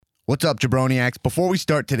What's up, Jabroniacs? Before we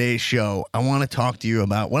start today's show, I want to talk to you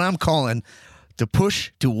about what I'm calling the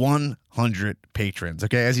push to 100 patrons.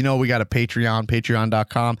 Okay, as you know, we got a Patreon,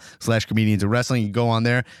 patreon.com/comedians of wrestling. You can go on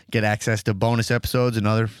there, get access to bonus episodes and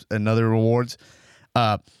other rewards.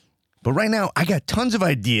 But right now, I got tons of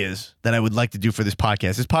ideas that I would like to do for this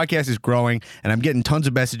podcast. This podcast is growing, and I'm getting tons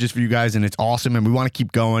of messages for you guys, and it's awesome, and we want to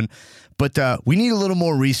keep going. But we need a little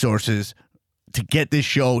more resources to get this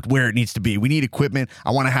show where it needs to be. We need equipment.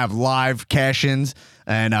 I want to have live cash-ins,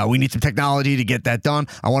 and we need some technology to get that done.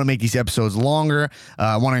 I want to make these episodes longer.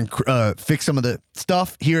 I want to fix some of the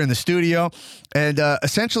stuff here in the studio. And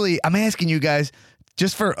essentially, I'm asking you guys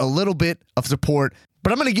just for a little bit of support,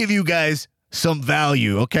 but I'm going to give you guys some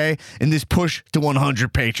value, okay, in this push to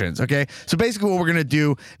 100 patrons, okay? So basically what we're going to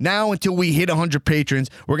do now until we hit 100 patrons,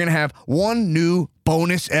 we're going to have one new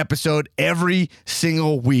bonus episode every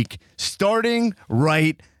single week, starting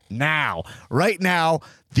right now. Right now,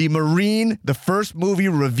 The Marine, the first movie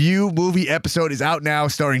episode is out now,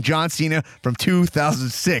 starring John Cena from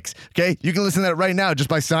 2006, okay? You can listen to that right now just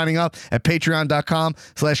by signing up at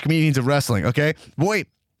patreon.com/comedians of wrestling, okay? Wait.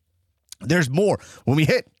 There's more. When we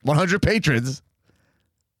hit 100 patrons,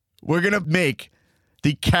 we're going to make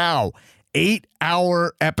the Cow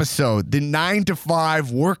 8-hour episode, the 9 to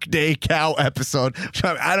 5 workday Cow episode.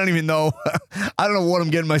 I don't even know. I don't know what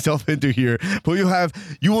I'm getting myself into here. But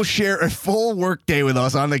you will share a full workday with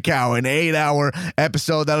us on the Cow, an 8-hour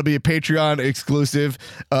episode. That'll be a Patreon exclusive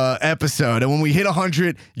episode. And when we hit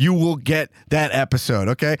 100, you will get that episode,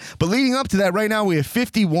 okay? But leading up to that, right now we have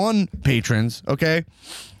 51 patrons, okay?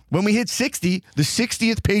 When we hit 60, the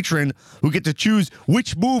 60th patron will get to choose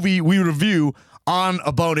which movie we review on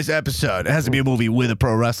a bonus episode. It has to be a movie with a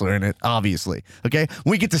pro wrestler in it, obviously. Okay?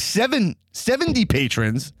 When we get to 70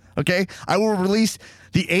 patrons, okay, I will release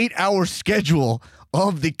the 8-hour schedule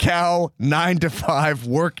of the Cow 9 to 5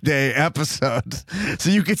 workday episodes. So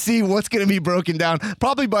you can see what's going to be broken down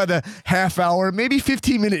probably by the half hour, maybe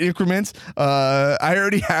 15-minute increments. I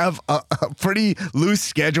already have a pretty loose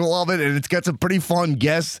schedule of it, and it's got some pretty fun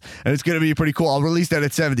guests, and it's going to be pretty cool. I'll release that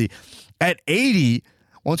at 70. At 80,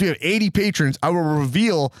 once we have 80 patrons, I will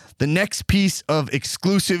reveal the next piece of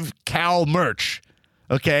exclusive Cow merch,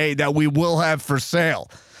 okay, that we will have for sale.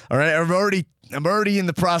 All right, I'm already in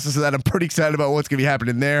the process of that. I'm pretty excited about what's going to be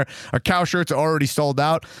happening there. Our Cow shirts are already sold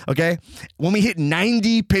out, okay? When we hit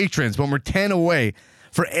 90 patrons, when we're 10 away,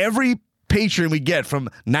 for every patron we get from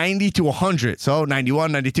 90 to 100, so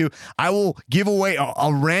 91, 92, I will give away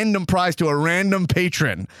a random prize to a random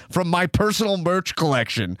patron from my personal merch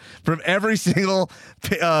collection from every single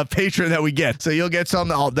patron that we get. So you'll get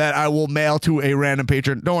something that I will mail to a random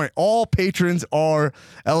patron. Don't worry, all patrons are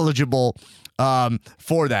eligible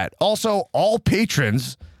for that. Also, all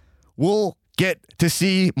patrons will get to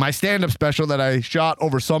see my stand-up special that I shot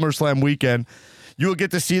over SummerSlam weekend. You will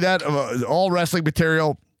get to see that, all wrestling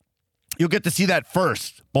material. You'll get to see that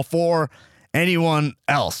first before anyone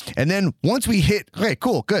else. And then once we hit, okay,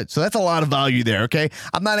 cool, good. So that's a lot of value there, okay?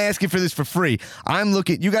 I'm not asking for this for free. I'm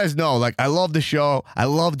looking, you guys know, like, I love the show. I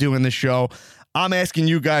love doing the show. I'm asking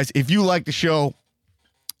you guys, if you like the show,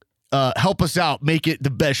 help us out, make it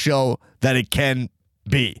the best show that it can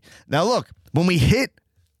be. Now, look, when we hit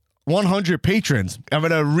 100 patrons, I'm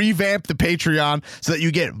going to revamp the Patreon so that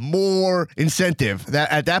you get more incentive.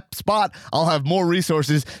 That at that spot, I'll have more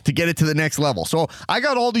resources to get it to the next level. So I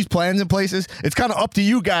got all these plans in places. It's kind of up to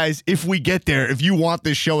you guys if we get there, if you want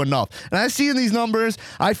this show enough. And I see in these numbers,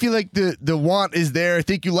 I feel like the want is there. I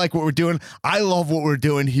think you like what we're doing. I love what we're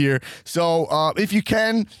doing here. So if you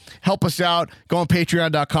can, help us out. Go on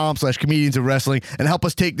patreon.com/comedians of wrestling and help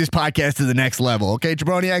us take this podcast to the next level. Okay,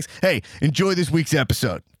 Jabroniacs? Hey, enjoy this week's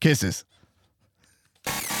episode. Kisses.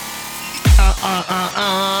 Yeah.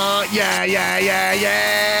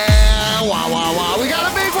 Wow. We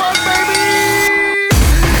got a big one, baby.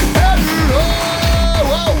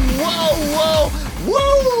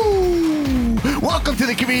 Whoa. Welcome to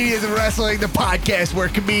the Comedians of Wrestling, the podcast where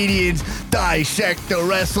comedians dissect the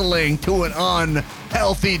wrestling to an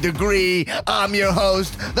unhealthy degree. I'm your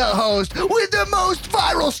host, the host with the most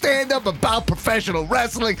viral stand-up about professional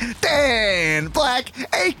wrestling, Dan Black,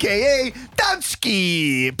 a.k.a.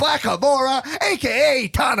 Dunsky, Black Hamora, a.k.a.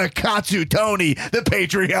 Tanakatsu Tony, the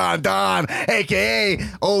Patreon Don, a.k.a.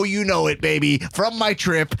 oh, you know it, baby, from my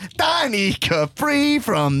trip, Donnie Capri,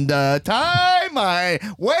 from the time I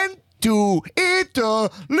went to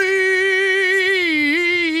Italy.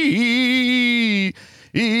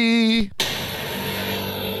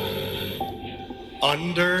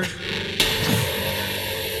 Under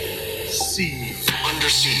siege.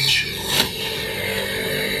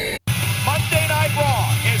 Monday Night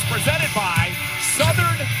Raw is presented by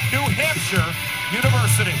Southern New Hampshire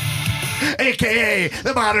University. AKA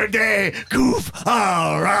the modern day Goof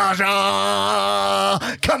Raja.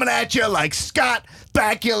 Coming at you like Scott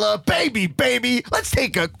Bakula. Baby, let's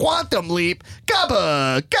take a quantum leap.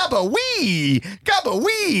 Gabba wee,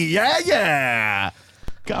 yeah.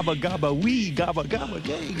 Gabba gabba wee, gabba gabba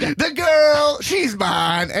gay. The girl, she's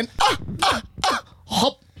mine, and hop.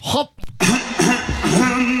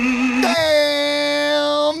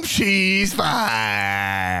 Damn, she's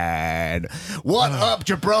fine. What up,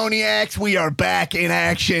 jabroniacs? We are back in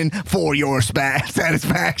action for your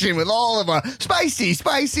satisfaction with all of our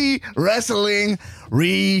spicy wrestling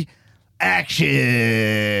reactions.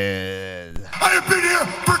 I have been here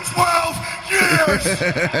for 12 years.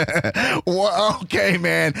 Well, okay,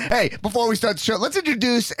 man. Hey, before we start the show, let's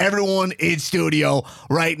introduce everyone in studio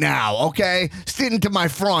right now, okay? Sitting to my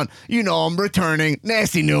front, you know I'm returning,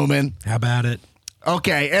 Nasty Newman. How about it?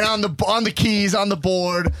 Okay, and on the keys, on the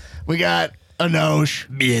board, we got Anosh.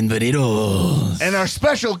 Bienvenidos. And our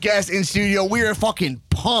special guest in studio, we are fucking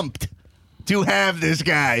pumped to have this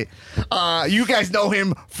guy. You guys know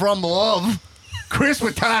him from Love. Chris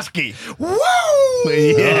Witoski. Woo!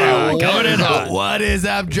 Yeah, coming in hot. What is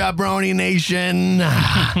up, Jabroni Nation?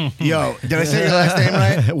 Yo, did I say your last name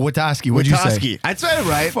right? Witoski. What'd you say? Witoski. I said it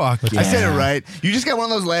right. Fuck I said yeah. it right. You just got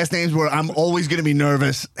one of those last names where I'm always going to be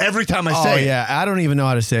nervous every time I Oh, say it. yeah. I don't even know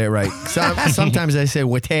how to say it right. Sometimes I say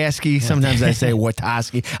Witaski. Sometimes I say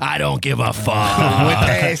Witoski. I don't give a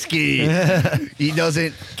fuck. Witoski. He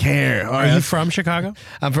doesn't care. All Are right. you from Chicago?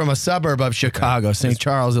 I'm from a suburb of Chicago, St.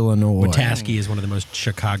 Charles, Illinois. Witaski is one of the most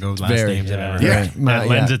Chicago last Very, names I've ever heard. Yeah. That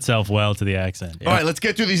lends itself well to the accent. All right, let's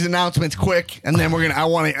get through these announcements quick, and then we're gonna.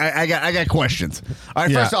 I got questions. All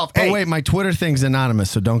right, first off, Oh, hey, wait, my Twitter thing's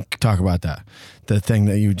anonymous, so don't talk about that. The thing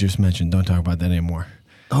that you just mentioned, don't talk about that anymore.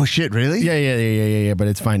 oh shit, really? Yeah, but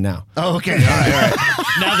it's fine now. Oh, okay. All right.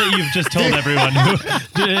 Now that you've just told everyone,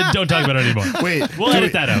 don't talk about it anymore. Wait, We'll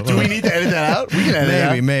edit that out. Do we need to edit that out? We can edit it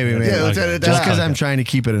out. Maybe. Yeah, let's Okay. edit that Just out. because I'm trying to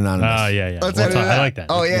keep it anonymous. Yeah. Let's We'll edit talk. it out. I like that.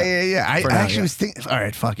 Oh yeah. I now, actually yeah. was thinking. All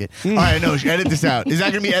right, fuck it. All right, no, edit this out. Is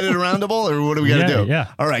that gonna be edited aroundable, or what do we gotta Yeah, do? yeah.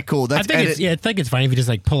 All right, cool. That's I edit. think it's fine if you just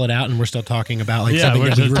like pull it out and we're still talking about like Yeah, something we're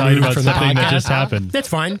that we just talking removed about from the something that podcast. just happened. That's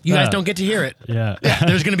fine. You guys Yeah. don't get to hear it. Yeah.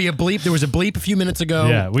 There's going to be a bleep. There was a bleep a few minutes ago.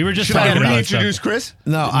 Yeah, we were just Should I talking about reintroduce something. Chris?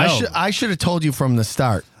 No, No. I should have told you from the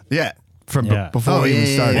start, Yeah. Yeah. before Oh, we even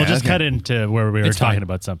yeah, started. We'll just okay. cut into where we were It's talking fine.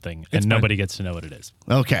 about something, It's and fine. nobody gets to know what it is.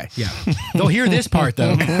 Okay. Yeah. They'll hear this part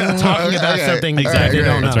though, talking about Okay. something All that right, they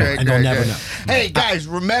don't know, great, and they'll great, never great. know. Hey guys,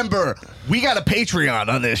 remember we got a Patreon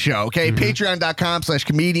on this show, okay?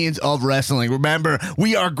 Patreon.com/comedians of wrestling. Remember,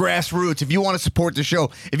 we are grassroots. If you want to support the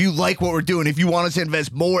show, if you like what we're doing, if you want us to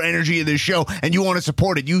invest more energy in this show, and you want to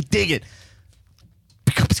support it, you dig it,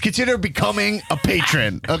 consider becoming a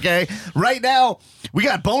patron, okay? Right now, we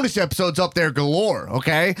got bonus episodes up there galore,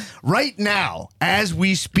 okay? Right now, as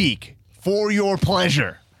we speak, for your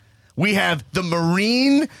pleasure, we have the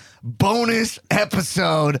Marine bonus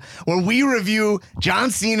episode where we review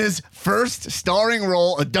John Cena's first starring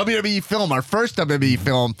role, a WWE film, our first WWE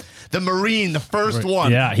film, The Marine, the first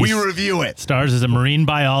one. Yeah, we he's- review it. Stars as a marine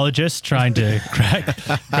biologist trying to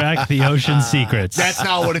crack the ocean secrets. That's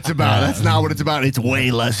not what it's about. That's not what it's about. It's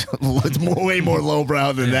way less. It's way more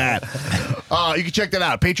lowbrow than that. You can check that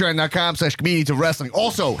out. Patreon.com/comedians of wrestling.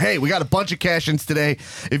 Also, hey, we got a bunch of cash-ins today.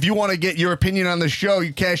 If you want to get your opinion on the show,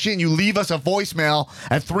 you cash in. You leave us a voicemail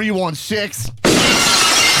at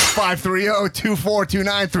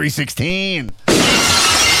 316-530-2429-316.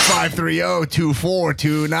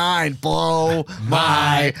 530-2429. Blow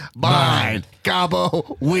my mind.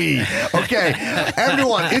 Gabo we. Okay,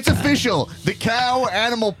 everyone, it's official. The cow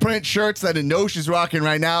animal print shirts that Enosh is rocking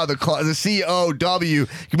right now, the COW,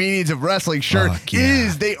 Comedians of Wrestling shirt, Fuck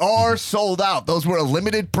yeah. they are sold out. Those were a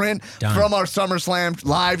limited print Done. from our SummerSlam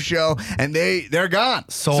live show, and they're gone.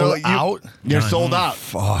 Sold out? They're sold out.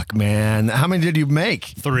 Fuck, man. How many did you make?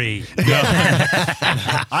 3.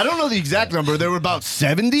 I don't know the exact number. There were about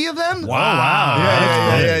 70 of them. Wow.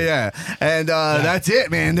 Yeah. And that's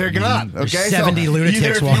it, man. They're gone. Okay, 70 lunatics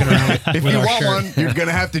either if walking you- around If with you our want shirt. one, you're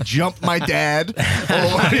gonna have to jump my dad. Or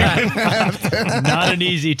you're gonna have to, Not an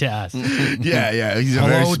easy task. yeah. He's a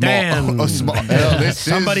Hello, very small. Dan. This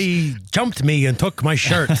Somebody jumped me and took my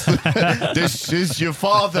shirt. This is your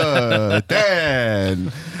father,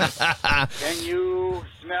 Dan. Can you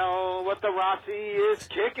smell what the Rossi is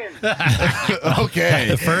kicking? Okay.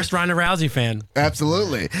 The first Ronda Rousey fan.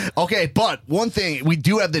 Absolutely. Okay, but one thing, we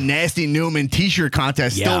do have the Nasty Newman t-shirt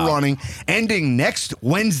contest still Yeah. running, ending next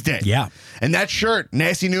Wednesday. Yeah. And that shirt,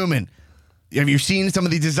 Nasty Newman, have you seen some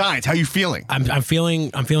of the designs? How you feeling? I'm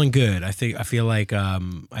feeling good. I feel like I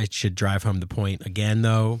should drive home the point again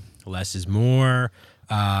though. Less is more.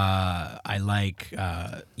 I like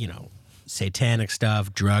satanic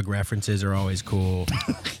stuff. Drug references are always cool.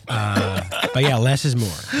 But yeah, less is more.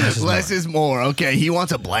 Less is more. Okay, he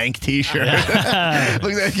wants a blank T-shirt. Look at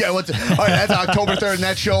that. Yeah, all right, that's October 3rd, and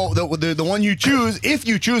that show, the one you choose, if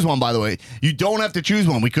you choose one, by the way, you don't have to choose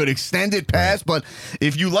one. We could extend it past, but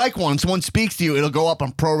if you like one, someone speaks to you, it'll go up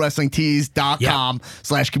on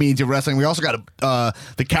ProWrestlingTees.com/comedians of wrestling. We also got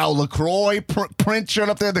the Cal LaCroix print shirt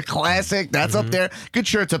up there, the classic. That's up there. Good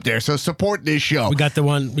shirts up there. So support this show. We got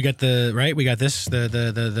we got this,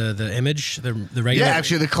 the image, the regular. Yeah,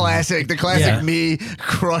 actually, the classic me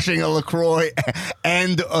crushing a LaCroix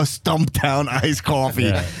and a Stumptown iced coffee.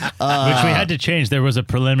 Yeah. Which we had to change. There was a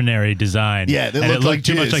preliminary design. Yeah, and it looked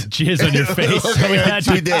too much like jizz on your face. So we had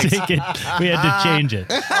to take it. We had to change it.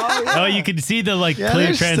 Oh, you can see the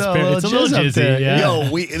clear transparent. It's a little jizzy. Yeah. Yo,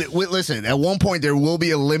 we listen. At one point, there will be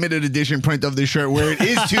a limited edition print of this shirt where it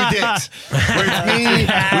is two dicks. Where it's me,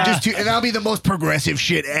 we're just two, and that'll be the most progressive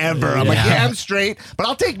shit ever. I'm like, yeah, I'm straight, but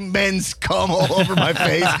I'll take men's cum all over my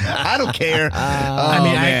face. I don't care.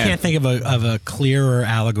 I can't think of a clearer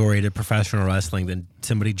allegory to professional wrestling than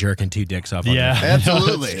somebody jerking two dicks off. Yeah,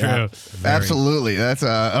 absolutely. That's true. Absolutely. That's all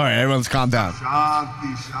right. Everyone's calm down.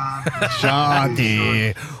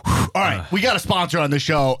 Shanti. All right, we got a sponsor on the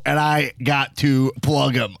show, and I got to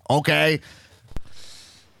plug him. Okay.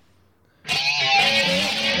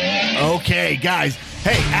 Okay, guys.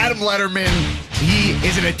 Hey, Adam Letterman. He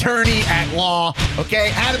is an attorney at law. Okay,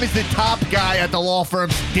 Adam is the top guy at the law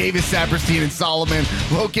firms Davis, Saperstein, and Solomon,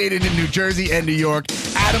 located in New Jersey and New York.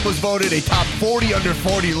 Adam was voted a top 40 under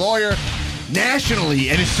 40 lawyer nationally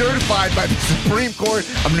and is certified by the Supreme Court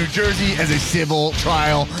of New Jersey as a civil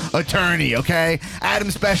trial attorney, okay? Adam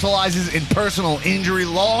specializes in personal injury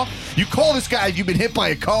law. You call this guy if you've been hit by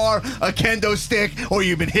a car, a kendo stick, or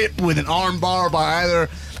you've been hit with an arm bar by either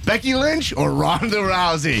Becky Lynch or Ronda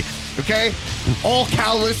Rousey, okay? All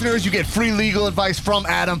Cal listeners, you get free legal advice from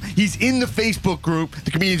Adam. He's in the Facebook group, the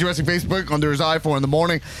Comedians Wrestling Facebook, under his I4 in the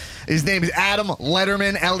morning. His name is Adam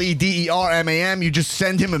Letterman, Lederman. You just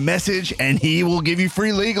send him a message, and he will give you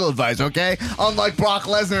free legal advice, okay? Unlike Brock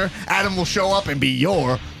Lesnar, Adam will show up and be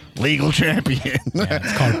your legal champion.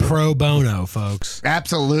 It's called pro bono, folks.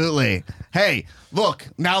 Absolutely. Hey, look,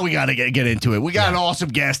 now we got to get into it. We got an awesome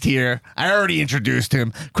guest here. I already introduced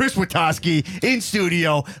him. Chris Witowski in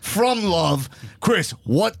studio from Love. Chris,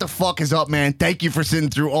 what the fuck is up, man? Thank you for sitting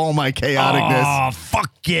through all my chaoticness. Oh, fuck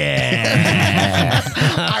yeah.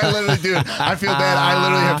 I literally, dude, I feel bad. I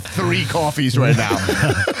literally have 3 coffees right now.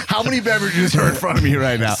 How many beverages are in front of me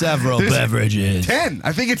right now? Several beverages. 10.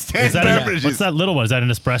 I think it's 10 Is that beverages. what's that little one? Is that an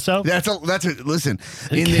espresso? That's a listen.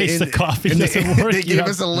 In case the coffee doesn't work, They gave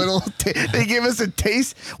us a little. They gave us a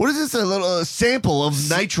taste. What is this? A little sample of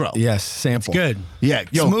nitro. Yes, sample. Good. Yeah,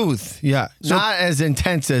 yo, Smooth. Yeah. Not as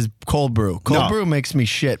intense as cold brew. Cold brew makes me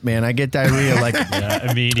shit, man. I get diarrhea like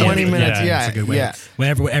Immediately. 20 minutes. Yeah. That's a good way. Yeah.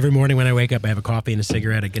 Every morning when I wake up, I have a coffee and a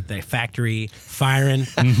cigarette. I get the factory firing.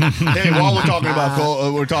 Hey, while we're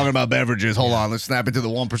talking about beverages, hold on. Let's snap into the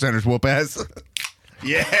 1%ers whoop ass.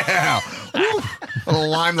 Yeah. Woo. A little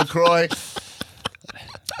lime LaCroix.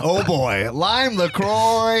 Oh boy, lime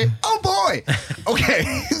LaCroix. Oh boy.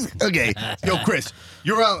 Okay, okay. Yo, Chris,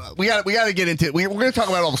 you're we got to get into it. We're going to talk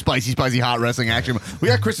about all the spicy hot wrestling action. We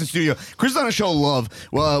got Chris in studio. Chris is on a show Love,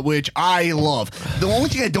 which I love. The only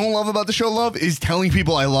thing I don't love about the show Love is telling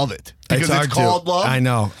people I love it. Because it's called Love. I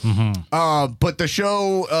know. But the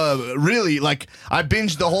show, really, like, I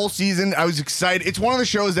binged the whole season. I was excited. It's one of the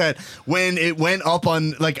shows that when it went up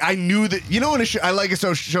on, like, I knew that, you know, I like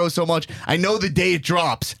a show so much, I know the day it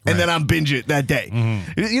drops, and then I'm binge it that day.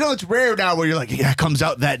 You know, it's rare now where you're like, yeah, it comes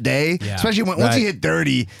out that day. Yeah. Especially once you hit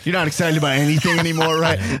 30, you're not excited about anything anymore,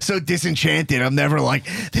 right? So disenchanted. I'm never like,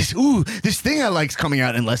 this thing I like's coming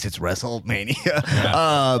out unless it's WrestleMania.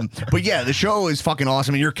 Yeah. But yeah, the show is fucking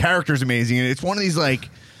awesome, and your character's amazing, and it's one of these like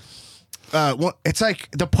it's like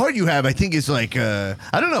the part you have, I think, is like I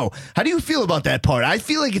don't know, how do you feel about that part? I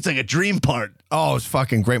feel like it's like a dream part. Oh, it's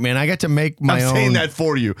fucking great, man. I get to make my own. I'm saying that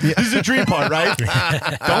for you. This is a dream part, right?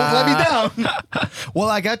 Don't let me down. Well,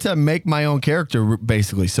 I got to make my own character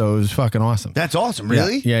basically, so it was fucking awesome. That's awesome.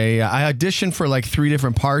 Really? Yeah. I auditioned for like 3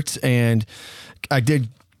 different parts, and I did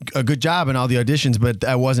a good job in all the auditions, but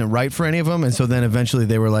I wasn't right for any of them. And so then eventually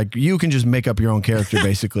they were like, you can just make up your own character,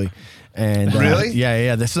 basically. And Really?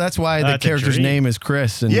 Yeah. So that's why the That's a character's dream. name is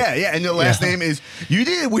Chris. And Yeah, and the last name is. You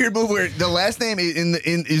did a weird move where the last name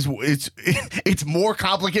it's more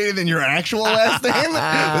complicated than your actual last name. Was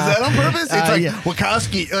that on purpose? It's like yeah.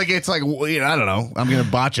 Wachowski. Like it's like I don't know. I'm gonna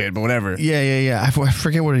botch it, but whatever. Yeah. I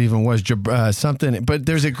forget what it even was. Something. But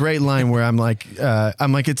there's a great line where I'm like,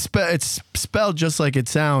 it's spelled just like it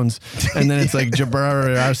sounds, and then it's like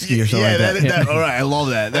Jabrowski or something like that. All right, I love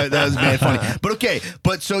that. That was bad funny. But okay,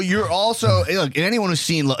 so you're also look. Anyone who's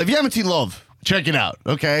seen Love, if you haven't seen Love, check it out.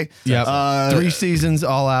 Okay. Yeah. 3 seasons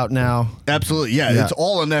all out now. Absolutely. Yeah, it's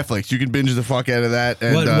all on Netflix. You can binge the fuck out of that.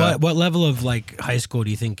 And, What level of like high school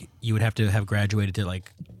do you think you would have to have graduated to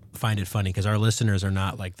like find it funny? Because our listeners are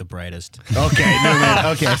not like the brightest. Okay, no, man.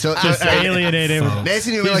 Okay, so Just alienated.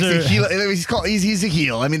 Nancy Newman likes to heel. He's a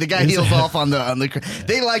heel. I mean, the guy heels off on the.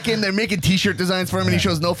 They like him. They're making T-shirt designs for him, and he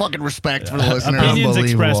shows no fucking respect for the listener. Opinions Unbelievable.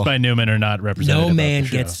 expressed by Newman are not representative. No man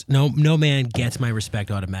of the show. gets no man gets my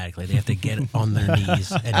respect automatically. They have to get on their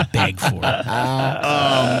knees and beg for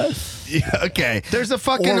it. Yeah, okay. There's a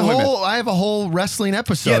fucking Or women. I have a whole wrestling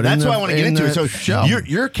episode. Yeah, that's in why I want to get in into it. the So show.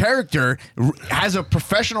 your character has a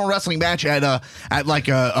professional wrestling match at like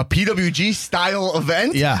a PWG style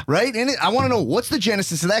event. Yeah. Right. And I want to know what's the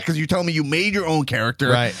genesis of that, because you told me you made your own character.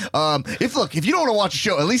 Right. If you don't want to watch a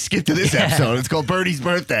show, at least skip to this episode. It's called Birdie's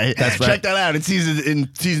Birthday. That's right. Check that out in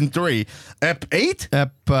season 3, Ep 8.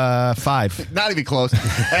 Ep 5. Not even close.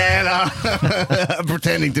 And I'm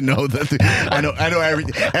pretending to know that. I know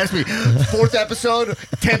everything. Ask me. 4th episode,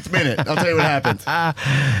 10th minute. I'll tell you what happened.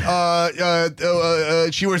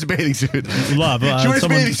 She wears a bathing suit. Love. She wears a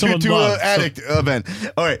bathing suit to love. an addict event.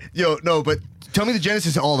 All right. But tell me the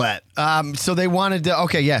genesis of all that. So they wanted to.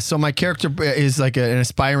 Okay, yeah. So my character is like an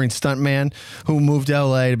aspiring stuntman who moved to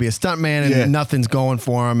LA to be a stuntman, and nothing's going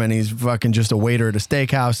for him, and he's fucking just a waiter at a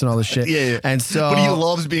steakhouse and all this shit. Yeah. And so, But he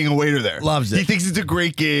loves being a waiter there. Loves it. He thinks it's a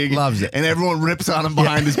great gig. Loves it. And everyone rips on him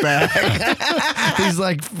behind his back. these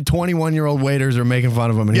like 21-year-old waiters are making fun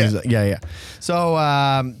of him, and Yeah. he's like, yeah.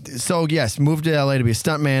 So yes, moved to LA to be a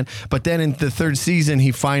stuntman, but then in the 3rd season,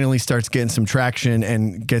 he finally starts getting some traction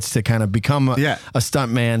and gets to kind of become a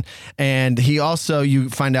stuntman. And he also, you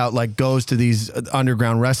find out, like goes to these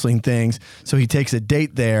underground wrestling things. So he takes a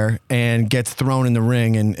date there and gets thrown in the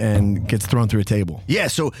ring and gets thrown through a table. Yeah,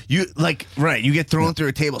 so you you get thrown through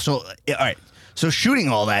a table. So all right. So shooting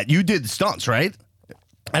all that, you did stunts, right?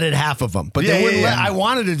 I did half of them, but Yeah, they wouldn't yeah, let. yeah. I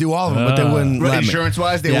wanted to do all of them, but they wouldn't let me. Insurance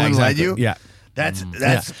wise, they wouldn't let you. Yeah. That's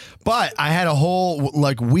Yeah. But I had a whole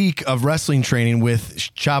week of wrestling training with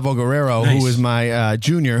Chavo Guerrero, Nice. who was my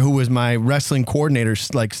junior, who was my wrestling coordinator,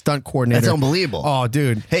 like stunt coordinator. That's unbelievable. Oh,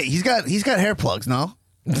 dude. Hey, he's got hair plugs, no?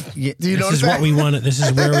 Do you This notice is that? what we want. This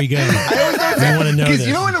is where we go. We want to know Because this.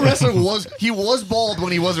 you know when a wrestler was bald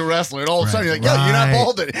when he was a wrestler, and all of a sudden you're like, yo, you're not Right.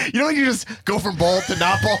 bald. You know when you just go from bald to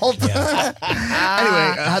not bald?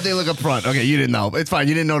 Anyway, how'd they look up front? Okay, you didn't know. It's fine.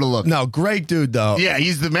 You didn't know to look. No, great dude, though. Yeah,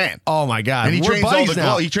 he's the man. Oh, my God. And he We're trains all buddies the now.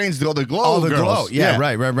 glow. He trains all the glow All the girls. glow. Yeah,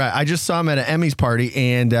 right. I just saw him at an Emmys party,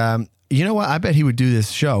 and you know what? I bet he would do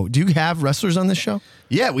this show. Do you have wrestlers on this show?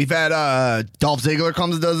 Yeah, we've had Dolph Ziggler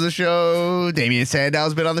comes and does the show. Damian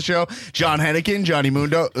Sandow's been on the show. John Hennigan, Johnny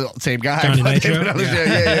Mundo, same guy. Johnny They've Nitro? been on the show.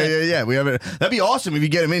 Yeah. We have it. That'd be awesome if you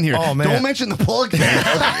get him in here. Oh, man. Don't mention the plug thing.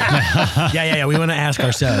 Yeah. We want to ask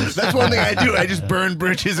ourselves. That's one thing I do. I just burn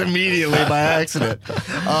bridges immediately by accident.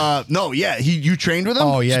 You trained with him?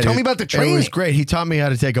 Oh yeah, So tell dude. me about the training. It was great. He taught me how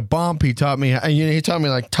to take a bump. He taught me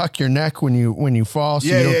like tuck your neck when you fall, so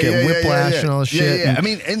you don't get whiplash and all this shit. Yeah. And- I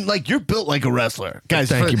mean, and like you're built like a wrestler, guys.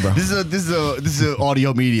 Thank you, bro. This is an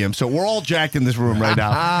audio medium, so we're all jacked in this room right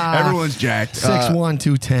now. Everyone's jacked. 6'1",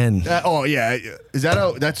 210. Oh yeah, is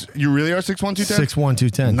that that's you really are 6'1", 210? 6'1",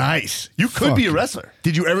 210. Nice. You could Fuck. be a wrestler.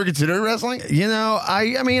 Did you ever consider wrestling? You know,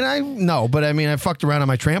 I fucked around on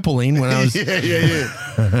my trampoline when I was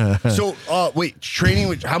Yeah. So, wait, training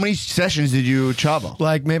with how many sessions did you Chavo?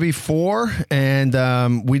 like maybe 4,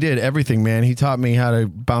 and we did everything, man. He taught me how to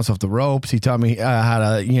bounce off the ropes. He taught me how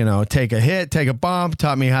to, take a hit, take a bump.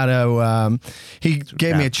 Taught me how to. He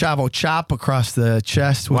gave me a Chavo chop across the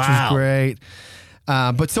chest, which Wow. was great.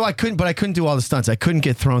 But I couldn't do all the stunts. I couldn't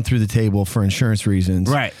get thrown through the table for insurance reasons.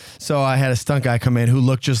 Right. So I had a stunt guy come in who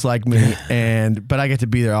looked just like me, but I get to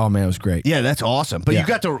be there. Oh man, it was great. Yeah, that's awesome. But Yeah. you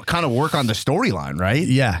got to kind of work on the storyline, right?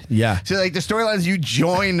 Yeah. So like the storylines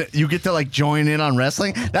you get to like join in on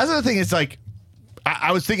wrestling. That's the thing. It's like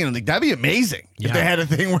I was thinking like that'd be amazing if Yeah. they had a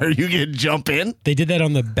thing where you could jump in. They did that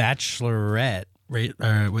on The Bachelorette. Right,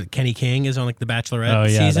 with Kenny King is on like the Bachelorette Oh,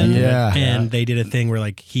 yeah, season, that- yeah. and they did a thing where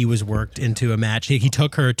like he was worked into a match. He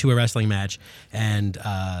took her to a wrestling match, and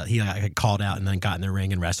he got called out, and then got in the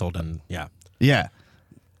ring and wrestled, and yeah. Yeah.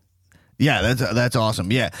 Yeah, that's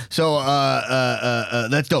awesome. Yeah, so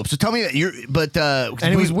that's dope. So tell me that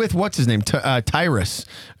and he was with what's his name, Tyrus,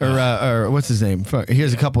 or what's his name? He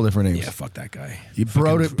has a couple different names. Yeah, fuck that guy.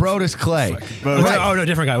 Brodus Clay. Right. Oh no,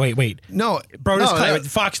 different guy. Wait. No, Brodus Clay,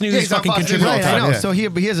 Fox News fucking contributor. Right, I know. So he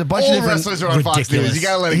has a bunch of different wrestlers are on Fox News. You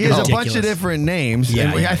gotta let it go. He has a bunch of different names.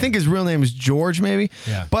 Yeah, I think his real name is George, maybe.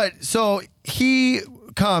 Yeah. But so he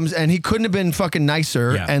comes and he couldn't have been fucking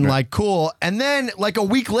nicer and like cool. And then like a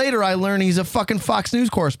week later, I learned he's a fucking Fox News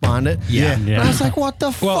correspondent. Yeah. And I was like, what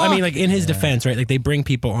the fuck? Well, I mean, like in his defense, right? Like they bring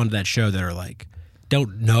people onto that show that are like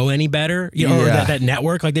don't know any better, or that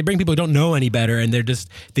network. Like they bring people who don't know any better, and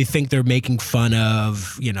they think they're making fun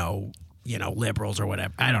of liberals or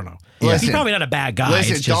whatever. I don't know. Listen, he's probably not a bad guy.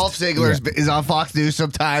 Listen, it's Dolph Ziggler is on Fox News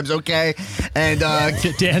sometimes, okay? And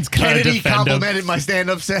Dan's Kennedy complimented my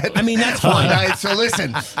stand-up set. I mean, that's one fine. night. So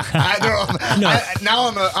listen, now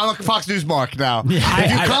I'm a Fox News mark now.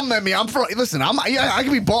 If you compliment me, listen, I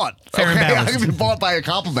can be bought. Fair and balanced. I can be bought by a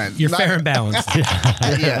compliment. You're fair and balanced.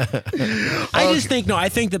 Yeah. I think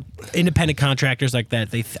that independent contractors like that,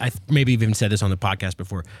 I maybe even said this on the podcast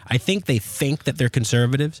before. I think they think that they're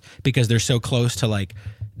conservatives because they're so close to like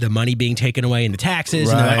the money being taken away and the taxes,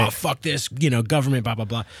 and they're like, oh fuck this, government, blah blah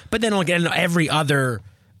blah. But then like in every other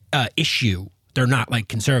issue, they're not like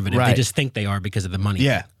conservative. Right. They just think they are because of the money.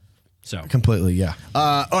 Yeah. So completely, yeah.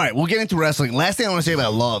 All right, we'll get into wrestling. Last thing I want to say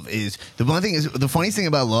about Love is the funniest thing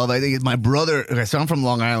about Love, I think, is my brother. Okay, so I'm from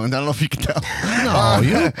Long Island. I don't know if you can tell. No,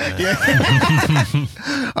 you. Yeah.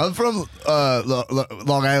 I'm from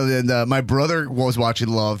Long Island, and my brother was watching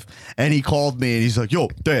Love, and he called me, and he's like, "Yo,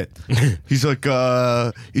 Dad," he's like,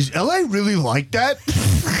 "Is LA really like that?"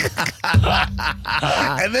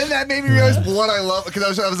 And then that made me realize what I love,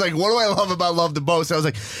 because I was like, "What do I love about Love the most?" I was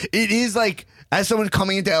like, "It is like." As someone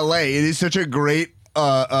coming into LA, it is such a great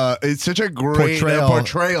portrayal.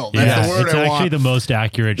 That's the word it's I want. actually the most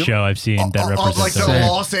accurate show I've seen that represents of like the LA.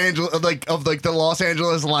 Los Angeles, of the Los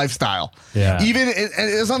Angeles lifestyle. Yeah, even and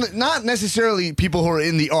it's not necessarily people who are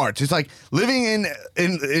in the arts. It's like living in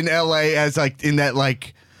LA as like in that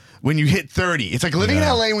like. When you hit 30. It's like living in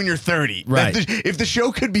LA when you're 30. Right. If the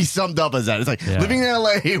show could be summed up as that, it's like living in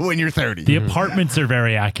LA when you're 30. The apartments are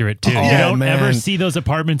very accurate too. Oh, you don't man. ever see those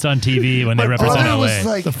apartments on TV when they represent brother LA. was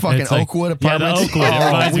like the fucking It's like- Oakwood apartments. Yeah, the Oakwood. It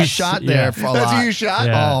reminds we me- shot yeah. there for a That's lot. where you shot?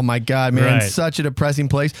 Yeah. Oh my god, man! Right. Such a depressing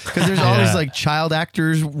place because there's all these like child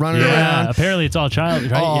actors running Yeah, around. apparently it's all child.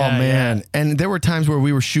 Right? Oh yeah, man! yeah. And there were times where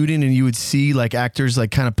we were shooting, and you would see like actors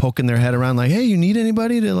like kind of poking their head around, like, "Hey, you need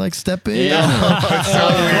anybody to like step in?" It's so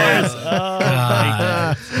weird.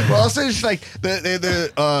 Well, also just like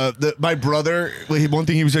my brother. One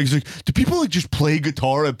thing he's like, do people like just play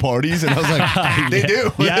guitar at parties? And I was like, they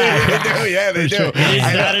do. Yeah. They do. Yeah, they do. Sure. It is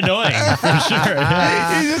that annoying for sure.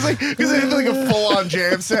 Yeah. He's just like, because they have like a full-on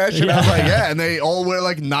jam session. I was like, and they all wear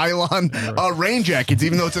like nylon rain jackets,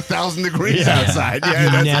 even though it's 1,000 degrees outside.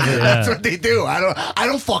 Yeah, that's what they do. I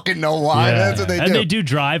don't fucking know why. Yeah. That's what they do. And they do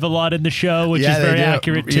drive a lot in the show, which is they very do.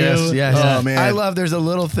 accurate too. Yes. Oh, man. I love. There's a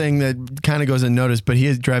little thing that kind of goes unnoticed, but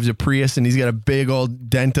he drives a Prius and he's got a big old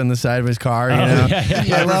dent on the side of his car. You know?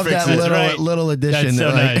 I love that little addition. That's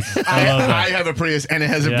so that, nice. I love I that. have a Prius and it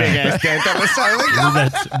has a big ass dent on the side. Like, oh,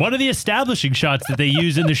 That's one of the establishing shots that they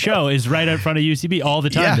use in the show is right out front of UCB all the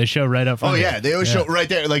time. Yeah. They show right up front. Oh yeah, they always show right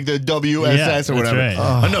there, like the WSS Yeah, or whatever. that's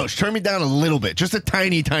right. Oh no, turn me down a little bit, just a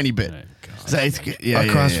tiny bit. So it's,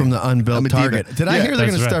 across from the I'm unbuilt a Target. diva. Did I hear they're going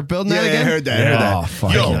that's to right. start building that Yeah, again? I heard that. Oh,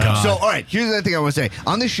 fuck Yo, yeah. so all right, here's the thing I want to say.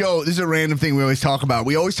 On this show, this is a random thing we always talk about.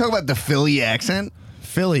 We always talk about the Philly accent.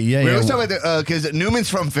 Philly, yeah, We yeah. always talk about because Newman's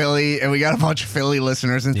from Philly, and we got a bunch of Philly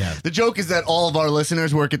listeners. And the joke is that all of our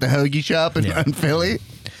listeners work at the hoagie shop in Philly.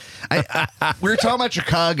 We were talking about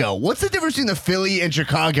Chicago. What's the difference between the Philly and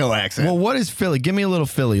Chicago accent? Well, what is Philly? Give me a little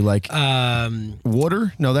Philly, like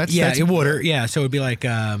water. No, that's water. Yeah, so it would be like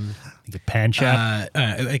The pan shop.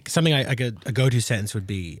 like something like a go-to sentence would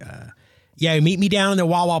be, yeah, meet me down in the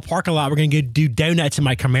Wawa parking lot. We're gonna go do donuts in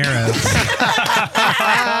my Camaro.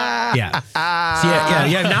 Yeah. So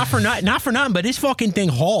yeah. Not for nothing, but this fucking thing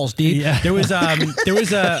hauls, dude. Yeah. There was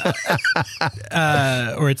a,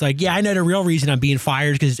 or it's like, yeah, I know the real reason I'm being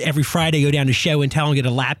fired because every Friday I go down to show and tell and get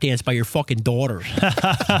a lap dance by your fucking daughter.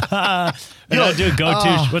 You know, do a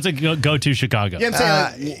go-to. What's a go-to Chicago? Yeah, I'm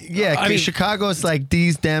saying, I mean, Chicago's like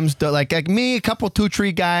these dems, like me, a couple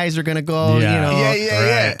 2-3 guys are gonna go,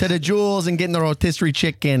 Yeah. to the Jewels and get in the rotisserie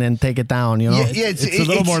chicken and take it down, you know. yeah, it's a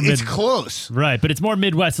little more It's mid- close. Right, but it's more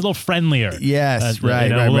Midwest, a little friendlier. Yes, You right,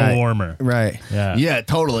 know, right, a little right. warmer. Right. Yeah. Yeah,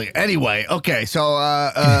 totally. Anyway, okay, so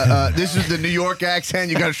this is the New York accent.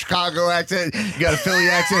 You got a Chicago accent. You got a Philly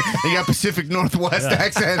accent. You got Pacific Northwest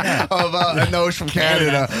accent of Anosh from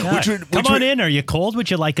Canada. Come on in. Are you cold?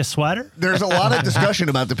 Would you like a sweater? There's a lot of discussion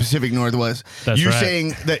about the Pacific Northwest. That's You're right.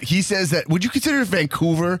 saying that he says that. Would you consider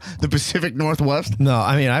Vancouver the Pacific Northwest? No,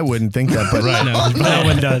 I mean, I wouldn't think that, but No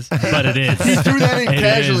one does, but it is. He threw that in It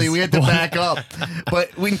casually. is. We had to back up.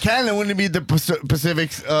 But in Canada, wouldn't it be the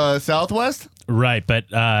Pacific Southwest? Right, but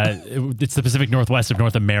it's the Pacific Northwest of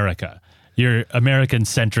North America. Your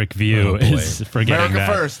American-centric view is forgetting America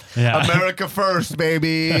that. first. Yeah. America first,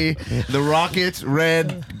 baby. The Rockets,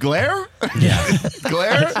 red glare? Yeah.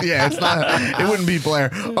 Glare? Yeah, it's not. It wouldn't be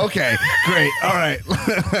Blair. Okay, great. All right.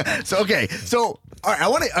 So, all right,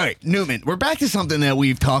 all right, Newman, we're back to something that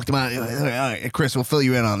we've talked about. All right, Chris, we'll fill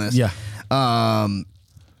you in on this. Yeah.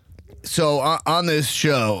 So on this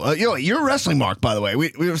show, you're a wrestling mark, by the way. We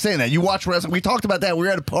were saying that you watch wrestling. We talked about that. We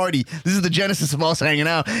were at a party. This is the genesis of us hanging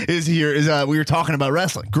out. We were talking about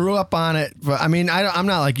wrestling. grew up on it. But, I mean, I'm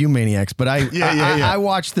not like you maniacs, but I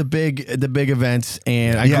watched the big events,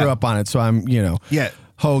 and I grew up on it. So I'm,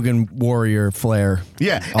 Hogan, Warrior, Flair.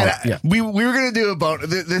 Yeah, and we were gonna do a bonus.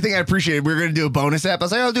 The thing I appreciated, we were gonna do a bonus app. I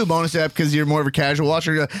was like, I'll do a bonus app because you're more of a casual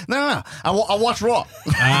watcher. You're like, no, I'll watch Raw.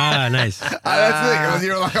 Nice. That's the thing.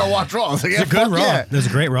 You're like, I'll watch Raw. I was like, It's a good Raw. Yeah. It was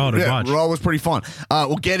a great Raw to watch. Raw was pretty fun.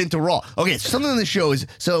 We'll get into Raw. Okay, so something on the show is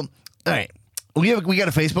all right. We got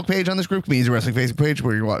a Facebook page on this group, Comedians of Wrestling Facebook page,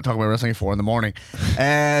 where you talk about wrestling at 4 a.m,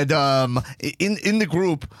 and in the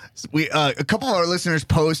group, we a couple of our listeners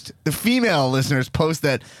post, the female listeners post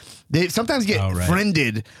that they sometimes get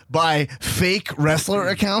friended by fake wrestler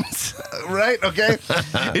accounts, right? Okay,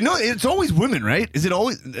 it's always women, right? Is it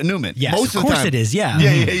always Newman? Yes, most of the course time. it is. Yeah,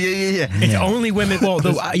 yeah. It's only women. Well,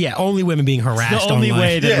 only women being harassed. The only online.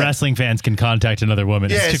 way that wrestling fans can contact another woman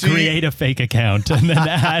is to create a fake account and then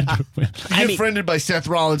add. You get friended by Seth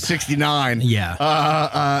Rollins 69.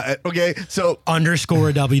 Yeah. Okay, so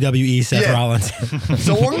 _WWE Seth Rollins.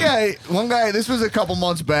 So one guy. This was a couple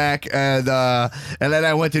months back, and then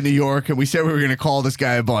I went to New York, and we said we were going to call this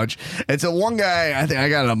guy a bunch. And so one guy, I think I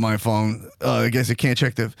got it on my phone. I guess I can't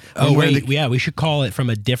check the. Oh wait, we should call it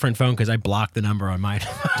from a different phone because I blocked the number on mine.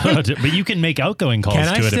 But you can make outgoing calls Can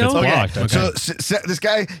to I it if it's still? blocked. So this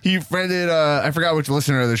guy, he friended. I forgot which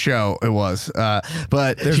listener of the show it was,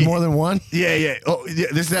 but There's more than one Yeah. Oh, yeah.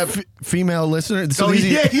 This is that. female listener. So Oh, easy.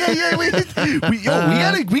 yeah. We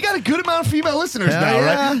got a good amount of female listeners now,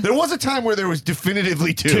 yeah. right? There was a time where there was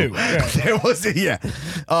definitively two. There was,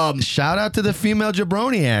 Shout out to the female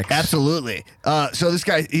jabroniacs. absolutely. So this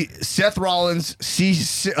guy, Seth Rollins,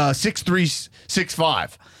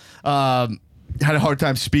 6365. Had a hard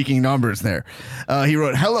time speaking numbers there. He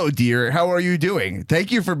wrote, "Hello, dear. How are you doing? Thank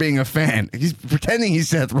you for being a fan." He's pretending he's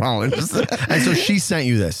Seth Rollins. And so she sent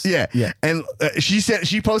you this. Yeah. And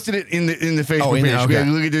she posted it in the Facebook page. Okay.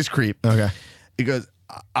 Look at this creep. Okay. He goes,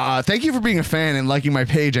 "Thank you for being a fan and liking my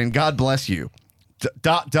page, and God bless you."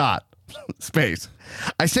 Space.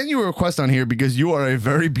 I sent you a request on here because you are a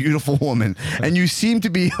very beautiful woman, and you seem to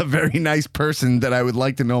be a very nice person that I would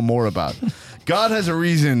like to know more about. God has a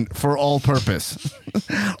reason for all purpose.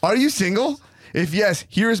 Are you single? If yes,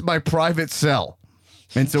 here is my private cell.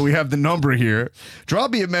 And so we have the number here.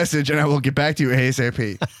 Drop me a message and I will get back to you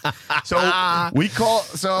ASAP. So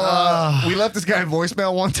we left this guy a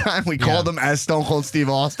voicemail one time. We called him as Stone Cold Steve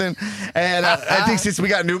Austin. And I think since we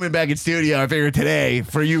got Newman back in studio, I figured today,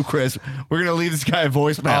 for you, Chris, we're going to leave this guy a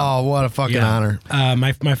voicemail. Oh, what a fucking honor.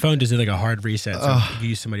 My phone does like a hard reset, so you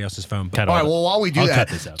use somebody else's phone. All right, well, while we do I'll that, cut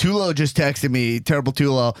this out. Tulo just texted me, terrible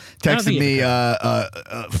Tulo, texted me a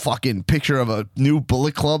fucking picture of a new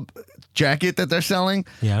Bullet Club jacket that they're selling.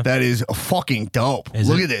 Yeah. That is fucking dope.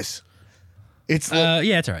 Look at this. It's Yeah,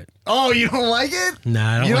 it's all right. Oh, you don't like it?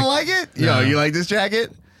 Nah, I don't You don't like- like it? No. Yo, you like this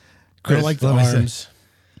jacket? I don't like the let me see. arms.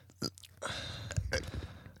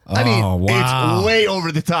 I mean, Oh, wow. it's way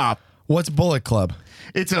over the top. What's Bullet Club?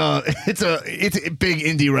 It's a big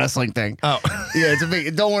indie wrestling thing. Oh, yeah, it's a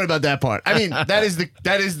big. Don't worry about that part. I mean, that is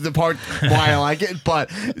the part why I like it. But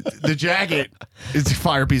the jacket is a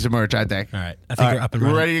fire piece of merch, I think. All right, I think we're up and We're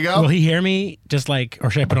running. ready to go? Will he hear me? Just like, or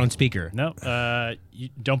should I put it on speaker? No, you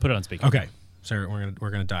don't put it on speaker. Okay, so we're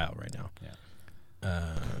gonna dial right now. Yeah.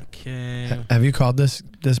 Okay. Have you called this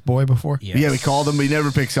boy before? Yes. Yeah, we called him, but he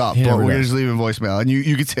never picks up. He But never we're gonna does. just leave him a voicemail, and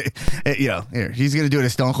you could say, here, he's gonna do it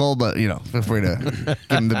as Stone Cold, but feel free to give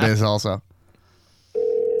him the biz also.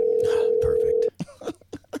 Perfect.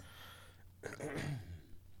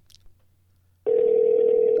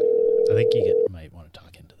 I think you might want to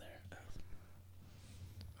talk into there.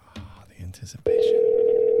 The anticipation.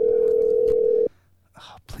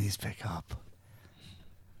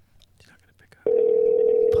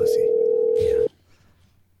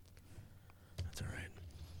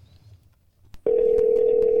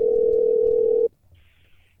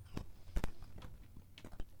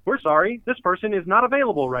 sorry, this person is not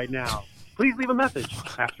available right now. Please leave a message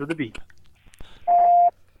after the beep.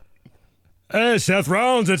 Hey, Seth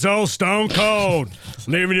Rollins, it's old Stone Cold.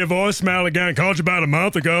 Leaving your voicemail again. Called you about a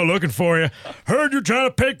month ago looking for you. Heard you're trying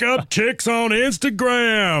to pick up chicks on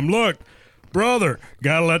Instagram. Look, brother,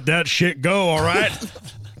 gotta let that shit go, all right?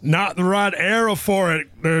 Not the right era for it.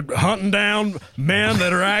 They're hunting down men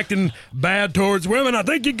that are acting bad towards women. I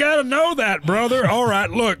think you gotta know that, brother. All right,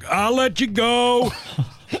 look, I'll let you go.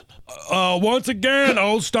 Once again,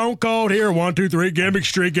 old Stone Cold here. 1, 2, 3, Gimmick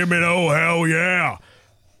Street. Give me an oh, hell yeah.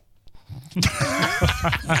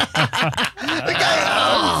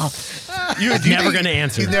 He's never going to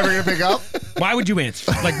answer. He's never going to pick up? Why would you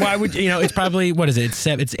answer? Like, why would you know? It's probably, what is it?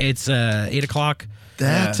 It's 8 o'clock.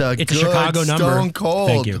 That's a it's good a Chicago number. Stone Cold.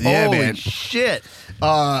 Thank you. Yeah, Holy man. shit. Sweet.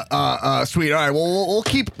 All right. Well,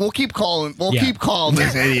 we'll keep calling. We'll keep calling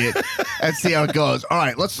this idiot and see how it goes. All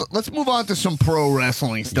right. Let's move on to some pro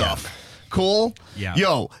wrestling stuff. Yeah. Cool. Yeah.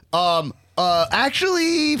 Yo.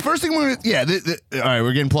 Actually, first thing we're gonna. All right.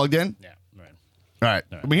 We're getting plugged in. Yeah. Right.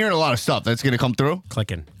 All right. We're hearing a lot of stuff that's gonna come through.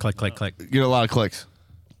 Clicking. Click. Get a lot of clicks.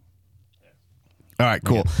 All right,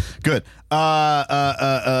 cool. Good.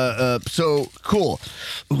 So cool.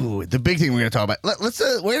 Ooh, the big thing we're gonna talk about. Let's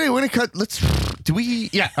we're gonna cut. Do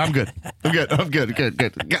we? Yeah, I'm good. Good. I'm good. Good.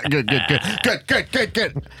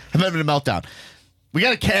 I'm having a meltdown. We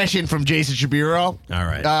got a cash in from Jason Shapiro. All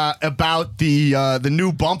right. About the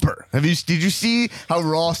new bumper. Did you see how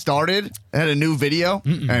Raw started? It had a new video.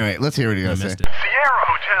 Anyway, let's hear what he got to say. Sierra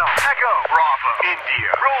Hotel, Echo, Bravo,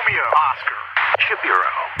 India, Romeo, Oscar, Shapiro.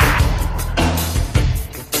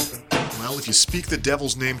 Well, if you speak the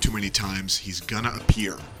devil's name too many times, he's gonna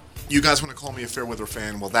appear. You guys want to call me a fair weather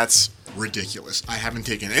fan? Well, that's ridiculous. I haven't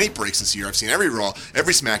taken any breaks this year. I've seen every Raw,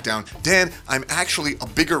 every SmackDown. Dan, I'm actually a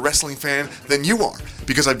bigger wrestling fan than you are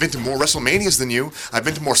because I've been to more WrestleManias than you. I've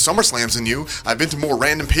been to more SummerSlams than you. I've been to more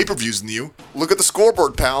random pay-per-views than you. Look at the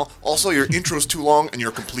scoreboard, pal. Also, your intro's too long and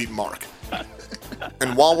you're a complete mark.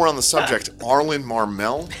 And while we're on the subject, Arlen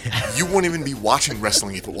Marmel, you wouldn't even be watching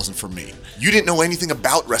wrestling if it wasn't for me. You didn't know anything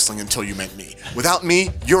about wrestling until you met me. Without me,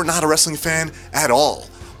 you're not a wrestling fan at all.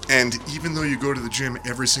 And even though you go to the gym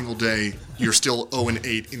every single day, you're still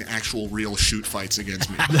 0-8 in actual real shoot fights against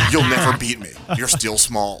me. You'll never beat me. You're still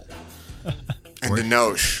small. And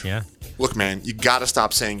Dinosh. Yeah. Look, man, you gotta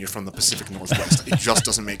stop saying you're from the Pacific Northwest. It just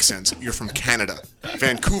doesn't make sense. You're from Canada.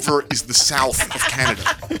 Vancouver is the south of Canada.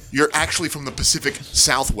 You're actually from the Pacific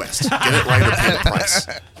Southwest. Get it right or pay the price.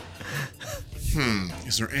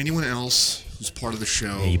 Is there anyone else who's part of the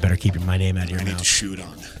show Yeah, you better keep my name out of your I need to mouth. shoot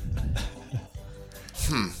on?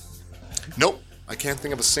 Nope. I can't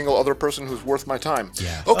think of a single other person who's worth my time.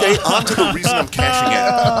 Yeah. Okay, on to the reason I'm cashing in.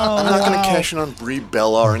 I'm not going to cash in on Brie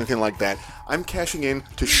Bella or anything like that. I'm cashing in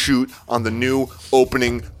to shoot on the new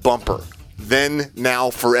opening bumper. Then, now,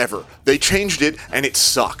 forever. They changed it, and it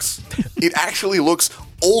sucks. It actually looks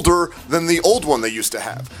older than the old one they used to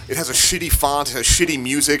have. It has a shitty font, it has shitty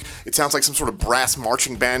music, it sounds like some sort of brass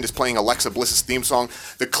marching band is playing Alexa Bliss's theme song.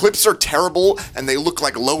 The clips are terrible, and they look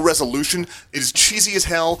like low resolution. It is cheesy as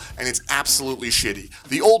hell, and it's absolutely shitty.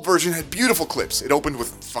 The old version had beautiful clips. It opened with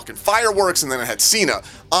fucking fireworks, and then it had Cena,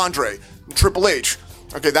 Andre, Triple H.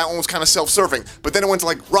 Okay, that one was kind of self-serving, but then it went to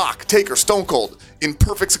like Rock, Taker, Stone Cold. In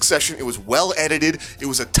perfect succession, it was well edited, it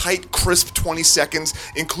was a tight, crisp 20 seconds,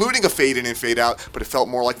 including a fade in and fade out, but it felt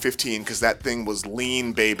more like 15 because that thing was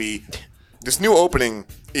lean, baby. This new opening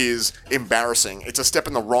is embarrassing. It's a step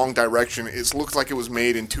in the wrong direction. It looks like it was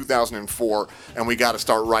made in 2004, and we gotta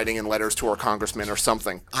start writing in letters to our congressman or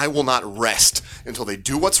something. I will not rest until they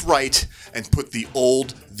do what's right and put the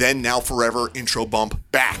old, then, now, forever intro bump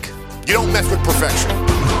back. You don't mess with perfection.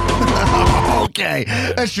 Okay,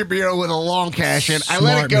 that's Shapiro with a long cash in. I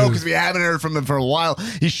let it go because we haven't heard from him for a while.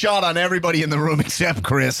 He shot on everybody in the room except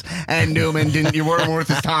Chris and Newman. You weren't worth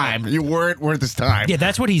his time. You weren't worth his time. Yeah,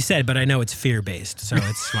 that's what he said, but I know it's fear-based, so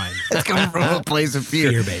it's fine. It's coming from a place of fear.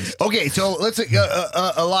 Fear-based. Okay, so let's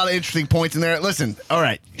a lot of interesting points in there. Listen, all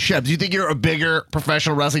right, Shebs, you think you're a bigger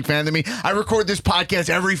professional wrestling fan than me? I record this podcast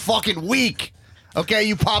every fucking week. Okay,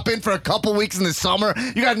 you pop in for a couple weeks in the summer,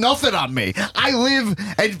 you got nothing on me. I live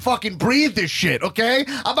and fucking breathe this shit, okay?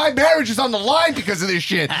 My marriage is on the line because of this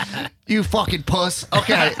shit. You fucking puss.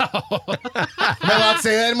 Okay. Am I allowed to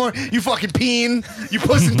say that anymore? You fucking peen. You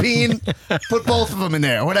puss and peen. Put both of them in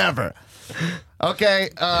there, whatever. Okay,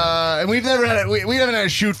 and we haven't had a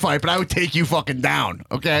shoot fight, but I would take you fucking down,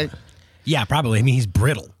 okay? Yeah, probably. I mean, he's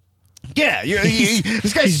brittle. Yeah,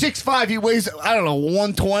 this guy's 6'5", he weighs, I don't know,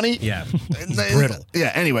 120? Yeah, he's brittle.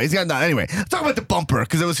 Yeah, anyway, anyway, let's talk about the bumper,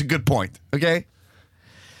 because it was a good point, okay?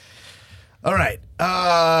 All right,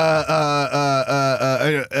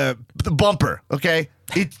 the bumper, okay?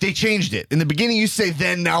 They changed it. In the beginning, you say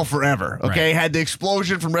then, now, forever, okay? Right. Had the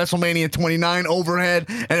explosion from WrestleMania 29 overhead,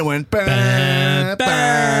 and it went...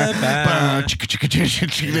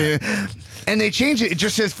 And they changed it. It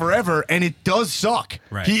just says forever, and it does suck.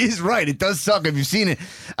 Right. He is right. It does suck if you've seen it.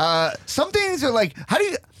 Some things are like, how do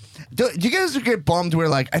you guys get bummed where,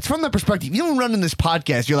 like, it's from the perspective, you don't run in this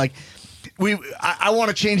podcast, you're like, I want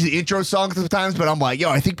to change the intro song sometimes, but I'm like, yo,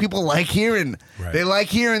 I think people like hearing, they like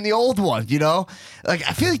hearing the old one, you know? Like,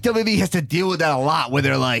 I feel like WWE has to deal with that a lot, where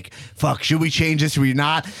they're like, fuck, should we change this or we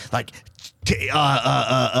not? Like, and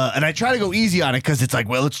I try to go easy on it because it's like,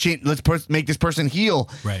 well, let's make this person heel,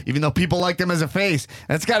 right? Even though people like them as a face,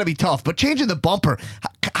 and it's got to be tough. But changing the bumper,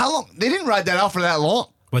 how long? They didn't ride that out for that long.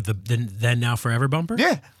 What, the then now forever bumper?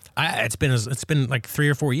 Yeah. It's been like 3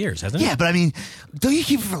 or 4 years, hasn't it? Yeah, but I mean, don't you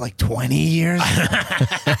keep it for like 20 years? Because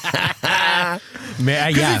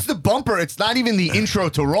it's the bumper. It's not even the intro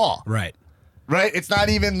to Raw. Right. Right? It's not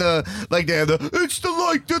even the it's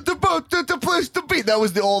the place to be. That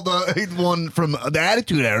was the old one from the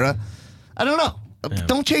Attitude Era. I don't know. Yeah.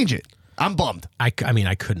 Don't change it. I'm bummed. I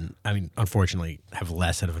couldn't. Unfortunately, have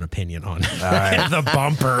less of an opinion on the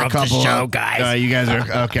bumper of the show, guys. You guys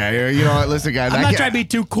are okay. You know what? Listen, guys. I'm not trying to be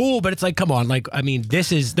too cool, but it's like, come on. Like,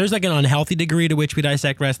 there's like an unhealthy degree to which we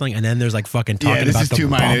dissect wrestling, and then there's like fucking talking about the bumper. Yeah, this is too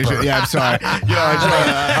minor. Yeah, I'm sorry.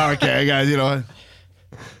 Okay, guys. You know what?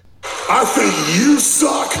 I think you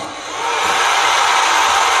suck.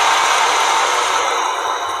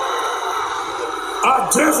 I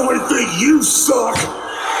definitely think you suck.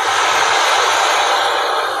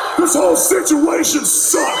 This whole situation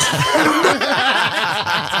sucks. All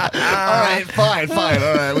right, fine.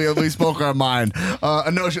 All right, we spoke our mind.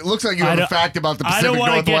 It looks like you have a fact about the Pacific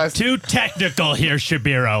Northwest. I don't want to get too technical here,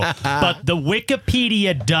 Shabiro, but the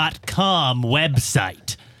Wikipedia.com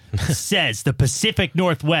website says the Pacific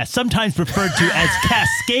Northwest, sometimes referred to as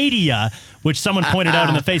Cascadia, which someone pointed out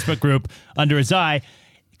in the Facebook group under his eye,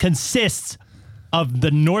 consists of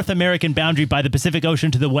the North American boundary by the Pacific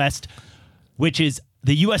Ocean to the west, which is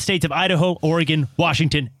the U.S. states of Idaho, Oregon,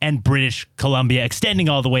 Washington, and British Columbia, extending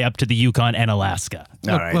all the way up to the Yukon and Alaska.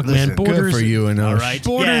 Look, man, borders. Good for you and us. All right.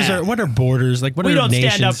 Borders are, what are borders? Like, what we are don't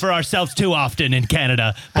nations? stand up for ourselves too often in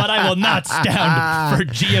Canada, but I will not stand for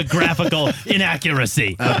geographical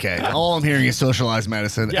inaccuracy. Okay, all I'm hearing is socialized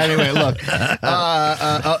medicine. Anyway, look,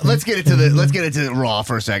 let's get into Raw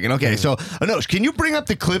for a second. Okay, so Anosh, can you bring up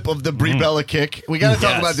the clip of the Brie Bella kick? We got to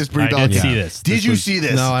talk about this Brie Bella kick. I did see this. Did you see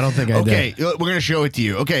this? No, I don't think I did. Okay, we're gonna show it to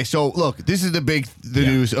you. Okay, so look, this is the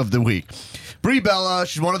news of the week. Brie Bella,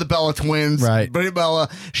 she's one of the Bella twins. Right. Brie Bella,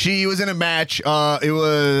 she was in a match. It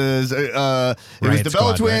was the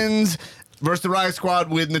Bella twins versus the Riot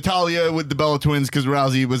Squad with Natalya with the Bella twins because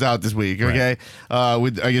Rousey was out this week. Okay,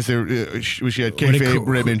 with I guess she had kayfabe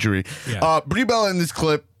rib injury. Yeah. Brie Bella in this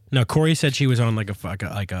clip. No, Corey said she was on like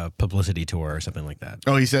a publicity tour or something like that.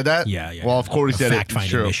 Oh, he said that? Yeah. Well, of course he said it.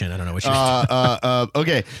 Fact-finding mission. I don't know what she was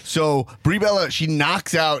okay, so Brie Bella, she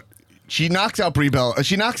knocks out Brie Bella.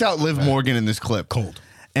 She knocks out Liv Morgan in this clip. Cold.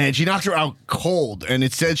 And she knocks her out cold, and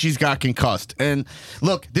it said she's got concussed. And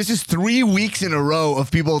look, this is 3 weeks in a row of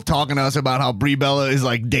people talking to us about how Brie Bella is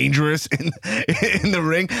like dangerous in the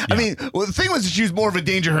ring. Yeah. I mean, well, the thing was she was more of a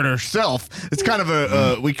danger to herself. It's kind of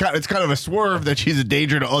it's kind of a swerve that she's a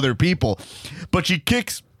danger to other people. But she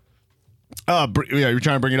kicks. You're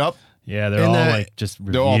trying to bring it up. Yeah, they're all like just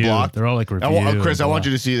review. They're all blocked. They're all like review. Chris, I want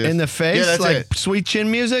you to see this. In the face? Yeah, that's like it. sweet chin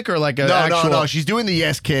music or like No. She's doing the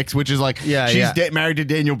yes kicks, which is like she's married to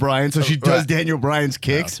Daniel Bryan, so she does Daniel Bryan's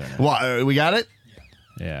kicks. We got it?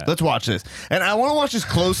 Yeah. Let's watch this. And I want to watch this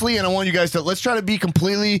closely, and I want you guys to, let's try to be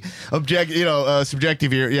completely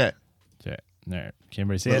subjective here. Yeah. There. Can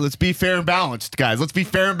everybody see it? Let's be fair and balanced, guys. Let's be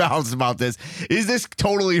fair and balanced about this. Is this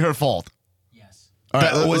totally her fault? Yes. All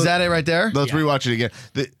right, was that it right there? Let's rewatch it again.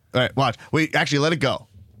 All right, watch. Wait, actually, let it go.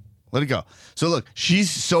 Let it go. So look,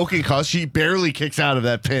 she's so concussed, she barely kicks out of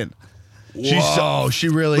that pin. Whoa, she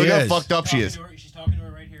really look is. Look how fucked up she is. She's talking to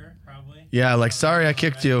her right here, probably. Yeah, like, sorry I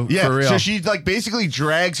kicked you. Yeah, for real. so she like basically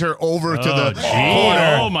drags her over to the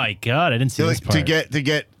corner. Oh my god, I didn't see this part. to get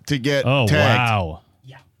Oh tagged. wow.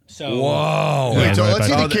 Whoa. Wait, so let's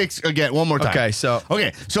see the kicks again one more time. Okay,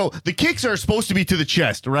 so the kicks are supposed to be to the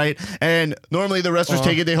chest, right? And normally the wrestlers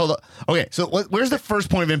take it, they hold up. Okay, so where's the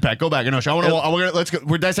first point of impact? Go back, Anosh. Let's go.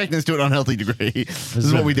 We're dissecting this to an unhealthy degree. This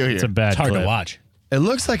is what we do here. It's a bad. It's hard clip. to watch. it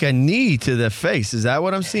looks like a knee to the face. Is that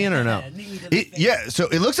what I'm seeing or no? So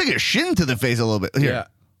it looks like a shin to the face a little bit. Here. Yeah.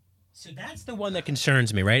 So that's the one that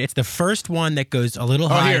concerns me, right? It's the first one that goes a little Oh,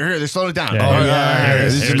 high. here, they slowed it down. Yeah,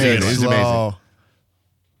 This is amazing. This is amazing. Slow.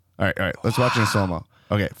 All right. Let's watch it in slow-mo.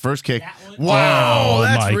 Okay, first kick. Wow, Wow,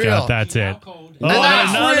 that's my real. God, that's it.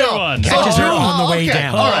 that's another real. one. Catches her on the way okay.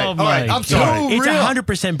 down. All right. I'm sorry. It's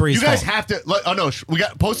 100% Bree's You guys fault. have to. Oh no, we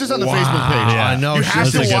got post this on the Facebook page. Yeah. I know. You have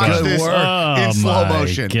she's to a watch good this work. in slow my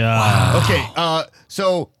motion. God. Okay,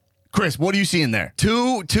 so Chris, what are you seeing there?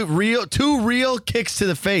 Two real kicks to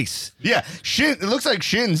the face. Yeah, shin. It looks like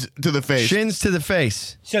shins to the face. Shins to the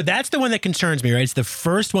face. So that's the one that concerns me, right? It's the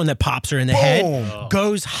first one that pops her in the Boom. head,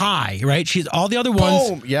 goes high, right? She's all the other ones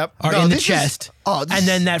Boom. Yep. are No, in the this is- chest. this and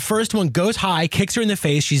then is- that first one goes high, kicks her in the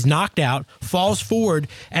face, she's knocked out, falls forward,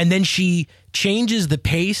 and then she changes the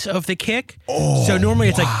pace of the kick. So normally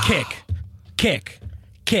it's like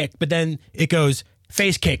kick, but then it goes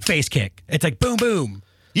face kick. It's like boom, boom.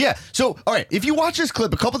 Yeah. So, all right. If you watch this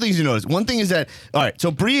clip, a couple things you notice. One thing is that, all right.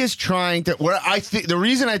 So Brie is trying to. Where I think the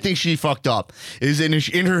reason I think she fucked up is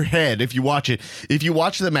in her head. If you watch it, if you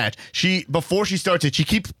watch the match, before she starts it, she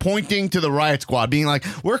keeps pointing to the Riot Squad, being like,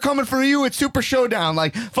 "We're coming for you! It's Super Showdown!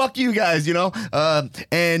 Like, fuck you guys!" You know.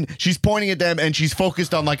 And she's pointing at them, and she's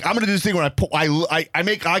focused on like, "I'm gonna do this thing where I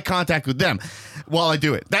make eye contact with them while I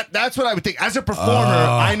do it." That's what I would think as a performer.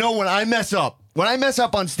 I know when I mess up. When I mess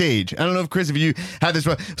up on stage, I don't know if Chris, if you have this,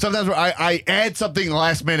 sometimes where I add something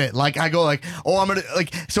last minute, like I go like, oh, I'm gonna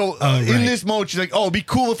like, so in this mode, she's like, oh, it'd be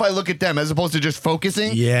cool if I look at them as opposed to just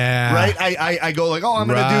focusing. Yeah. Right. I go like, oh, I'm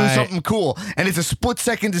gonna Right. do something cool, and it's a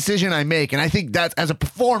split-second decision I make, and I think that's as a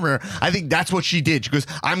performer, I think that's what she did. She goes,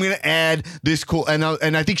 I'm gonna add this cool, and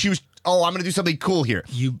I think she was, oh, I'm gonna do something cool here.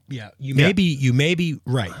 You may be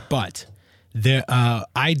right, but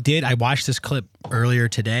I watched this clip earlier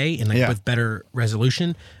today and with better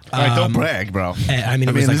resolution. All right, don't brag, bro. I mean,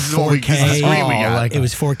 it was like this is what 4K. this is the screen we got. It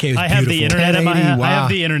was 4K. It was I have the beautiful. internet. I 1080, have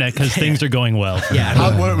the internet because things are going well. Yeah,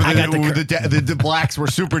 I got the blacks were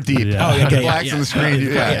super deep. Yeah. Oh, yeah, The yeah, blacks yeah. on the screen. Yeah,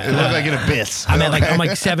 Yeah. it looked like an abyss. I'm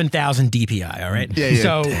like 7,000 DPI. All right. Yeah.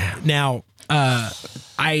 So now,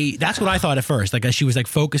 that's what I thought at first. Like she was like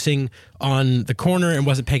focusing on the corner and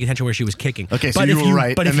wasn't paying attention where she was kicking. Okay, so but you if were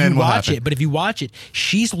right, But and if then you what watch happened? it,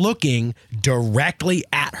 she's looking directly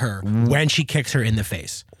at her when she kicks her in the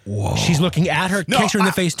face. Whoa. She's looking at her, kicks her in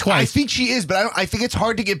the face twice. I think she is, but I think it's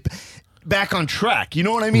hard to get back on track. You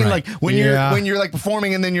know what I mean? Right. Like when you're like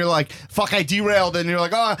performing and then you're like, fuck, I derailed, and you're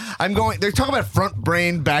like, oh, I'm going. They're talking about front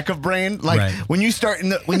brain, back of brain. Like Right. when you start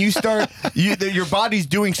your body's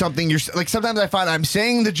doing something. You're like, sometimes I find I'm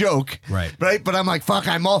saying the joke, Right. but I'm like, fuck,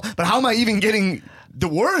 but how am I even getting the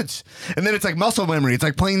words? And then it's like muscle memory. It's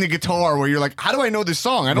like playing the guitar where you're like, how do I know this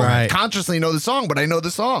song? I don't Right. consciously know the song, but I know the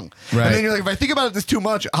song. Right. And then you're like, if I think about this too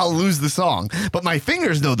much, I'll lose the song. But my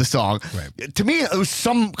fingers know the song. Right. To me, it was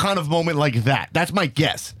some kind of moment like that. That's my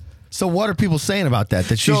guess. So what are people saying about that?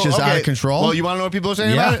 That she's just out of control? Well, you want to know what people are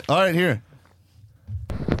saying Yeah. about it? All right, here.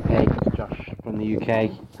 Hey, it's Josh from the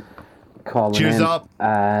UK. Calling Cheers in. up.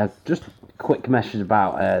 Just a quick message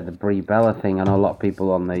about the Brie Bella thing. I know a lot of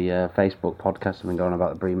people on the Facebook podcast have been going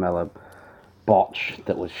about the Brie Bella botch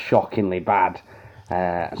that was shockingly bad.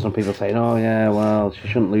 Some people saying, oh yeah, well, she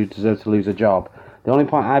shouldn't deserve to lose a job. The only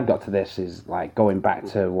point I've got to this is like going back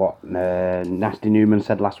to what Nasty Newman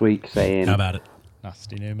said last week, saying How about it?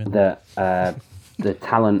 Nasty Newman. that the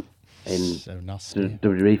talent in So nasty.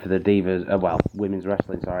 WWE for the Divas, women's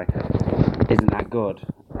wrestling, isn't that good.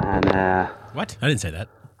 And What? I didn't say that.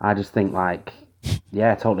 I just think,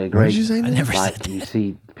 yeah, I totally agree. What did you say? I never Like, said that. you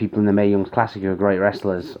see people in the Mae Young's Classic who are great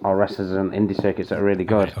wrestlers, or wrestlers on indie circuits that are really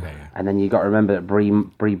good. Okay, yeah. And then you got to remember that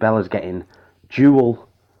Brie Bella's getting dual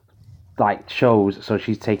shows, so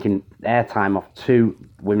she's taking airtime off two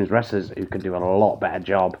women's wrestlers who can do a lot better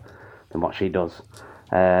job than what she does.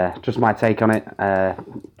 Just my take on it.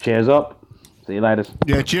 Cheers up. See you later.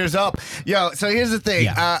 Yeah, cheers up. Yo, so here's the thing.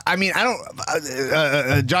 Yeah. I mean, I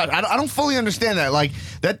don't, Josh, I don't fully understand that. Like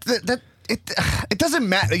it doesn't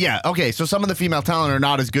matter. Yeah, okay. So some of the female talent are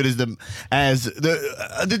not as good as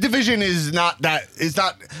the division is not that. It's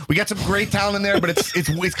not. We got some great talent in there, but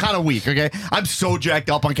it's kind of weak. Okay, I'm so jacked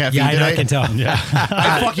up on caffeine Yeah, I know, today. I can tell. Yeah.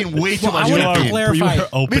 I fucking way too Well, much. I wanna caffeine. clarify- You were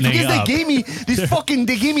opening Because up. they gave me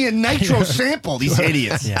they gave me a nitro sample. These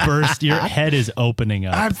idiots. Yeah. Burst. Your head is opening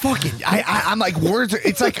up. I'm like words.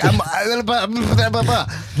 It's like I'm. What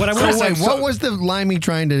I want So to say, wait, what was the Limey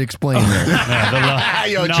trying to explain there?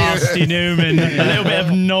 Yo, Nasty Newman. A little bit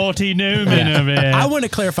of naughty Newman over here. I want to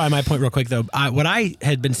clarify my point real quick, though. What I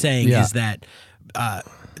had been saying Yeah. is that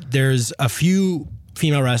there's a few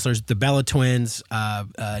female wrestlers, the Bella Twins,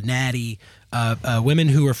 Natty, women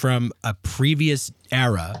who are from a previous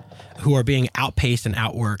era who are being outpaced and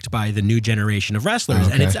outworked by the new generation of wrestlers.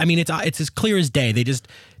 And it's as clear as day.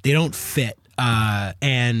 They don't fit.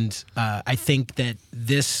 And I think that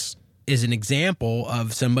this is an example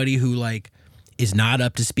of somebody who like is not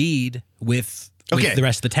up to speed with the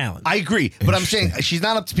rest of the talent. I agree, but I'm saying she's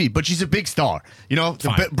not up to speed, but she's a big star. You know,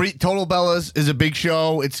 Total Bellas is a big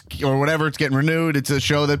show. It's or whatever. It's getting renewed. It's a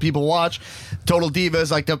show that people watch. Total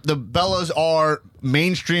Divas, like the Bellas are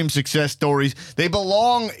mainstream success stories. They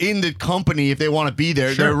belong in the company if they want to be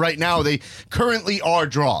there. Sure. They're right now. They currently are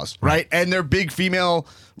draws, right? And they're big female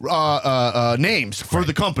names for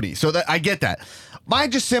the company. So that I get that. My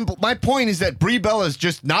point is that Brie Bella is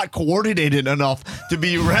just not coordinated enough to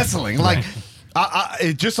be wrestling. Like.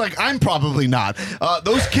 Just like I'm probably not.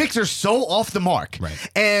 Those kicks are so off the mark. Right.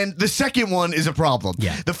 And the second one is a problem.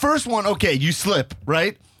 Yeah. The first one, okay, you slip,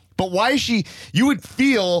 right? But why is she? You would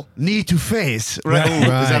feel knee to face, right? Ooh,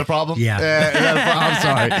 is that a problem? Yeah. I'm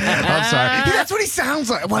sorry. Yeah, that's what he sounds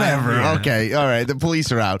like. Whatever. Yeah. Okay. All right. The police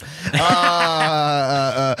are out.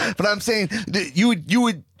 But I'm saying that you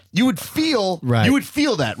would feel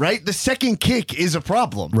that, right? The second kick is a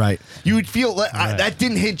problem, right? You would feel that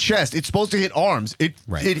didn't hit chest. It's supposed to hit arms. It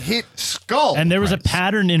hit skull. And there was a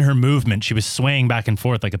pattern in her movement. She was swaying back and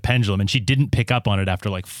forth like a pendulum, and she didn't pick up on it after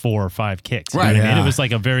like 4 or 5 kicks. Right. You know what I mean? It was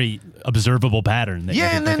like a very observable pattern. That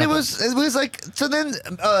And then it was like, so then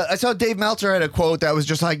I saw Dave Meltzer had a quote that was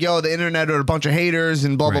just like, yo, the internet are a bunch of haters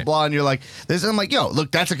and blah, blah, blah. And you're like, I'm like, yo,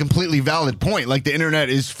 look, that's a completely valid point. Like the internet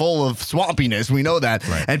is full of swampiness. We know that.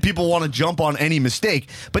 Right. And people want to jump on any mistake.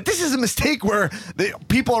 But this is a mistake where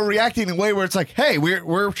people are reacting in a way where it's like, hey,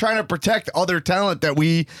 we're trying to protect other talent that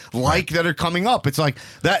we like that are coming up. It's like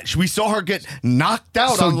that we saw her get knocked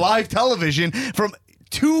out on live television from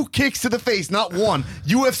 2 kicks to the face, not one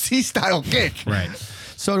UFC style kick. Right.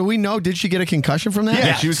 So do we know? Did she get a concussion from that?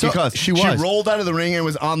 Yeah, she was concussed. She was. She rolled out of the ring and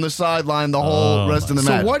was on the sideline the whole rest of the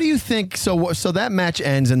match. So what do you think? So that match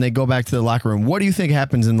ends and they go back to the locker room. What do you think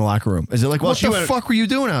happens in the locker room? Is it like, what the fuck were you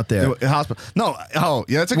doing out there? Hospital. No. Oh,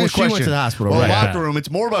 yeah, that's a good she question. went to the hospital. Well, Right. locker room.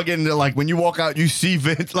 It's more about getting to like when you walk out, you see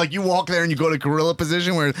Vince. Like you walk there and you go to gorilla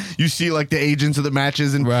position where you see like the agents of the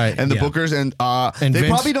matches and the bookers and they Vince?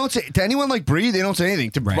 probably don't say to anyone like Brie. They don't say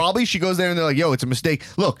anything. Probably she goes there and they're like, yo, it's a mistake.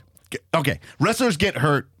 Look. Okay, wrestlers get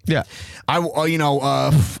hurt. Yeah,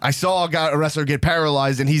 I saw a wrestler get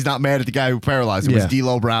paralyzed, and he's not mad at the guy who paralyzed him. It was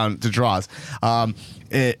D'Lo Brown to draws.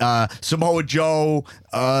 Samoa Joe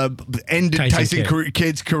ended Tyson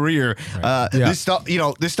Kidd's career. This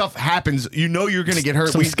stuff happens. You know you're going to get hurt.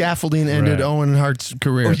 Some scaffolding ended Owen Hart's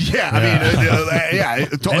career. Ended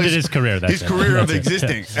his career. His career of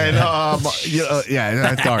existing. And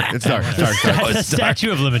it's dark. It's dark.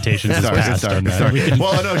 Statute of limitations. It's dark.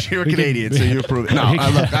 Well, I know you're Canadian, so you approve it. No, all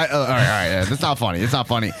right. That's not funny. It's not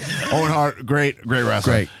funny. Owen Hart, great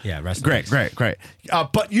wrestler. Great. Yeah, wrestling. Great.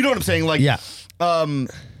 But you know what I'm saying? Like,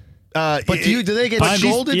 but do they get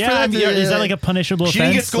scolded for that? Is that like a punishable offense? She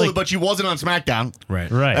didn't get scolded, but she wasn't on SmackDown. Right.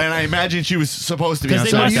 And I imagine she was supposed to be on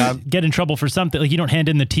Because they SmackDown. must get in trouble for something. Like you don't hand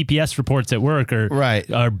in the TPS reports at work or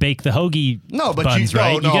bake the hoagie buns,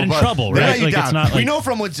 right? You get in trouble, right? Like it's not we know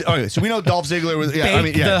from what. Okay, so we know Dolph Ziggler was.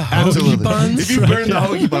 Bake the hoagie absolutely. buns? If you burn the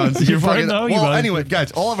hoagie buns, you're fucking. the hoagie Well, buns. anyway,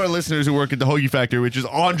 guys, all of our listeners who work at the Hoagie Factory, which is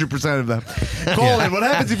 100% of them, call in. What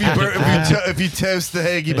happens if you if you toast the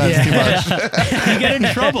hoagie buns too much? You get in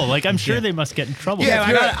trouble. Like I'm sure they must get in trouble.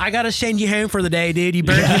 Yeah, I gotta send you home for the day, dude. You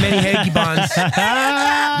burned too many hoagie buns.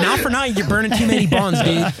 Not for nothing, you're burning too many buns,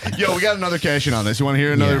 dude. Yo, we got another cash in on this. You want to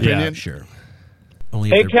hear another opinion? Yeah, sure. Only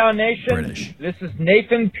Hey, if they're Cal Nation. British. This is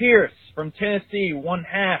Nathan Pierce from Tennessee, one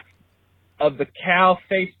half of the Cal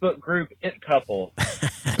Facebook group It Couple.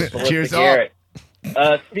 Cheers Garrett.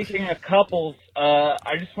 Speaking of couples,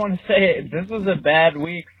 I just want to say this was a bad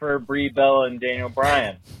week for Brie Bella and Daniel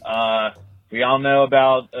Bryan. We all know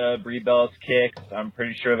about Brie Bella's kicks. I'm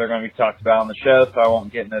pretty sure they're going to be talked about on the show, so I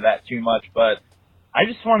won't get into that too much. But I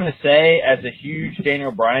just want to say, as a huge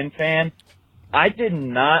Daniel Bryan fan, I did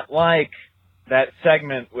not like that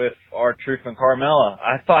segment with R-Truth and Carmella.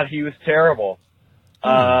 I thought he was terrible.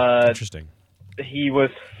 Interesting. He was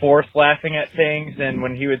forced laughing at things, and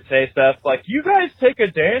when he would say stuff like, "You guys take a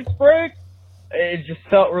dance break," it just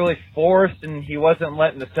felt really forced, and he wasn't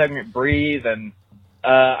letting the segment breathe, and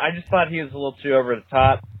I just thought he was a little too over the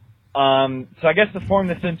top. So I guess to form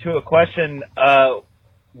this into a question,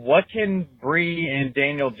 what can Brie and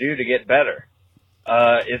Daniel do to get better?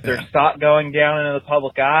 Is their stock going down into the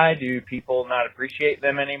public eye? Do people not appreciate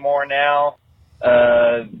them anymore now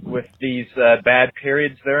with these bad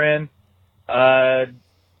periods they're in? Yeah,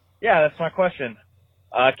 that's my question.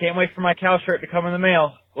 Can't wait for my Cal shirt to come in the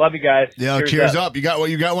mail. Love you guys. Yeah, cheers up. You got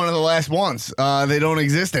one of the last ones. They don't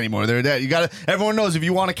exist anymore. They're dead. Everyone knows if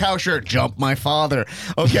you want a cow shirt, jump my father.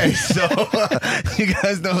 Okay, so you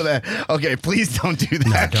guys know that. Okay, please don't do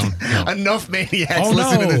that. No. Enough maniacs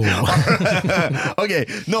listen to this. Okay,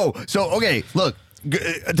 no. So look.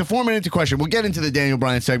 To form it into question, we'll get into the Daniel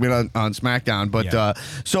Bryan segment on SmackDown, but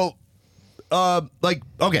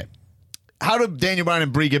okay, how did Daniel Bryan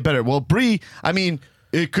and Brie get better? Well, Brie, I mean,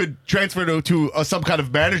 it could transfer to some kind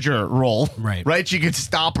of manager role, right? She could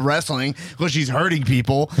stop wrestling because she's hurting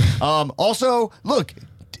people. Also, look,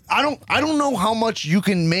 I don't know how much you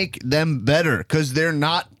can make them better because they're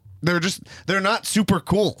not super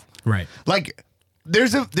cool, right? Like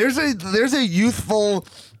there's a youthful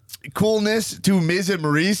coolness to Miz and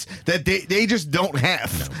Maurice that they just don't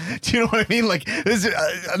have. No. Do you know what I mean? Like,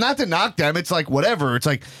 not to knock them, it's like whatever. It's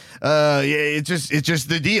like, it's just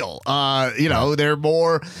the deal. You know, they're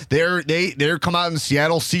come out in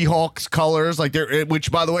Seattle Seahawks colors, like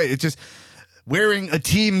which by the way, it's just. Wearing a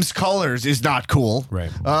team's colors is not cool,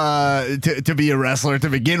 right? To be a wrestler to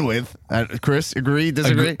begin with. Chris, agree?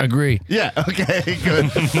 Disagree? Agree. Yeah. Okay.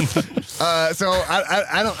 Good. So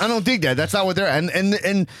I don't dig that. That's not what they're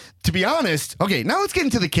and to be honest. Okay. Now let's get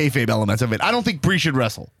into the kayfabe elements of it. I don't think Brie should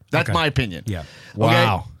wrestle. That's my opinion. Yeah.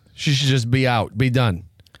 Wow. Okay? She should just be out. Be done.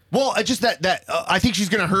 Well, it's just that I think she's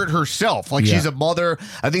gonna hurt herself. Like she's a mother.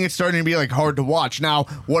 I think it's starting to be like hard to watch. Now,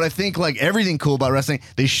 what I think like everything cool about wrestling,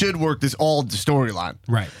 they should work this all storyline.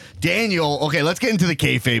 Right. Daniel. Okay, let's get into the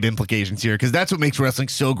kayfabe implications here because that's what makes wrestling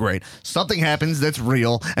so great. Something happens that's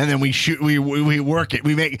real, and then we shoot. We work it.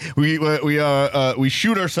 We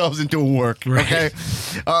shoot ourselves into a work. Right. Okay.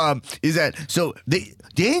 Is that so?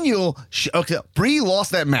 Daniel. Okay. Brie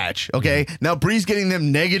lost that match. Okay. Now Brie's getting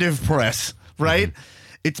them negative press. Right. Mm-hmm.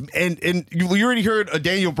 It's and you already heard a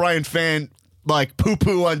Daniel Bryan fan like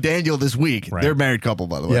poo on Daniel this week. Right. They're a married couple,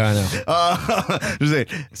 by the way. Yeah, I know.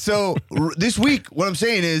 So this week, what I'm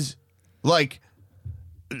saying is, like,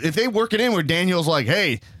 if they work it in where Daniel's like,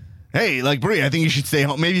 hey, like Brie, I think you should stay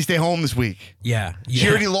home. Maybe stay home this week. Yeah. She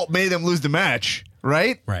already made them lose the match,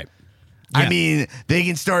 right? Right. I mean, they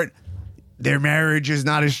can start. Their marriage is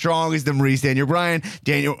not as strong as the Maurice Daniel Bryan.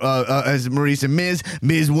 As Maurice and Miz.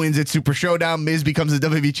 Miz wins at Super Showdown. Miz becomes the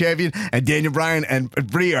WWE champion, and Daniel Bryan and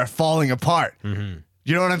Brie are falling apart. Mm-hmm.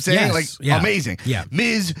 You know what I'm saying? Yes. Like amazing. Yeah.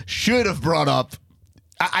 Miz should have brought up.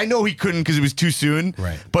 I know he couldn't because it was too soon.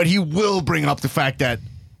 Right. But he will bring up the fact that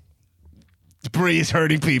Brie is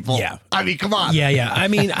hurting people. Yeah. I mean, come on. Yeah. I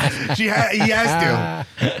mean, he has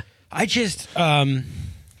to. I just something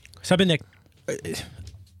that.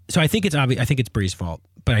 So I think it's obvious. I think it's Brie's fault,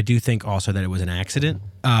 but I do think also that it was an accident.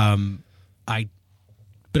 I,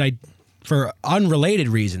 for unrelated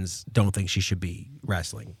reasons, don't think she should be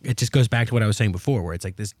wrestling. It just goes back to what I was saying before, where it's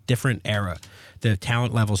like this different era. The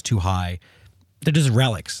talent level's too high. They're just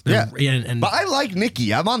relics. But I like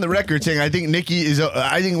Nikki. I'm on the record saying I think Nikki is.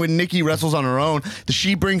 I think when Nikki wrestles on her own,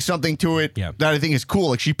 she brings something to it that I think is cool.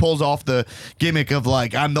 Like she pulls off the gimmick of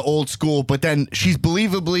like I'm the old school, but then she's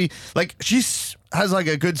believably like has like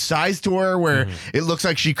a good size to her where it looks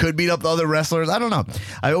like she could beat up the other wrestlers. I don't know.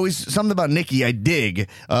 Something about Nikki I dig,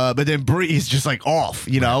 but then Brie is just like off.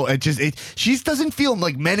 You know, she doesn't feel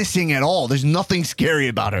like menacing at all. There's nothing scary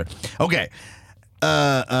about her. Okay.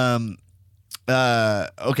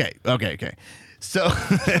 Okay. So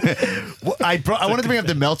I wanted to bring up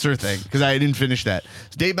the Meltzer thing because I didn't finish that.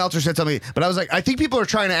 So Dave Meltzer said something, but I was like, I think people are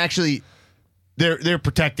trying to actually, they're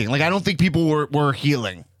protecting. Like I don't think people were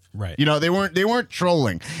healing. Right. You know, they weren't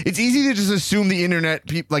trolling. It's easy to just assume the internet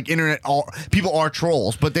people are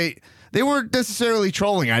trolls, but they weren't necessarily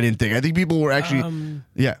trolling. I didn't think. I think people were actually.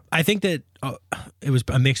 I think that it was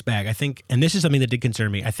a mixed bag. I think, and this is something that did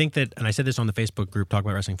concern me. I think that, and I said this on the Facebook group, Talk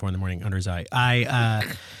About Wrestling 4 in the Morning under his eye. I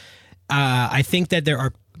think that there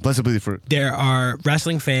are blessed be the fruit. There are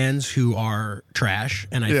wrestling fans who are trash,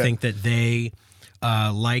 and I think that they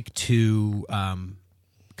like to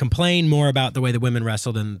complain more about the way the women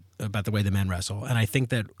wrestle than about the way the men wrestle. And I think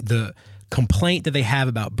that the complaint that they have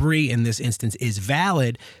about Brie in this instance is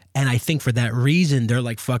valid. And I think for that reason, they're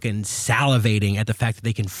like fucking salivating at the fact that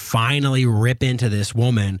they can finally rip into this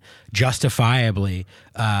woman justifiably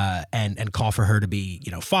and call for her to be,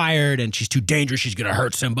 fired. And she's too dangerous. She's going to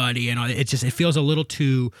hurt somebody. And it feels a little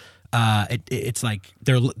too, it's like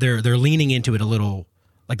they're leaning into it a little,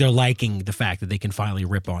 like they're liking the fact that they can finally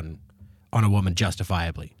rip on a woman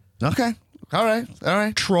justifiably. Okay. All right.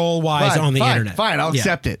 Troll-wise on the internet. Fine, I'll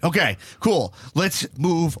accept it. Okay, cool. Let's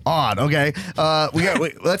move on. Okay,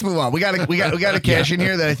 let's move on. We got a cash in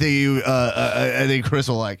here that I think Chris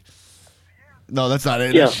will like. No, that's not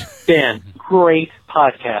it. Yo, Dan, great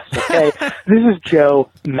podcast, okay? This is Joe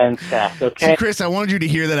Mensack, okay? See, Chris, I wanted you to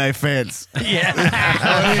hear that I have fans.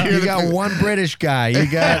 Yeah. You got one British guy. You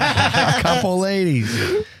got a couple ladies.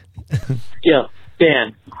 Yo,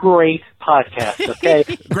 Dan, great podcast, okay?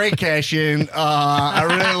 Great cash in. I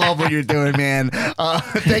really love what you're doing, man.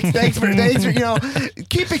 Thanks for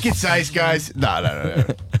keep it concise, guys. No.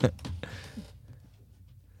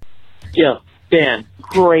 Yo, Dan,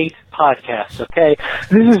 great podcast, okay?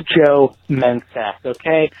 This is Joe Mensack,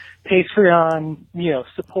 okay? Patreon,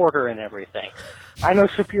 supporter and everything. I know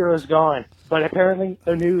Shapiro's gone, but apparently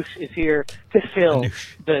Anoush is here to fill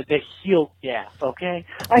the heel gap, okay?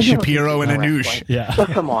 I know Shapiro and Anoush. wrestling, but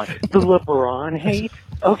come on, the LeBron hate,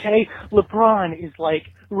 okay? LeBron is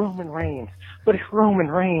like Roman Reigns. But if Roman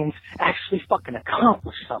Reigns actually fucking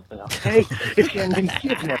accomplished something, okay? If he hadn't been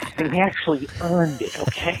given everything, he actually earned it,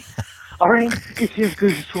 okay? All right? Is he as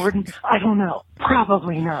good as Jordan? I don't know.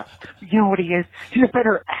 Probably not. But you know what he is? He's a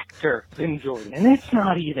better actor than Jordan, and it's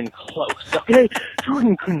not even close, okay?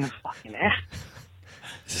 Jordan couldn't fucking act.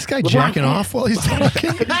 Is this guy jacking off while he's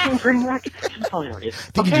talking? He's hilarious.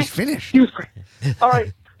 I think he just finished. He was great. All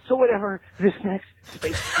right. So whatever this next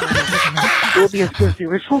space will be as good as the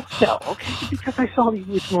original? No, okay? Because I saw the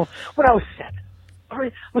original when I was 7. All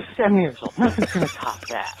right? I was 7 years old. Nothing's going to top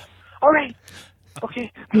that. All right?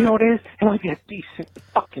 Okay? You know what it is? It might be a decent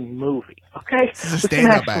fucking movie. Okay? This is a With some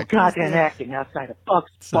stand-up actual act. goddamn acting outside of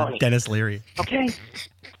Bugs Bunny. Dennis Leary. Okay?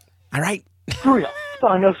 All right. For real.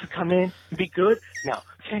 Thanos would come in and be good? No.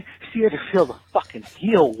 Okay? He's here to fill the fucking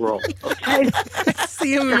heel role. Okay?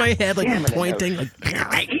 See him in my head, like Damn it, pointing. Like,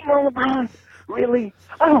 hating on LeBron? Really?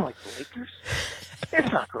 I don't like the Lakers.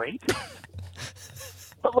 It's not great.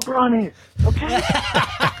 But LeBron is. Okay?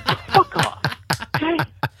 Fuck off. Okay?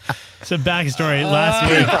 So backstory, last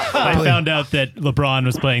week I found out that LeBron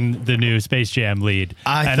was playing the new Space Jam lead.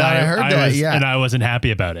 I thought I heard that, yeah. And I wasn't happy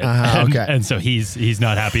about it. Okay. And so he's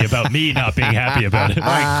not happy about me not being happy about it. All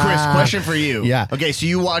right, Chris, question for you. Yeah. Okay, so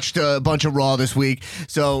you watched a bunch of Raw this week.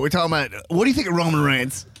 So we're talking about, what do you think of Roman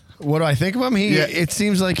Reigns? What do I think of him? It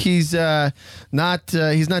seems like he's not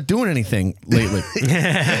doing anything lately.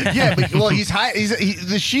 Yeah, but, well,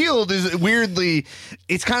 the Shield is weirdly.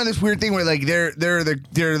 It's kind of this weird thing where like they're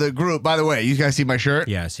the group. By the way, you guys see my shirt?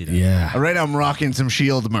 Yeah, I see that. Yeah. Right now I'm rocking some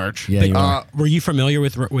Shield merch. Yeah, you are. Were you familiar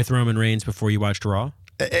with Roman Reigns before you watched Raw?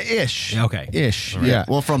 Ish. Okay. Ish. Right. Yeah.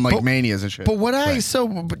 Well, from like Manias and shit. But what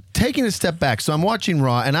taking a step back, so I'm watching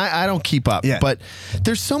Raw and I don't keep up. Yeah. But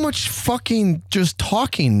there's so much fucking just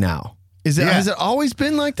talking now. Has it always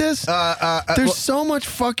been like this? There's so much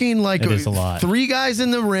fucking like It is a lot. 3 guys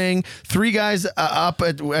in the ring, 3 guys up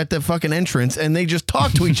at the fucking entrance, and they just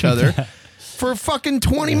talk to each other for fucking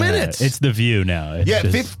 20 minutes. It's the View now.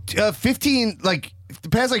 It's just, 15 like. The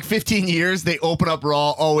past like 15 years, they open up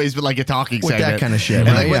Raw always with like a talking With segment. that kind of shit, And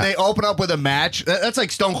right? like when Yeah. they open up with a match, that's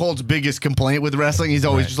like Stone Cold's biggest complaint with wrestling. He's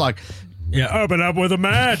always just like, Yeah, open up with a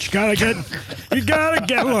match. You gotta get.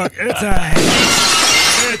 Look, it's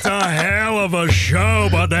a hell of a show,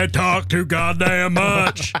 but they talk too goddamn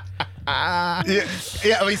much. I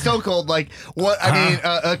mean, Stone Cold, like, what, I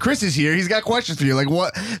mean, Chris is here. He's got questions for you. Like,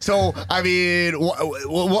 what, so, I mean,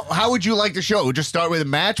 how would you like the show? Just start with a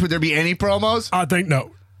match? Would there be any promos? I think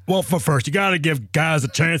no. Well, first, you got to give guys a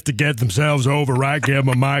chance to get themselves over, right? Give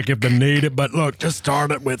them a mic if they need it. But look, just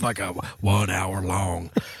start it with like a 1 hour long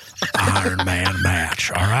Iron Man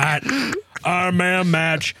match, all right? Iron Man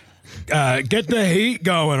match. Get the heat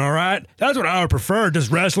going, all right? That's what I would prefer,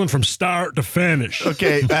 just wrestling from start to finish.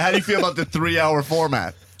 Okay, how do you feel about the 3-hour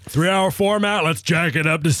format? 3-hour format, let's jack it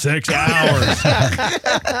up to 6 hours.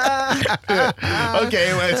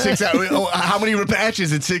 Okay, well, 6 hours. How many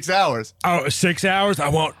matches in 6 hours? Oh, 6 hours? I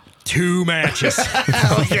want 2 matches.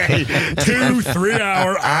 Okay. 2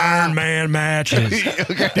 3-hour Iron Man matches.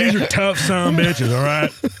 Okay. These are tough son of bitches, all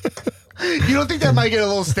right? You don't think that might get a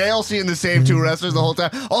little stale seeing the same 2 wrestlers the whole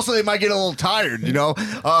time? Also, they might get a little tired, you know?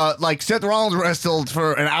 Like Seth Rollins wrestled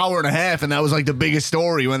for an hour and a half, and that was like the biggest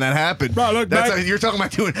story when that happened. Right, look, You're talking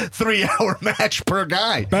about doing 3-hour match per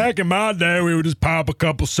guy. Back in my day, we would just pop a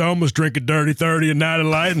couple somas, drink a dirty 30 a night of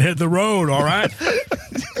light, and hit the road, all right?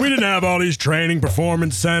 We didn't have all these training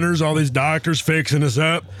performance centers, all these doctors fixing us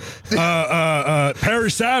up.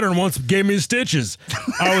 Perry Saturn once gave me stitches.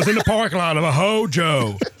 I was in the parking lot of a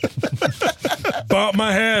Hojo. Bumped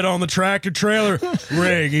my head on the tractor trailer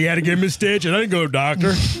rig. He had to give me a stitch. I didn't go to a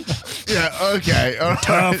doctor. Yeah, okay. All right.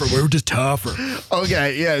 Tougher. We were just tougher.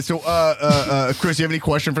 Okay, yeah. So, Chris, you have any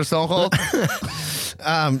question for Stone Cold?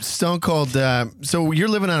 Stone Cold, so you're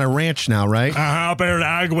living on a ranch now, right? Up there in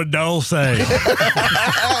Agua Dulce.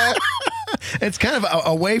 It's kind of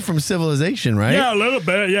away from civilization, right? Yeah, a little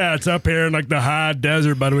bit. Yeah, it's up here in like the high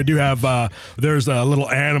desert, but we do have there's a little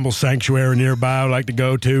animal sanctuary nearby I like to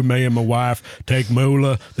go to. Me and my wife take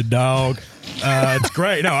Moolah, the dog. It's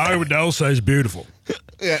great. No, Agua Dulce is beautiful.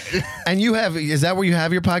 Yeah. And is that where you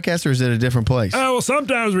have your podcast, or is it a different place? Oh, well,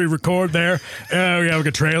 sometimes we record there. We have like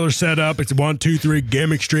a trailer set up. It's 123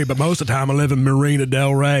 Gimmick Street, but most of the time I live in Marina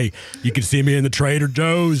Del Rey. You can see me in the Trader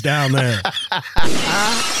Joe's down there.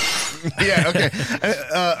 Yeah, okay.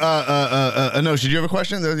 No, should you have a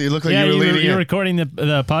question? You look like you were leading you're recording the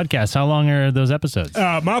podcast. How long are those episodes?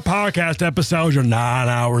 My podcast episodes are 9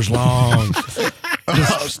 hours long.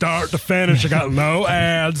 Just start to finish. I got no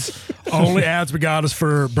ads. Only ads we got is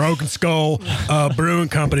for Broken Skull Brewing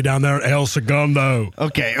Company down there at El Segundo.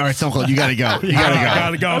 Okay, all right, Stone Cold, you gotta go. You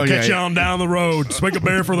gotta go. I'll catch you on down the road. Swig a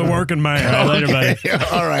beer for the working man. Later, buddy.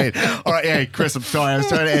 All right. Hey, Chris, I'm sorry. I was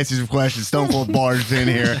trying to ask you some questions. Stone Cold barged in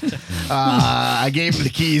here. I gave him the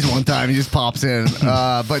keys one time. He just pops in.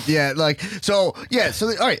 But yeah, all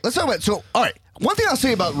right, let's talk about. So, all right, one thing I'll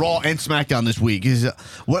say about Raw and SmackDown this week is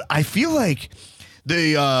what I feel like.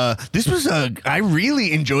 I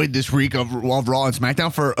really enjoyed this week of Raw and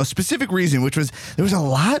SmackDown for a specific reason, which was there was a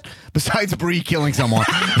lot besides Brie killing someone.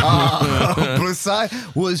 There was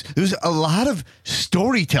a lot of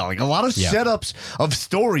storytelling, a lot of setups of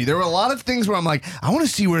story. There were a lot of things where I'm like, I want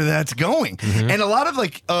to see where that's going, and a lot of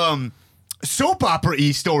like soap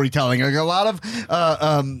opera-y storytelling, like a lot of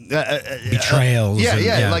betrayals.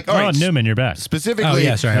 Like all right, Newman, you're back.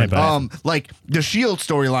 Specifically, sorry. Like the Shield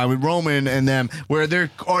storyline with Roman and them, where they're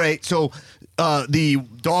all right. So the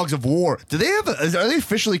Dogs of War, are they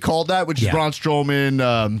officially called that? Which is Braun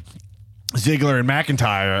Strowman, Ziggler and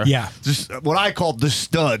McIntyre. Yeah. Just what I call the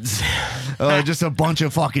studs. Just a bunch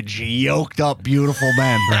of fucking yoked up, beautiful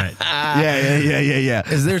men. Right. Yeah.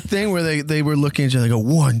 Is there a thing where they were looking at each other, they go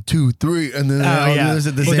 1, 2, 3, and then they do this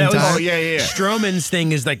at the same time? Strowman's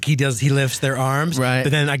thing is like he lifts their arms, right?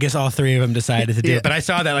 But then I guess all three of them decided to do it. But I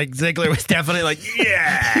saw that like Ziggler was definitely like, he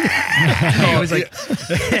was like,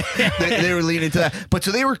 they were leaning to that. But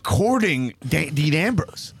so they were courting Dean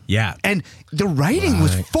Ambrose. Yeah. And the writing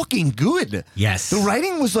was fucking good. Yes. The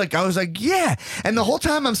writing was like, I was like, yeah. And the whole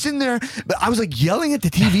time I'm sitting there, but I was like yelling at the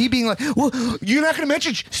TV, being like, well, you're not going to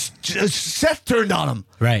mention Seth turned on him.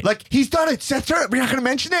 Right. Like, he's done it. Seth turned, we're not going to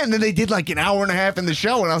mention it. And then they did like an hour and a half in the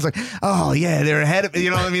show. And I was like, oh, yeah, they're ahead of, you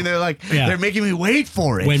know what I mean? They're like, they're making me wait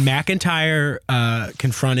for it. When McIntyre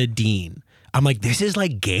confronted Dean, I'm like, this is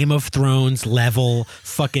like Game of Thrones level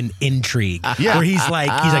fucking intrigue. Where he's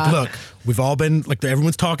like, look, we've all been like,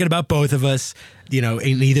 everyone's talking about both of us, you know,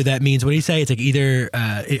 and either that means, what do you say? It's like either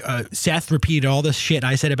Seth repeated all the shit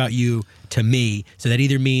I said about you to me, so that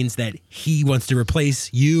either means that he wants to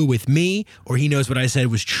replace you with me, or he knows what I said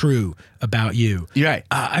was true about you. You're right.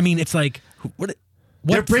 I mean, it's like,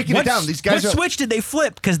 They're breaking it down. These guys. What switch did they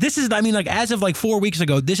flip? Because this is, I mean, like as of like 4 weeks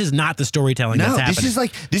ago, this is not the storytelling that's happening.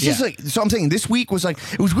 This is like. So I'm saying this week was like,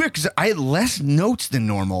 it was weird because I had less notes than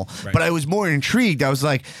normal, but I was more intrigued. I was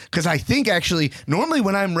like, because I think actually normally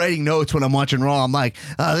when I'm writing notes when I'm watching Raw, I'm like,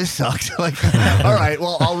 oh, this sucks. Like, all right,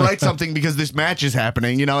 well, I'll write something because this match is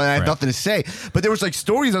happening, you know, and I have nothing to say. But there was like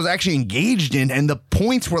stories I was actually engaged in, and the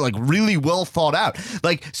points were like really well thought out.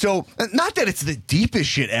 Like, so not that it's the deepest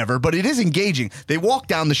shit ever, but it is engaging. They walk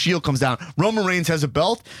down, the Shield comes down. Roman Reigns has a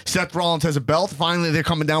belt. Seth Rollins has a belt. Finally, they're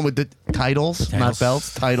coming down with the titles. Not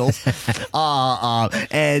belts, titles.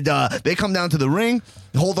 And they come down to the ring,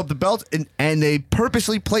 hold up the belts, and they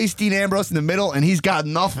purposely place Dean Ambrose in the middle, and he's got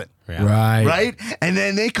nothing. Yeah. Right? And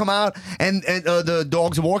then they come out, and the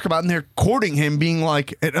Dogs of War come out, and they're courting him, being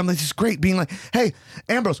like, and I'm like, this is great, being like, hey,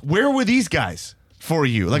 Ambrose, where were these guys for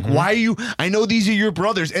you? Like, why are you, I know these are your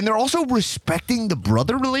brothers, and they're also respecting the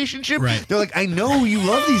brother relationship. Right. They're like, I know you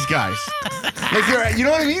love these guys. Like, they're, you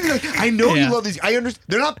know what I mean? Like, I know you love these. I understand.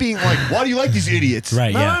 They're not being like, why do you like these idiots?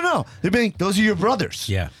 Right. No. They're being, those are your brothers.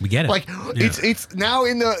 Yeah, we get it. Like, it's now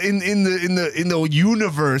in the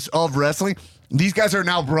universe of wrestling, these guys are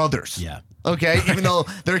now brothers. Yeah. Okay, even though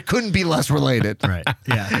there couldn't be less related. Right.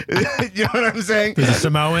 Yeah. You know what I'm saying? There's a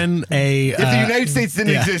Samoan, if the United States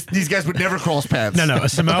didn't exist, these guys would never cross paths. No, a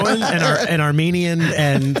Samoan an Armenian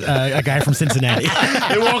and a guy from Cincinnati.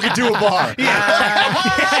 They walk into a bar.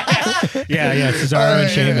 Yeah, Cesaro and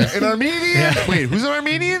Sheamus. An Armenian? Yeah. Wait, who's an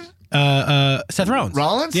Armenian? Seth Rollins.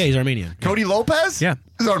 Rollins? Yeah, he's Armenian. Cody Lopez? Yeah.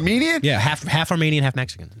 He's Armenian? Yeah, half Armenian, half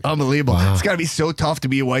Mexican. Unbelievable. Wow. It's got to be so tough to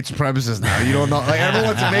be a white supremacist now. You don't know. Like,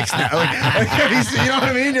 everyone's a mix now. Like, you know what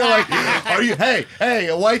I mean? You're like, Are you? Hey,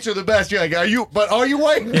 whites are the best. You're like, are you? But are you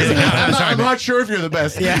white? I'm not sure if you're the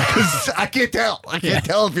best. Yeah, because I can't tell. I can't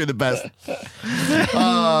tell if you're the best.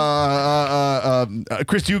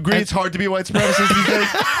 Chris, do you agree it's hard to be a white supremacist these days?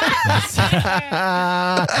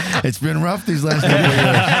 It's been rough these last couple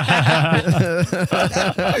years.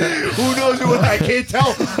 Who knows who? I can't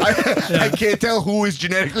tell. I can't tell who is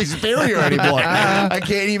genetically superior anymore. I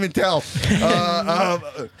can't even tell.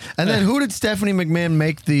 And then who did Stephanie McMahon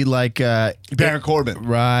make the Baron Corbin?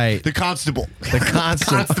 Right. The constable. The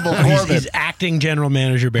constable He's Corbin. acting general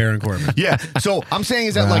manager Baron Corbin. Yeah. So I'm saying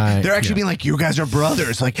is that Right. they're actually being like, you guys are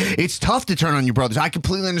brothers. Like, it's tough to turn on your brothers. I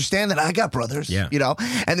completely understand that. I got brothers. Yeah. You know?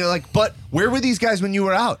 And they're like, but where were these guys when you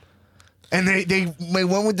were out? And they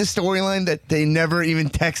went with the storyline that they never even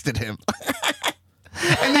texted him.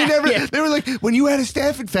 And they never, they were like, when you had a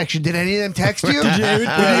staph infection, did any of them text you? Did you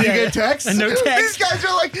get texts? No text. These guys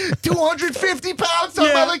are like 250 pounds. So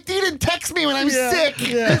I'm like, he didn't text me when I'm sick.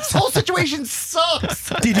 This whole situation sucks.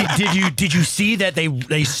 Did you see that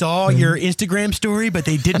they saw your Instagram story, but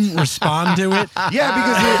they didn't respond to it? Yeah,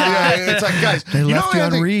 because it's like, guys, They left you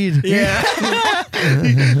on read. Yeah.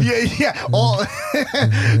 All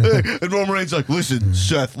and Roman Reigns like, listen,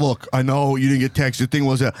 Seth, look, I know you didn't get texted. The thing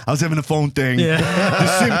was that I was having a phone thing.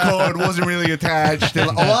 The SIM card wasn't really attached.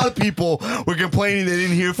 And a lot of people were complaining they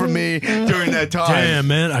didn't hear from me during that time. Damn,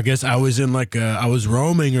 man, I guess I was in I was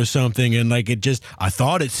roaming or something, and I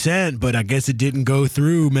thought it sent, but I guess it didn't go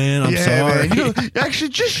through, man. I'm sorry. Man. Actually,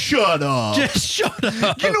 just shut up. Just shut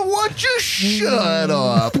up. You know what? Just shut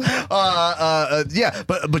up.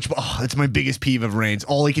 But it's my biggest peeve of Reigns.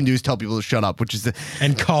 All he can do is tell people to shut up, which is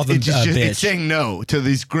and call them it's bitch. saying no to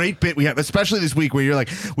this great bit we have, especially this week where you're like,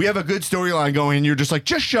 we have a good storyline going, and you're just like,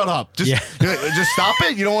 just shut up, just stop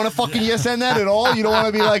it. You don't want to fucking yes and that at all. You don't want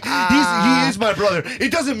to be like, he is my brother.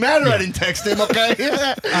 It doesn't matter. I didn't text him. Okay,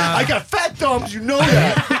 I got fat thumbs. You know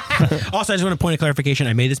that. Also, I just want to point a clarification.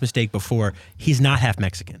 I made this mistake before. He's not half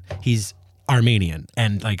Mexican. He's Armenian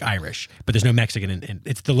and Irish, but there's no Mexican. And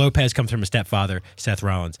it's the Lopez comes from a stepfather, Seth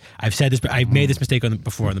Rollins. I've said this, but I've made this mistake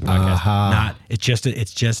before on the podcast. It's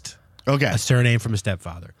just okay, a surname from a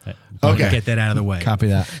stepfather. Okay, get that out of the way. Copy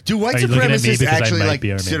that. Do white supremacists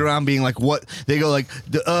actually sit around being like, what? They go like,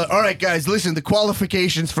 all right, guys, listen, the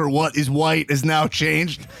qualifications for what is white is now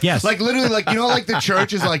changed. Yes. Like literally, like, you know, like the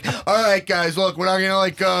church is like, all right, guys, look, we're not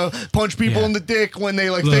gonna punch people in the dick when they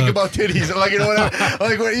think about titties, like, you know what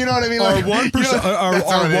I mean? You know what I mean? Like, our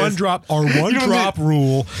one drop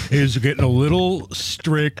rule is getting a little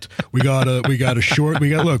strict. We gotta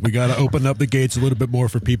open up the gates a little bit more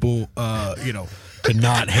for people, to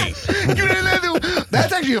not hate.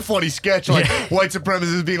 That's actually a funny sketch. Like white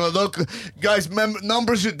supremacists being like, look, guys,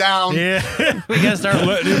 numbers are down. Yeah, we gotta start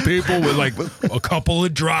letting in people with like a couple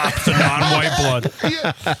of drops of non-white blood.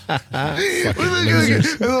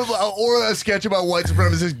 Or a sketch about white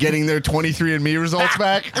supremacists getting their 23andMe results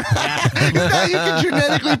back. Now you can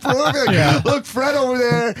genetically prove it. Like, look, Fred over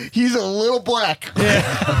there, he's a little black.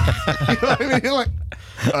 Yeah. You know what I mean? You're like,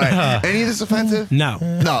 all right. Any of this offensive? No.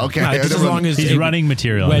 Okay. No, just as long as he's running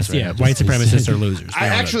material. White supremacists are losers.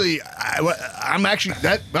 I'm actually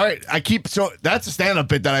that. All right. That's a stand-up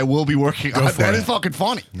bit that I will be working on. That is fucking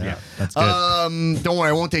funny. Yeah, that's good. Don't worry,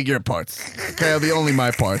 I won't take your parts. Okay, it'll be only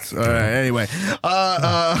my parts. All right. Anyway,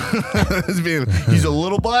 he's a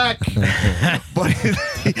little black, but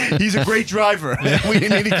he's a great driver. We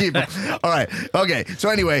need to keep him. All right. Okay. So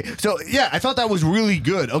anyway, I thought that was really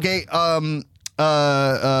good. Okay.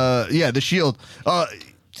 The Shield.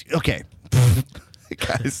 Okay.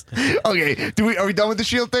 Guys. Okay. Are we done with the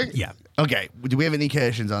Shield thing? Yeah. Okay. Do we have any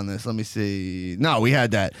cash-ins on this? Let me see. No, we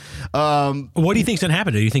had that. What do you think's gonna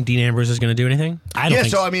happen? Do you think Dean Ambrose is gonna do anything? I don't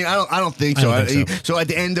think so. I mean, I don't think so. So at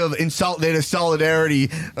the end of Solidarity,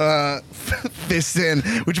 Fists In,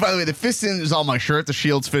 which by the way, the Fists In is on my shirt. The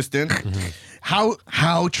Shield's Fist In. Mm-hmm.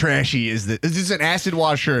 How trashy is this? Is this an acid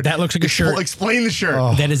wash shirt? That looks like a shirt. Explain the shirt.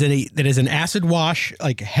 Oh. That is an acid wash,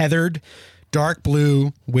 like heathered, dark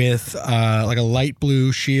blue with like a light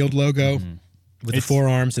blue Shield logo. Mm-hmm. With the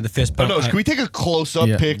forearms and the fist bump. Can we take a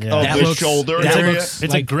close-up pic of the shoulder? It's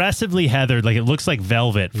aggressively heathered. Like, it looks like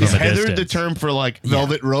velvet from a distance. Is heathered the term for, like,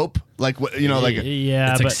 velvet rope? Like, you know, like...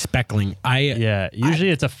 Yeah, it's like speckling. Usually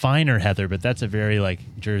it's a finer heather, but that's a very, like,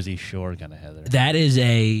 Jersey Shore kind of heather. That is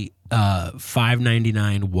a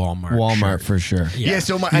 $5.99 Walmart shirt. For sure. Yeah,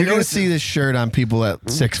 so you're going to see this shirt on people at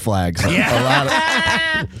Six Flags. Yeah. A lot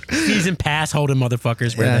of season pass holding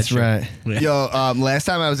motherfuckers. That's right. Yeah. Yo, last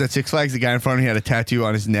time I was at Six Flags, the guy in front of me had a tattoo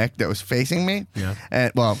on his neck that was facing me. Yeah.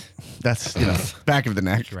 And that's back of the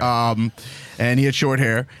neck. Right. And he had short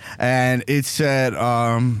hair, and it said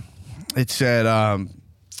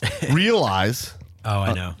Realize. Oh,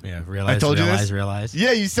 I know. Yeah, realize. I told you this? Realize.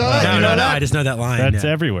 Yeah, you saw that. No. I just know that line. That's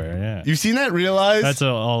yeah. everywhere. Yeah. You've seen that? Realize. That's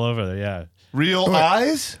all over there. Yeah. Real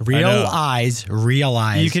eyes. Real I know. eyes.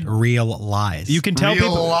 Realize. You could- real lies. You can tell people.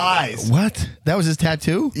 Realize. What? That was his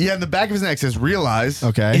tattoo? Yeah, in the back of his neck says realize.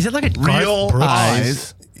 Okay. Is it like a Real Garth Brooks?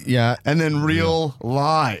 eyes. Yeah. And then real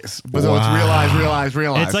lies. But so it's realize.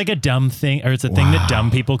 It's like a dumb thing, or it's a thing that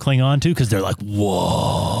dumb people cling on to because they're like,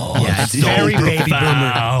 whoa. Yeah, it's so very baby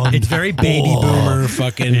profound. boomer. It's very baby boomer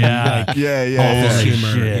fucking Yeah. like yeah. awful humor.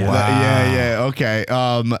 shit. Yeah. Yeah. Okay.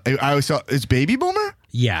 I always saw. It's baby boomer.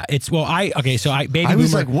 Yeah, it's baby I boomer.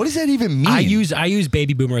 was like, what does that even mean? I use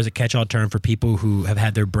baby boomer as a catch-all term for people who have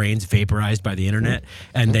had their brains vaporized by the internet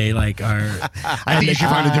and they like are. I think you should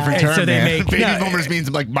find a different term. So they man. make baby boomers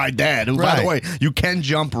means like my dad. Who, by the way, you can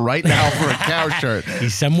jump right now for a cow shirt.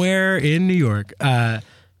 He's somewhere in New York. Yeah.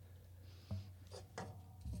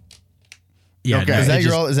 Okay. no, Is that it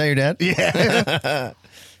just- is that your dad? Yeah.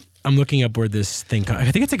 I'm looking up where this thing.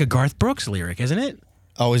 I think it's like a Garth Brooks lyric, isn't it?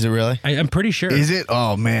 Oh, is it really? I'm pretty sure. Is it?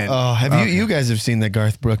 Oh man. Oh, have you guys have seen the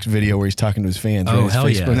Garth Brooks video where he's talking to his fans? Oh right? His hell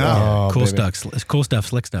Facebook? yeah! Oh, cool baby. stuff,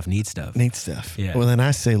 slick stuff, neat stuff. Neat stuff. Yeah. Well, then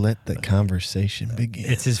I say let the conversation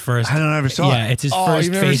begin. It's his first. I don't ever saw Yeah, it. it's his Oh, first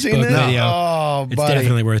you've never seen Facebook it? video. Oh, it's buddy.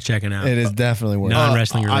 definitely worth checking out. It is definitely worth.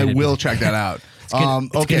 Non-wrestling I related. will check that out.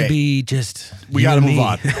 It's okay. gonna be just. We you got to and move me.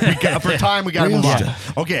 on. For time, we got to move on. Yeah.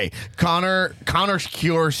 Okay, Connor's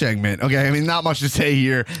Cure segment. Okay, I mean, not much to say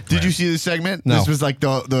here. Did you see this segment? No. This was like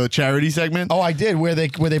the charity segment. Oh, I did. Where they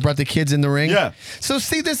brought the kids in the ring. Yeah. So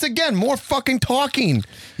see this again. More fucking talking.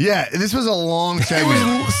 Yeah, this was a long segment.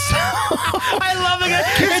 I love it.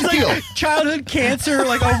 Here's the deal. Like childhood cancer,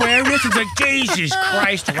 like awareness. It's like Jesus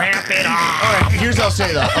Christ, ramp it up. All right, here's what I'll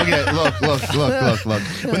say though. Okay, look.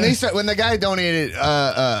 When the guy donated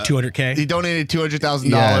 $200K, he donated $200,000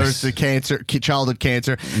 Yes. to childhood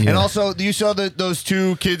cancer, Yeah. and also you saw those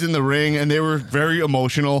two kids in the ring, and they were very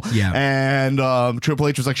emotional. Yeah. And Triple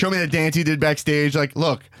H was like, "Show me that dance he did backstage." Like,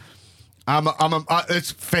 look.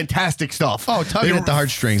 It's fantastic stuff. Oh, tugging at the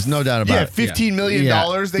heartstrings, no doubt about it. $15 million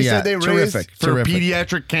they said they raised for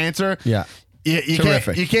pediatric cancer. Yeah. You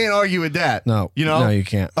can't argue with that. No. You know? No, you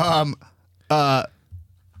can't.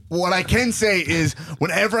 What I can say is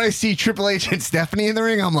whenever I see Triple H and Stephanie in the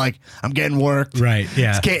ring, I'm like, I'm getting worked. Right,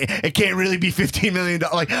 yeah. It can't really be $15 million.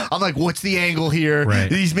 Like, I'm like, what's the angle here? Right.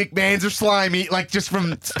 These McMahons are slimy, like just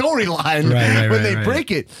from storyline Right, they right.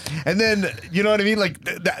 break it. And then, you know what I mean? Like,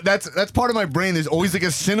 that's part of my brain. There's always like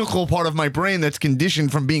a cynical part of my brain that's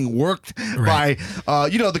conditioned from being worked by,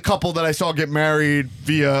 the couple that I saw get married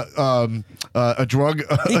via a drug.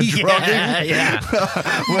 Yeah.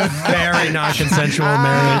 Very non-consensual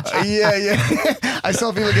marriage. I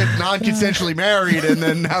saw people get non-consensually married, and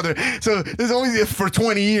then now they're so. There's always for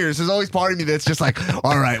 20 years. There's always part of me that's just like,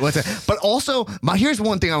 all right, what's that? But also, here's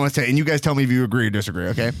one thing I want to say, and you guys tell me if you agree or disagree.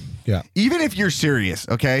 Okay? Yeah. Even if you're serious,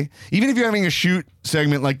 okay. Even if you're having a shoot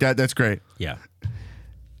segment like that, that's great. Yeah.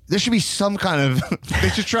 There should be some kind of. They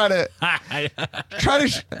should try to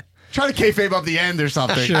kayfabe up the end or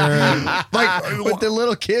something. Sure. Like with the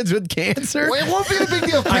little kids with cancer. Well, it won't be a big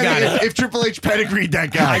deal if Triple H pedigreed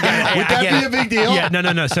that guy. Would that be a big deal? Yeah,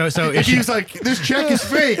 no. So if he was like, this check is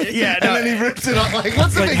fake. Yeah, and then he rips it off. Like,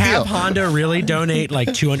 what's the big have deal? Honda really donate like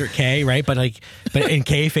 $200K, right? But in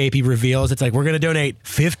kayfabe, he reveals it's like we're gonna donate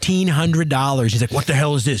 $1,500. He's like, what the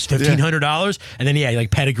hell is this? $1,500? And then he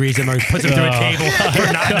like pedigrees him or puts him through a table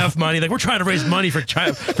for not enough money. Like we're trying to raise money for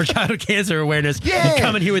childhood cancer awareness. Yeah. You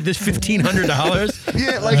coming here with this $1,500?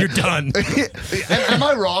 Yeah, like you're done. Am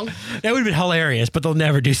I wrong? That would have been hilarious, but they'll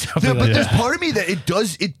never do something Yeah, but like there's that. part of me that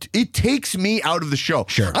it takes me out of the show.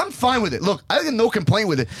 Sure. I'm fine with it. Look, I have no complaint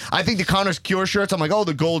with it. I think the Connor's Cure shirts, I'm like, oh,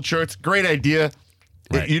 the gold shirts, great idea.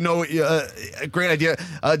 Right. Great idea.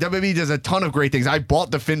 WWE does a ton of great things. I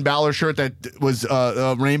bought the Finn Balor shirt that was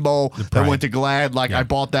rainbow that went to Glad. Like I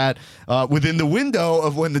bought that within the window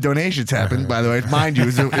of when the donations happened. By the way, mind you,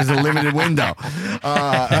 it's a limited window.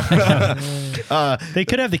 They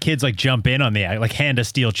could have the kids like jump in on the act, like hand a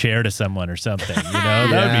steel chair to someone or something. You know,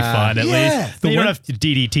 that would be fun at least. You don't have to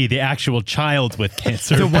DDT the actual child with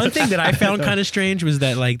cancer. The one thing that I found kind of strange was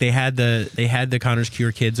that like they had the Connor's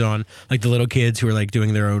Cure kids on, like the little kids who were like doing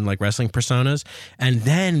their own like wrestling personas, and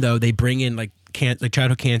then though they bring in like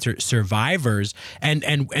childhood cancer survivors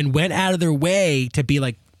and went out of their way to be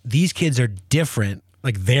like, these kids are different,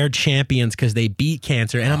 like they're champions because they beat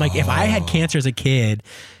cancer. And I'm like, if I had cancer as a kid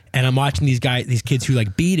and I'm watching these kids who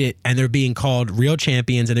like beat it and they're being called real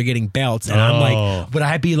champions and they're getting belts, and I'm like, would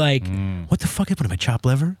I be like, what the fuck happened to my chopped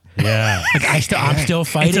liver? Yeah. Like I'm still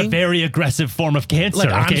fighting. It's a very aggressive form of cancer.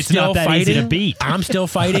 Like I'm it's still not that fighting. easy to beat. I'm still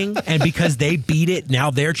fighting, and because they beat it,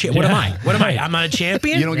 now they're what am I? What am I? I'm not a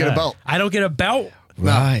champion. You don't get a belt. I don't get a belt.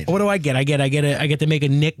 Right. What do I get? I get to make a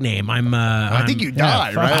nickname. I think you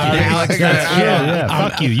die, fuck right? you. Alex,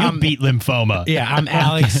 Fuck you. You beat lymphoma. Yeah, I'm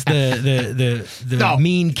Alex, the No.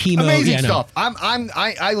 mean chemo. Amazing yeah, no. stuff.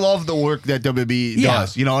 I love the work that WWE Yeah.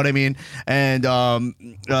 does. You know what I mean? And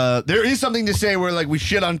there is something to say where like we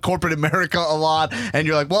shit on corporate America a lot, and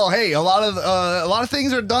you're like, well, hey, a lot of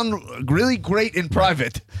things are done really great in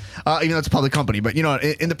private, even though it's a public company. But you know,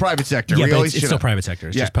 in the private sector, Yeah, we but always it's shit still on- private sector.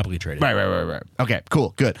 It's Yeah. just publicly traded. Right. Okay,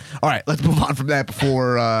 cool, good. All right, let's move on from that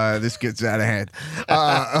before this gets out of hand.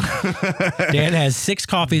 Dan has 6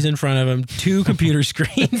 coffees in front of him, 2 computer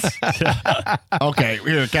screens. Okay,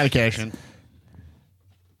 we're got to cash in.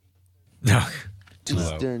 No.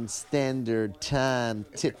 Eastern Standard Time,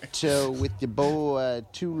 tiptoe with your boy,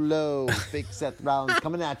 too low. Big Seth Rollins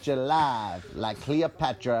coming at you live like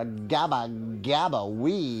Cleopatra, gabba gabba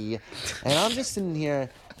wee. And I'm just sitting here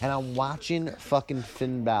and I'm watching fucking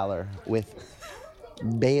Finn Balor with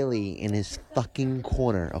Bailey in his fucking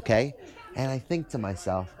corner, okay? And I think to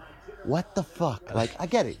myself, what the fuck? Like, I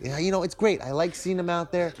get it. You know, it's great. I like seeing him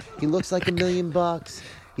out there. He looks like $1 million.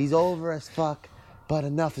 He's over as fuck, but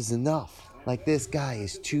enough is enough. Like, this guy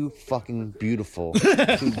is too fucking beautiful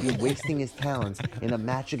to be wasting his talents in a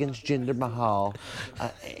match against Jinder Mahal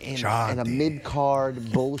in a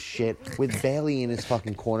mid-card bullshit with Bailey in his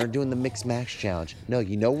fucking corner doing the mixed match challenge. No,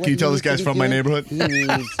 you know what? Can you tell he this guy's needs to from be my doing? neighborhood? He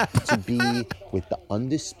needs to be with the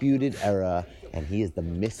Undisputed Era, and he is the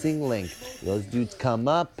missing link. Those dudes come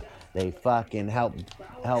up. They fucking help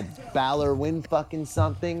Balor win fucking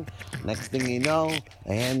something. Next thing you know,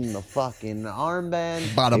 they hand him the fucking armband.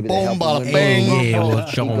 Bada Maybe they boom, help him bada win bang. the Yeah, Rumble. we'll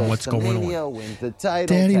show He him goes what's to going Mania, wins the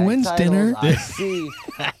title. Daddy tag wins titles. dinner. I see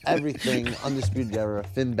everything. Undisputed Era,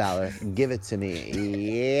 Finn Balor. Give it to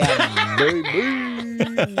me. Yeah, baby.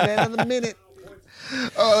 Man of the minute.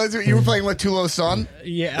 Oh, you were playing with Tulo's son?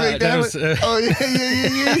 Yeah, Wait, that was, oh,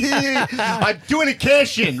 yeah. I'm doing a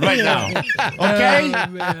cash in right now. Okay?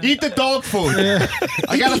 Eat the dog food.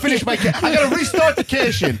 I gotta finish my. I gotta restart the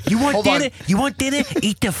cash in. You want Hold on. dinner? You want dinner?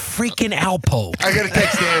 Eat the freaking Alpo. I gotta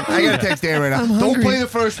text Dan right now. Don't play the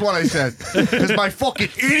first one I said. Because my fucking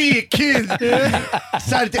idiot kid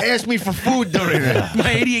decided to ask me for food during it.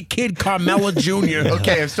 My idiot kid, Carmella Jr.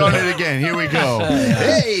 Okay, I've started it again. Here we go.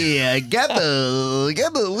 Hey, Gabba,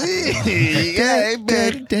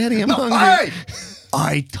 Daddy, I'm hungry. Hey!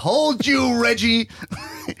 I told you, Reggie.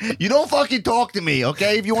 You don't fucking talk to me,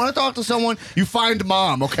 okay? If you want to talk to someone, you find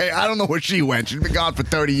mom, okay? I don't know where she went. She's been gone for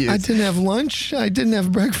 30 years. I didn't have lunch. I didn't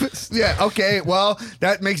have breakfast. Yeah, okay. Well,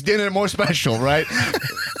 that makes dinner more special, right?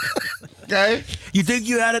 Okay? You think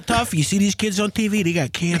you had it tough? You see these kids on TV, they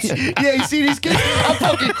got cancer. Yeah, you see these kids? I'm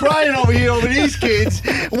fucking crying over here over these kids.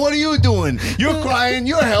 What are you doing? You're crying.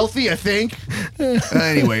 You're healthy, I think.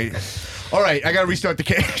 Anyway. All right, I gotta restart the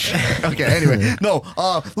cash. Okay, anyway. No,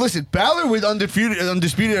 listen, Balor with Undisputed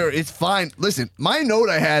Era, it's fine. Listen, my note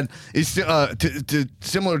I had is to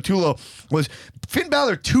similar to Tulo was Finn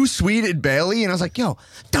Balor too sweet at Bailey, and I was like, yo,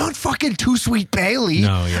 don't fucking too sweet Bailey.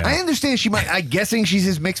 No, yeah. I understand she might. I'm guessing she's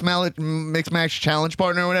his mixed match challenge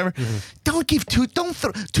partner or whatever. Mm-hmm. Don't give don't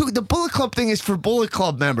throw two. The Bullet Club thing is for Bullet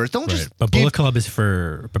Club members. Don't Right. just. But Bullet Club is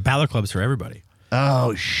but Balor Club is for everybody.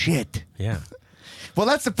 Oh shit. Yeah. Well,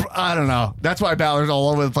 that's I don't know. That's why Balor's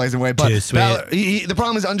all over the place in a way. But Too sweet. Balor, the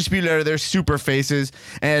problem is Undisputed Era. They're super faces,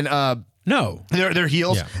 and no, they're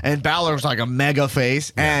heels, Yeah. and Balor's like a mega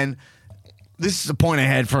face. And this is a point I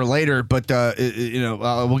had for later, but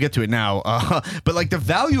we'll get to it now. But like the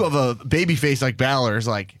value of a baby face like Balor is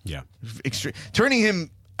like extreme. Turning him.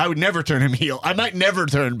 I would never turn him heel. I might never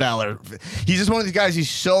turn Balor. He's just one of these guys. He's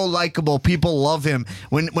so likable. People love him.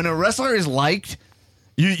 When a wrestler is liked.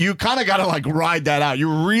 You kind of got to like ride that out.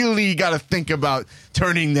 You really got to think about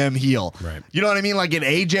turning them heel. Right. You know what I mean? Like an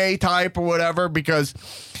AJ type or whatever, because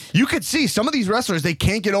you could see some of these wrestlers, they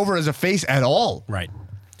can't get over as a face at all. Right.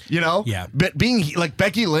 You know? Yeah. But being like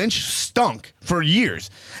Becky Lynch stunk for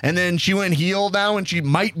years. And then she went heel now and she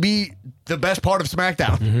might be the best part of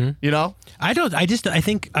SmackDown. Mm-hmm. You know? I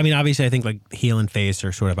think obviously I think like heel and face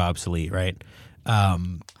are sort of obsolete, right?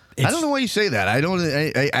 I don't know why you say that.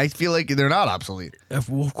 I feel like they're not obsolete.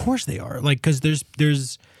 Well, of course they are. Like, because there's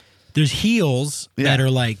heels that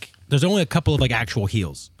are like, there's only a couple of like actual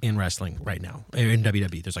heels in wrestling right now in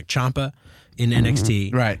WWE. There's like Ciampa in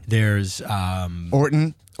NXT. Right. There's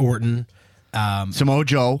Orton. Samoa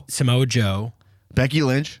Joe. Becky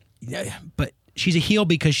Lynch. Yeah, but she's a heel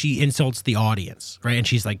because she insults the audience, right? And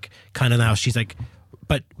she's like kind of now she's like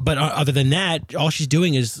but other than that, all she's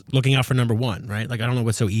doing is looking out for number one, right? Like I don't know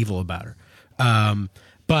what's so evil about her.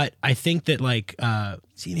 But I think that like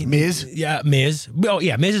Miz? Yeah, Miz. Well,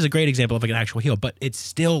 yeah, Miz is a great example of like an actual heel, but it's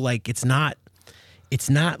still like it's not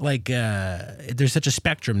like there's such a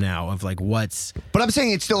spectrum now of like what's. But I'm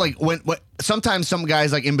saying it's still like when sometimes some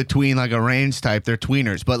guys like in between like a Reigns type, they're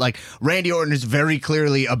tweeners. But like Randy Orton is very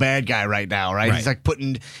clearly a bad guy right now, right? He's like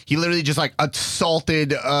he literally just like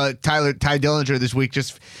assaulted Ty Dillinger this week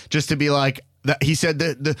just to be like. He said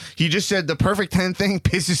he just said the perfect 10 thing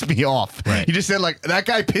pisses me off. Right. He just said like that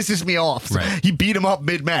guy pisses me off. Right. He beat him up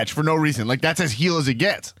mid-match for no reason. Like that's as heel as it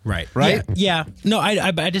gets. Right. Right. Yeah. No,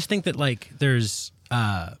 I just think that like there's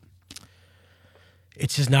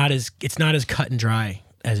it's just not as cut and dry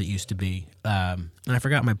as it used to be. And I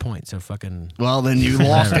forgot my point. So fucking. Well, then you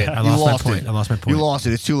lost it. I lost my point. I lost my point. You lost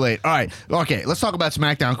it. It's too late. All right. Okay. Let's talk about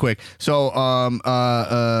SmackDown quick. So,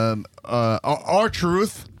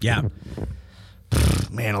 R-Truth. Yeah.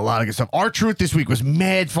 Man, a lot of good stuff. R-Truth this week was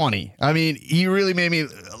mad funny. I mean, he really made me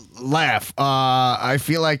laugh. I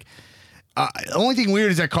feel like the only thing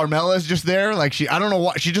weird is that Carmella is just there. Like I don't know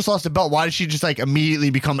why she just lost the belt. Why did she just like immediately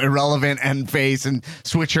become irrelevant and face and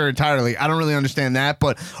switch her entirely? I don't really understand that.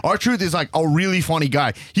 But R-Truth is like a really funny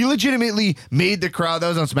guy. He legitimately made the crowd. That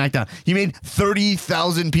was on SmackDown. He made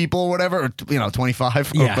 30,000 people or whatever, or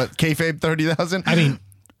 25. Yeah. But kayfabe 30,000. I mean.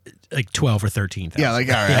 Like 12 or 13,000. Yeah, like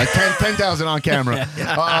all right, like 10,000 on camera.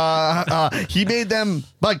 He made them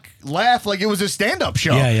like laugh like it was a stand-up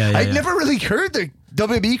show. Yeah. I'd never really heard the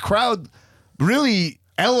WWE crowd really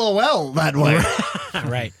LOL that way.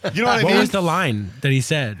 Right. You know what I mean? What was the line that he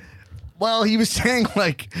said? Well, he was saying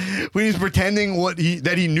like when he was pretending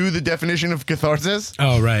that he knew the definition of catharsis.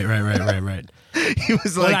 Oh, right. He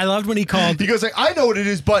was like, I loved when he called. He goes like, I know what it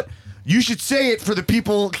is, but. You should say it for the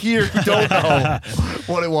people here who don't know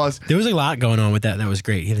what it was. There was a lot going on with that. That was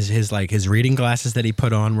great. His reading glasses that he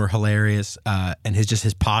put on were hilarious, and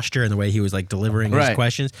his posture and the way he was like delivering his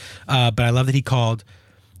questions. But I love that he called.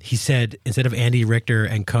 He said instead of Andy Richter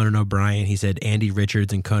and Conan O'Brien, he said Andy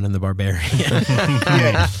Richards and Conan the Barbarian.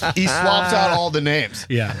 Yeah, he swaps out all the names.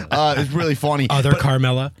 Yeah, it's really funny.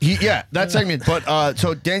 Carmella. That segment. But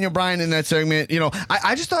so Daniel Bryan in that segment,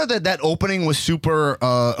 I just thought that opening was super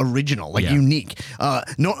original, like unique.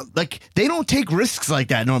 No, like they don't take risks like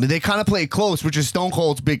that normally. They kind of play it close, which is Stone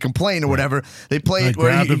Cold's big complaint or whatever. They play it where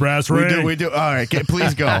grab the brass ring. We do. All right,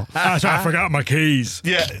 please go. I forgot my keys.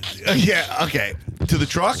 Yeah. Okay. To the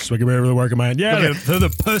truck. Swing me over the working man. Yeah, okay. to the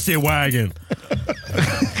pussy wagon.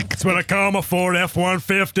 That's what I call my Ford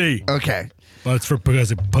F-150. Okay. Well, it's for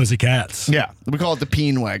pussy cats. Yeah, we call it the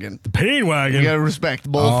peen wagon. The peen wagon? You gotta respect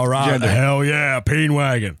both. All right, gender. hell yeah, peen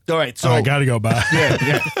wagon. All right, so I gotta go by.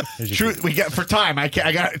 Yeah. True. We got for time. I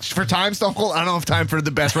got for time. Stone Cold. I don't have time for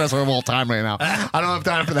the best wrestler of all time right now. I don't have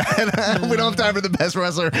time for that. We don't have time for the best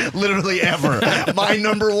wrestler literally ever. My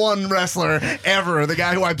number one wrestler ever. The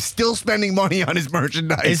guy who I'm still spending money on his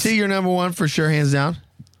merchandise. Is he your number one for sure, hands down?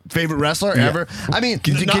 Favorite wrestler ever? I mean,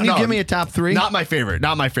 can you give me a top three? Not my favorite.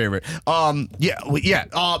 My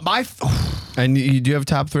and you do have a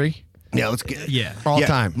top three? Yeah, let's get all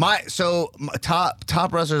time. My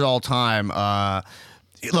top wrestlers all time.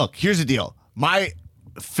 Look, here's the deal. My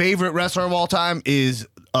favorite wrestler of all time is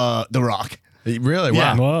The Rock. Really?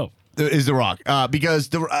 Yeah. Wow. Whoa. Is The Rock because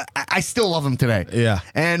I still love him today. Yeah,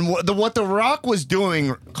 and what The Rock was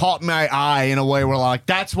doing caught my eye in a way where like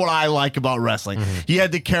that's what I like about wrestling. Mm-hmm. He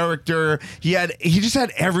had the character. He just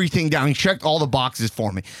had everything down. He checked all the boxes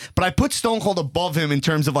for me. But I put Stone Cold above him in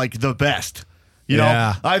terms of like the best. You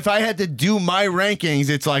know, if I had to do my rankings,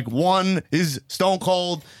 it's like 1 is Stone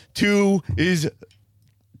Cold, 2 is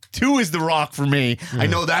The Rock for me. I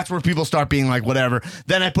know that's where people start being like, whatever.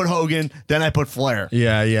 Then I put Hogan. Then I put Flair.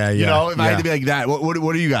 Yeah. You know, if I had to be like that, what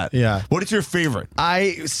do you got? Yeah. What is your favorite?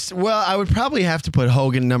 I would probably have to put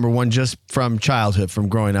Hogan number one just from childhood, from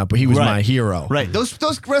growing up. But he was my hero. Right. Those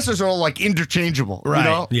wrestlers are all like interchangeable. Right. You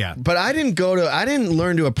know? Yeah. But I didn't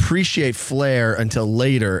learn to appreciate Flair until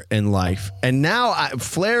later in life. And now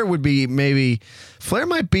Flair might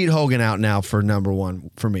beat Hogan out now for number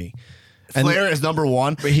one for me. Flair is number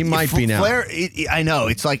one. But he might be now. Flair, I know.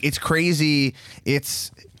 It's like, it's crazy.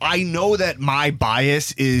 I know that my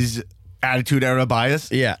bias is Attitude Era bias.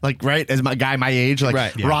 Yeah. Like, right? As my guy my age, like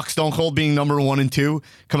right, yeah. Rock, Stone Cold being number 1 and 2.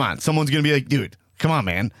 Come on. Someone's going to be like, dude, come on,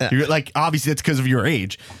 man. You're like, obviously that's because of your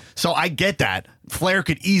age. So I get that. Flair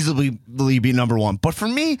could easily be number 1. But for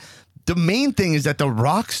me, the main thing is that the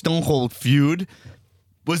Rock Stone Cold feud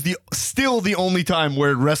was still the only time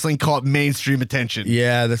where wrestling caught mainstream attention.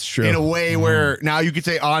 Yeah, that's true. In a way where now you could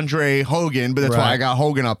say Andre Hogan, but that's why I got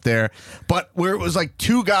Hogan up there. But where it was like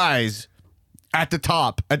two guys at the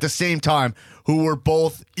top at the same time who were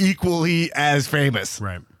both equally as famous.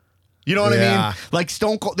 Right. You know what I Yeah. mean? Like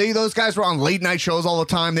Stone Cold, those guys were on late night shows all the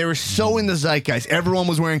time. They were so in the zeitgeist. Everyone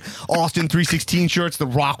was wearing Austin 316 shirts. The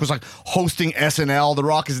Rock was like hosting SNL. The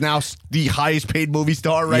Rock is now the highest paid movie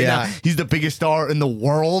star right Yeah. now. He's the biggest star in the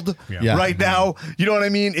world Yeah. right now. You know what I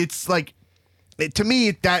mean? It's like, to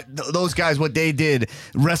me, those guys, what they did,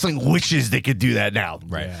 wrestling wishes they could do that now.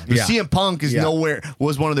 Right. But Yeah. CM Punk is Yeah.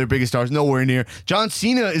 was one of their biggest stars, nowhere near. John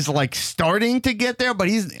Cena is like starting to get there, but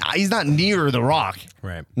he's not near The Rock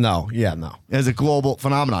Right. No, yeah, no. as a global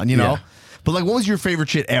phenomenon, you know? Yeah. But like, what was your favorite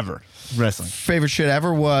shit ever? Wrestling. Favorite shit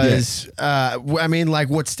ever was, I mean, like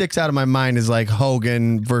what sticks out of my mind is like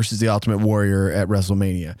Hogan versus the Ultimate Warrior at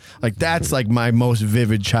WrestleMania. Like that's like my most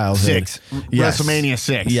vivid childhood. 6. WrestleMania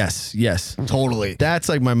 6. Yes. Totally. That's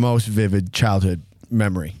like my most vivid childhood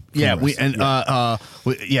memory. from Yeah, wrestling.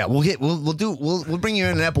 we'll bring you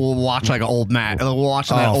in an episode. We'll watch like an old match. We'll watch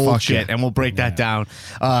that Oh, old fuck shit, yeah. and we'll break that down.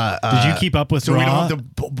 Did you keep up with so Raw? we don't have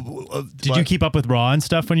to. Did you keep up with Raw and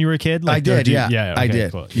stuff when you were a kid? I did, or yeah. Yeah, I okay,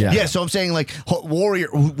 did. cool. Yeah. Yeah, so I'm saying like Warrior.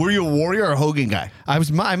 Were you a Warrior or a Hogan guy? I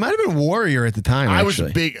might have been Warrior at the time. I was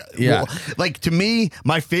actually. big. Yeah. Well, like to me,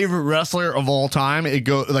 my favorite wrestler of all time. It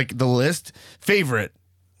go like the list. Favorite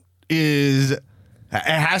is it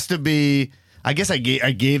has to be. I guess I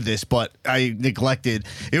gave this, but I neglected.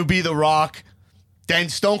 It would be The Rock. Then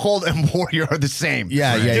Stone Cold and Warrior are the same.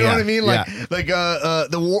 Yeah, you know yeah. what I mean? Like, Yeah.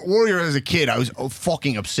 the Warrior as a kid, I was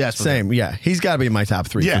fucking obsessed with him. Same, yeah. He's got to be in my top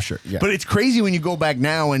 3 Yeah, for sure. Yeah. But it's crazy when you go back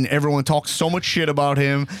now and everyone talks so much shit about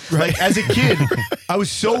him. Like as a kid, I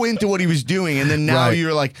was so into what he was doing, and then now Right.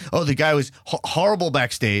 you're like, oh, the guy was horrible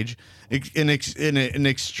backstage.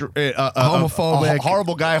 Homophobic. a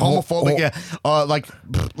horrible guy, homophobic. Yeah, like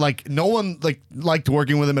no one liked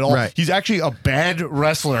working with him at all. Right. He's actually a bad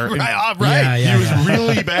wrestler. Right. He was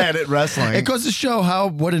really bad at wrestling. It goes to show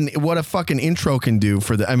what a fucking intro can do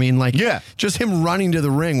for the. I mean, like, just him running to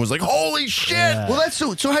the ring was like, holy shit. Well, that's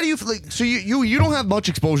so. So how do you like? So you don't have much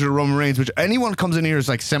exposure to Roman Reigns, which anyone comes in here is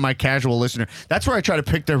like semi-casual listener. That's where I try to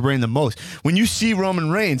pick their brain the most. When you see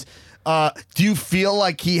Roman Reigns, do you feel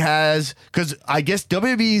like he has? Because I guess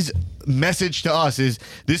WWE's message to us is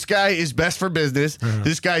this guy is best for business.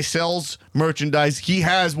 This guy sells merchandise. He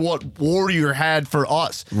has what Warrior had for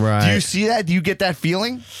us. Right. Do you see that? Do you get that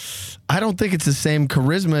feeling? I don't think it's the same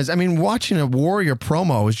charisma as. I mean, watching a Warrior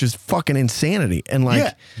promo is just fucking insanity. And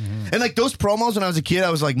like, And like those promos when I was a kid, I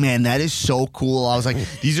was like, man, that is so cool. I was like,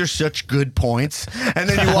 these are such good points. And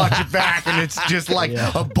then you watch it back, and it's just like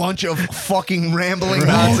a bunch of fucking rambling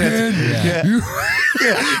nonsense. Yeah.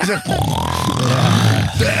 He's like,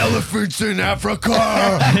 the elephants in Africa.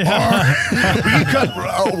 You cut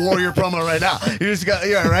a Warrior promo right now. You just got,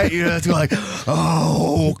 right? You just go like,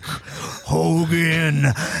 oh, Hogan,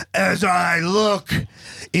 as I look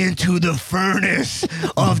into the furnace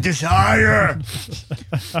of desire,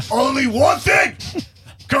 only one thing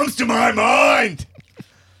comes to my mind.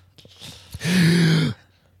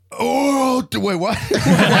 Oh, wait, what?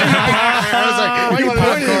 I was like, you I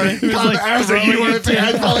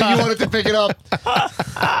felt like you wanted to pick it up.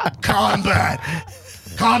 Combat,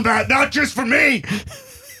 not just for me.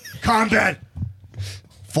 Combat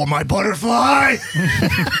for my butterfly.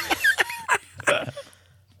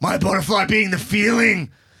 My butterfly being the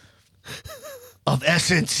feeling of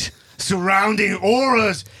essence surrounding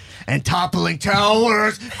auras and toppling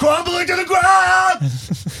towers, crumbling to the ground.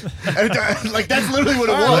 And, like that's literally what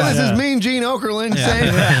it was. This is Mean Gene Okerlund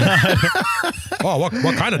saying. Oh, what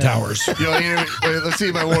kind of towers? Let's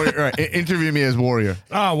see my Warrior. All right, interview me as Warrior.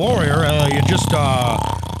 Warrior, you just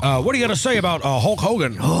what do you got to say about Hulk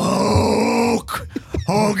Hogan? Hulk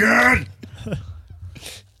Hogan.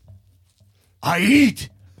 I eat,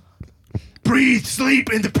 breathe,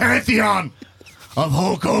 sleep in the pantheon of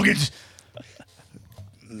Hulk Hogan's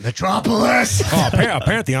metropolis. Oh,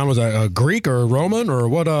 pantheon was a Greek or Roman or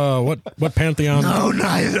what pantheon? No,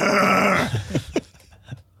 neither.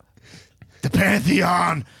 The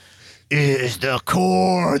pantheon is the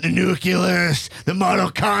core, the nucleus, the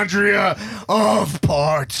mitochondria of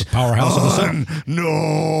parts. Powerhouse of the sun.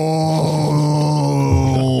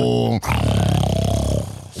 No.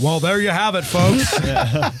 Well, there you have it, folks.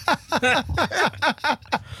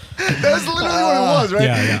 That's literally what it was, right?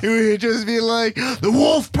 Yeah. It would just be like the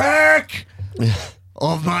wolf pack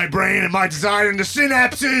of my brain and my desire, and the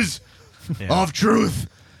synapses of truth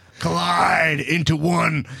collide into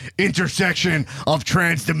one intersection of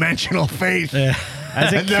transdimensional faith.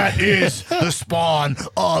 And that is the spawn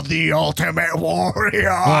of the Ultimate Warrior.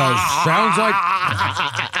 Well, sounds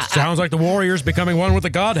like the Warriors becoming one with the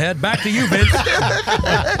Godhead. Back to you, Vince.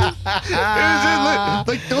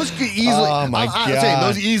 Like those could easily. Oh, my I'm saying God.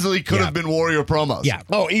 those easily could have been Warrior promos. Yeah.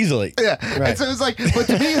 Oh, easily. Yeah. Right. And so it's like, but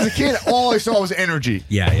to me as a kid, all I saw was energy.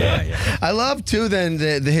 Yeah. I love too. Then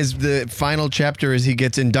the final chapter is he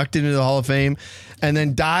gets inducted into the Hall of Fame, and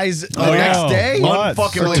then dies the next day. What?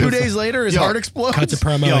 Fucking Or 2 days later, his heart explodes. Cuts a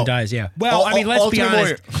promo and dies. Yeah. Well, I mean, let's be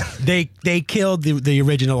Ultimate honest. They killed the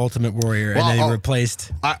original Ultimate Warrior and they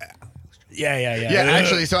replaced. Yeah. Yeah,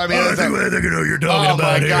 actually, so I mean, I think I know you're talking oh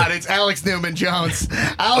about my here. God, it's Alex Newman Jones.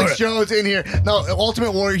 Alex Jones in here. No,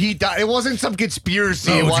 Ultimate Warrior, he died. It wasn't some conspiracy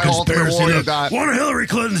No, it's why a conspiracy. Ultimate Warrior Look, died. one of Hillary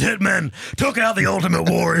Clinton's hitmen took out the Ultimate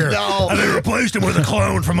Warrior. No. And they replaced him with a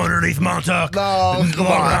clone from underneath Montauk. No, in come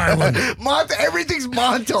Long on. Island. Everything's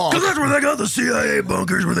Montauk. Because that's where they got the CIA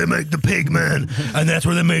bunkers where they make the Pigman, and that's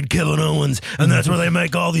where they made Kevin Owens, and that's where they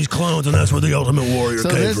make all these clones, and that's where the Ultimate Warrior So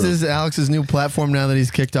came this from. is Alex's new platform now that he's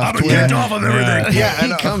kicked off I've been Twitter. kicked off of everything. Yeah,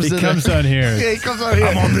 he comes on here. Yeah, he comes on here.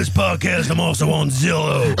 I'm on this podcast. I'm also on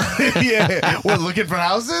Zillow. Yeah. What, looking for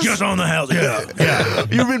houses? Just on the house. Yeah.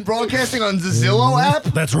 You've been broadcasting on the Zillow app?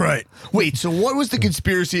 That's right. Wait, so what was the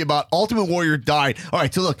conspiracy about Ultimate Warrior died? All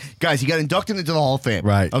right, so look, guys, he got inducted into the Hall of Fame.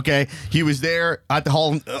 Right. Okay. He was there at the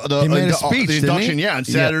Hall. He made a speech, the didn't induction, he? yeah, on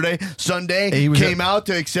Saturday. Sunday, He was came out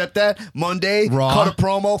to accept that. Monday, Raw. cut a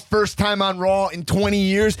promo. First time on Raw in 20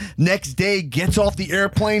 years. Next day, gets off the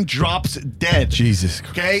airplane, drops dead. Jesus.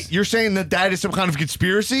 Okay, you're saying that is some kind of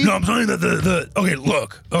conspiracy? No, I'm saying that okay,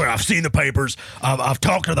 look. Okay, I've seen the papers. I've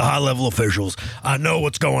talked to the high level officials. I know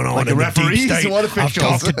what's going on Like in the the deep referees? state. What I've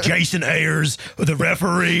officials? talked to Jason Ayers, the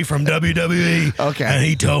referee from WWE. Okay. And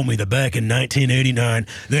he told me that back in 1989,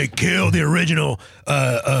 they killed the original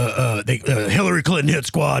Hillary Clinton hit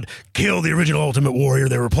squad, killed the original Ultimate Warrior.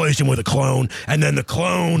 They replaced him with a clone, and then the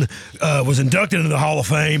clone was inducted into the Hall of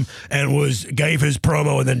Fame and gave his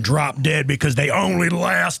promo and then dropped dead because they only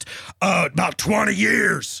last about 20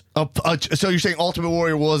 years. So you're saying Ultimate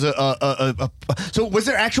Warrior was so was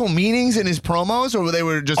there actual meanings in his promos, or they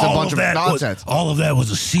were just a bunch of nonsense? All of that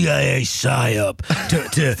was a CIA psyop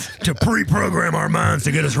to pre-program our minds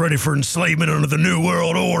to get us ready for enslavement under the New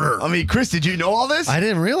World Order. I mean, Chris, did you know all this? I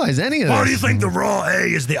didn't realize any of this. Why do you think the raw A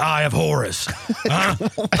is the Eye of Horus? Huh?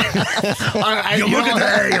 You look at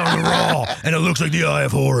the A on the raw, and it looks like the Eye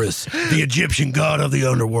of Horus, the Egyptian god of the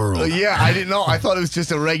underworld. Yeah, I didn't know. I thought it was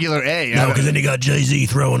just a regular A. No, because then you got Jay-Z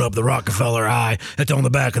throwing up the Rockefeller eye. That's on the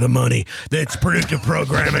back of the money. That's predictive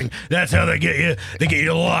programming. That's how they get you. They get you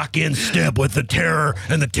to lock in step with the terror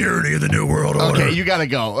and the tyranny of the New World Order. Okay, you gotta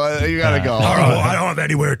go. You gotta go. All right, well, I don't have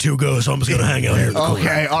anywhere to go, so I'm just gonna hang out here in the corner.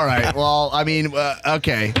 Okay, all right. Well, I mean,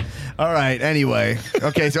 okay. All right. Anyway,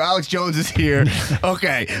 okay. So Alex Jones is here.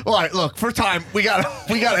 Okay. All right. Look, for time, we gotta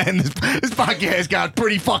end this. This podcast got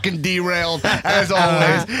pretty fucking derailed as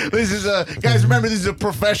always. This is guys. Remember, this is a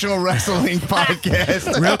professional wrestling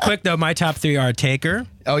podcast. Real quick though, my top three are Taker.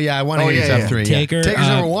 Oh yeah, I want to hear your top three. Taker, Taker's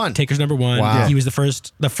number one. Taker's number one. Wow. He was the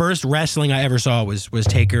first wrestling I ever saw was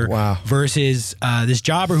Taker. Wow. Versus this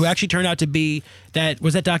jobber who actually turned out to be that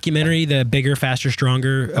documentary, the Bigger, Faster,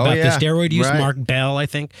 Stronger, about the steroid use. Right. Mark Bell, I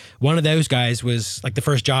think. One of those guys was like the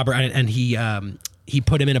first jobber, and he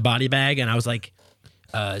put him in a body bag, and I was like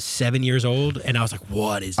 7 years old, and I was like,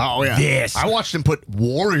 "What is this?" I watched him put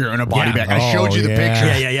Warrior in a body bag. I showed you the picture.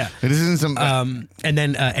 Yeah. This isn't some. And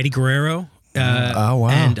then Eddie Guerrero. wow.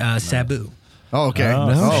 And Sabu. Oh, okay.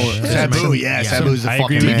 Sabu, yeah. Sabu's a I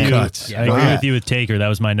fucking agree with man. you. Cuts. I agree with you with Taker. That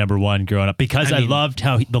was my number one growing up because I loved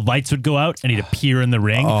how the lights would go out and he'd appear in the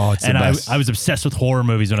ring. Oh, it's the and best. I was obsessed with horror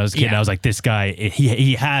movies when I was a kid. And I was like, this guy,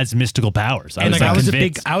 he has mystical powers. I And was like,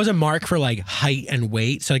 convinced. I was a mark for like height and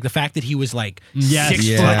weight. So like the fact that he was like Yes. 6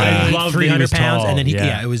 Yeah. foot I 8, loved that he 300 was pounds, tall. and then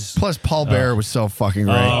Yeah. it was. Plus, Paul Bearer was so fucking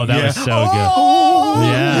great. Oh, that was so Oh!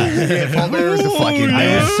 good. Yeah, Paul Bearer was the fucking I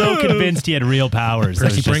man. was so convinced he had real powers. I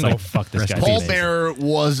was Percy just Pringle. like, fuck this guy. Paul Bearer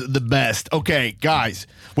was the best. Okay, guys.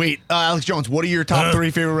 Wait, Alex Jones, what are your top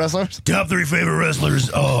three favorite wrestlers? Top three favorite wrestlers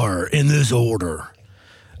are in this order: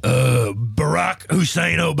 Barack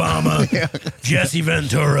Hussein Obama, Jesse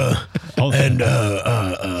Ventura, and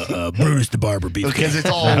Brutus the Barber Beefcake. Because it's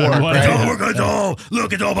all work, It's all right?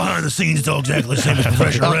 work. It's all behind the scenes. It's all exactly the same as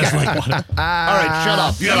professional wrestling. All right, shut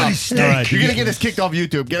up. You have any steak? All right, you're gonna get us kicked off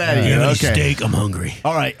YouTube. Get out of You here. have any Okay. steak? I'm hungry.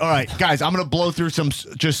 All right, guys. I'm gonna blow through some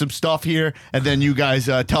stuff here, and then you guys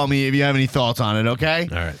tell me if you have any thoughts on it. Okay.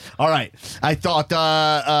 All right. I thought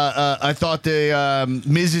the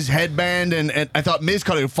Miz's headband and I thought Miz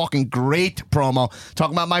cut a fucking great promo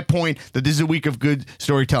talking about my point that this is a week of good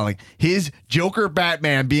storytelling. His Joker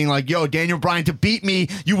Batman being like, yo, Daniel Bryan, to beat me,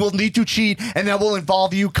 you will need to cheat, and that will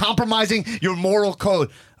involve you compromising your moral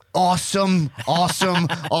code. Awesome.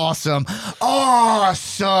 I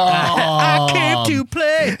came to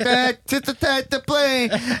play. To play.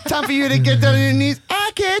 Time for you to get down on your knees.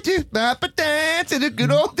 I came to dance in the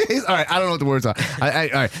good old days. All right, I don't know what the words are. All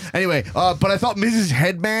right. Anyway, but I thought Miz's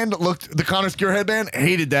headband looked, the Conor Secure headband,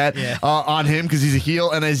 hated that on him because he's a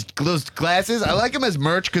heel, and those glasses, I like them as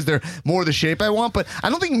merch because they're more the shape I want, but I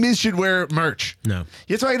don't think Miz should wear merch. No.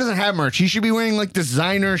 That's why he doesn't have merch. He should be wearing like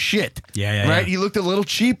designer shit. Yeah. Right? He looked a little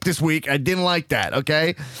cheap this week. I didn't like that,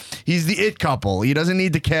 okay? He's the it couple. He doesn't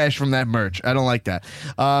need the cash from that merch. I don't like that.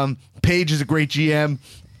 Paige is a great GM.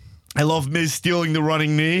 I love Miz stealing the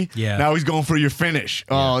running knee. Yeah. Now he's going for your finish.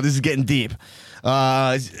 Oh, this is getting deep.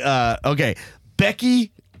 Okay.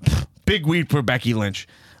 Becky, big weed for Becky Lynch.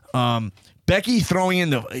 Becky throwing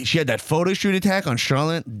in she had that photo shoot attack on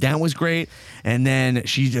Charlotte. That was great. And then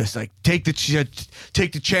she just like take the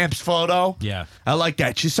champ's photo. Yeah, I like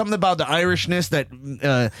that. She's something about the Irishness that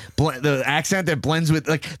the accent that blends with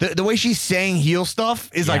like the way she's saying heel stuff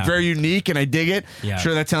is like very unique, and I dig it. Yeah.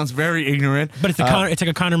 Sure, that sounds very ignorant, but it's like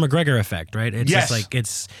a Conor McGregor effect, right? It's yes. just like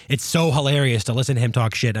it's so hilarious to listen to him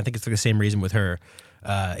talk shit. I think it's the same reason with her.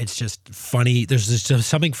 It's just funny. There's just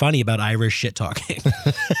something funny about Irish shit talking.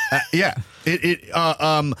 Yeah.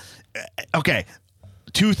 Okay.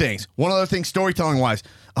 Two things. One other thing, storytelling wise.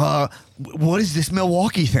 What is this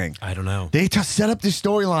Milwaukee thing? I don't know. They set up this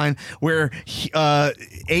storyline where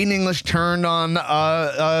Aiden English turned on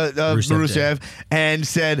Rusev and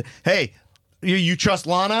said, "Hey, you trust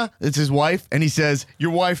Lana?" It's his wife, and he says,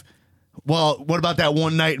 "Your wife." Well, what about that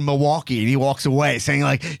one night in Milwaukee? And he walks away saying,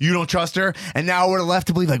 like, you don't trust her? And now we're left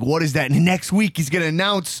to believe, like, what is that? And next week, he's going to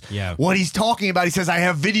announce what he's talking about. He says, I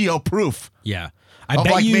have video proof. Yeah. Of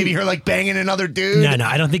like maybe her like banging another dude. No,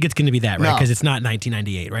 I don't think it's going to be that, right? Because it's not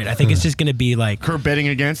 1998, right? I think it's just going to be like her betting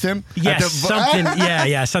against him. Yes, something.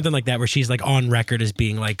 Something like that, where she's like on record as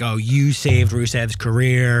being like, "Oh, you saved Rusev's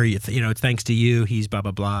career. It's thanks to you. He's blah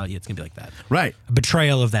blah blah." Yeah, it's going to be like that, right? A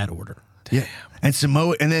betrayal of that order. Yeah. And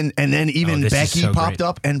Samoa, and then even Becky popped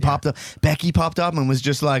up. Becky popped up and was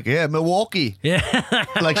just like, "Yeah, Milwaukee." Yeah,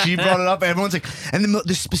 like she brought it up. Everyone's like, and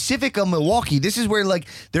the specific of Milwaukee. This is where like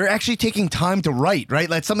they're actually taking time to write, right?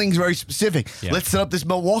 Like something's very specific. Yeah. Let's set up this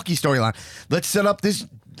Milwaukee storyline. Let's set up this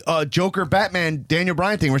Joker Batman Daniel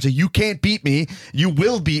Bryan thing where it's like, you can't beat me, you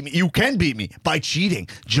will beat me, you can beat me by cheating.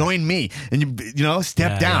 Join me, and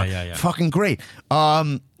step down. Yeah. Fucking great.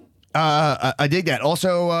 I dig that.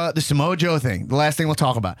 Also, the Samoa Joe thing. The last thing we'll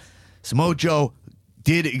talk about. Samoa Joe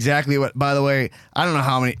did exactly what, by the way, I don't know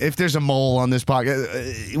how many, if there's a mole on this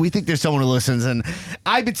podcast, we think there's someone who listens, and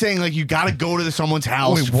I've been saying, like, you got to go to someone's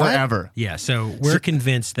house forever. Yeah, so we're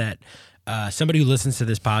convinced that somebody who listens to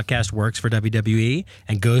this podcast works for WWE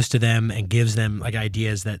and goes to them and gives them, like,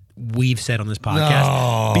 ideas that we've said on this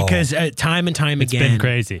podcast. No. Because time and time again. It's been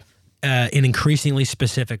crazy. In increasingly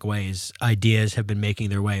specific ways, ideas have been making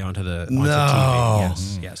their way onto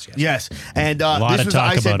TV. Yes. And this was,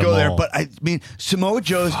 I said go there, but I mean, Samoa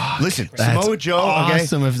Joe's, listen, Samoa Joe,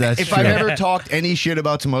 awesome if that's true. I've ever talked any shit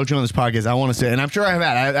about Samoa Joe on this podcast, I want to say, and I'm sure I've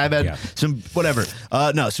had some, whatever.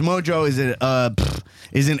 No, Samoa Joe is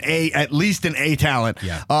at least an A talent.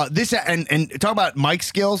 Yeah. This, and talk about Mike's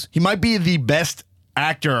skills, he might be the best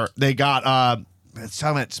actor they got,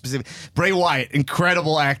 specific. Bray Wyatt,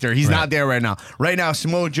 incredible actor. He's not there right now. Right now,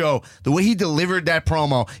 Samoa Joe, the way he delivered that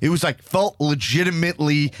promo, it was like felt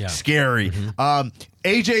legitimately scary. Mm-hmm.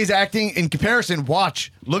 AJ's acting in comparison,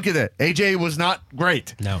 look at it. AJ was not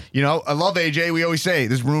great. No. I love AJ. We always say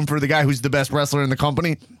there's room for the guy who's the best wrestler in the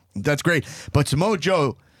company. That's great. But Samoa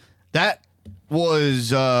Joe, that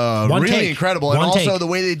was really incredible. And also the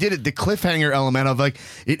way they did it, the cliffhanger element of like,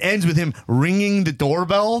 it ends with him ringing the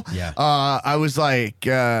doorbell. Yeah. I was like,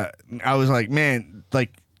 man,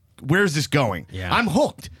 like, where's this going? Yeah. I'm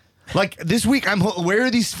hooked. Like this week, where are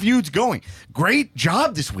these feuds going? Great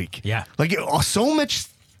job this week. Yeah. Like so much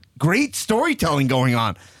great storytelling going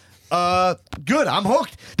on. Good. I'm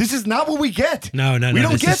hooked. This is not what we get. No. We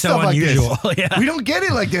don't get stuff like this. Yeah. We don't get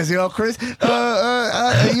it like this, Chris.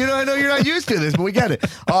 I know you're not used to this, but we get it.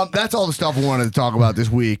 That's all the stuff we wanted to talk about this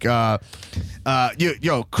week.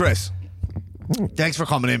 Chris. Thanks for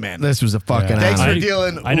coming in, man. This was a fucking. Thanks for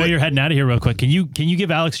dealing. I know you're heading out of here real quick. Can you give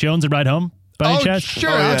Alex Jones a ride home? By any chance?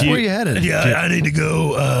 Sure. Where are you headed? Yeah, I need to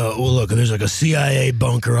go. Well, look, there's like a CIA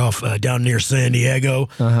bunker off down near San Diego,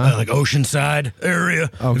 like Oceanside area.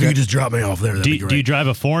 Okay. If you could just drop me off there, that'd be great. Do you drive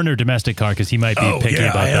a foreign or domestic car? Because he might be picky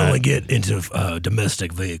about that. I only get into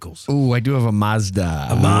domestic vehicles. Ooh, I do have a Mazda.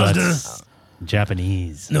 A Mazda?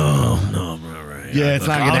 Japanese. No, all right. Yeah, it's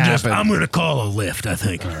not going to happen. I'm going to call a lift, I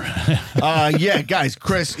think. Yeah, guys,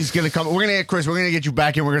 Chris is going to come. We're going to get Chris. We're going to get you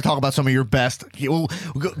back in. We're going to talk about some of your best. We'll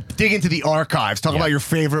go dig into the archives. Talk about your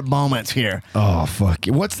favorite moments here. Oh, fuck.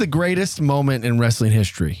 What's the greatest moment in wrestling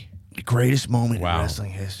history? The greatest moment in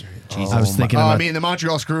wrestling history. Jesus. I was thinking about... I mean, the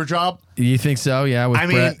Montreal Screwjob. You think so? Yeah, with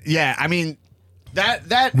Brett?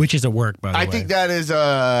 That which is a work, by the way. I think that is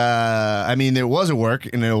I mean, it was a work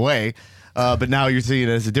in a way, but now you're seeing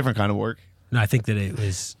it as a different kind of work. No, I think that it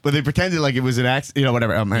was. But they pretended like it was an accident, you know,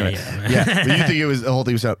 whatever. Anyway. Yeah. But you think it was the whole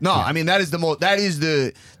thing was up? No, I mean that is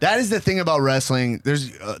the thing about wrestling.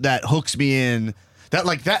 There's that hooks me in.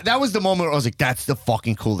 That was the moment where I was like, that's the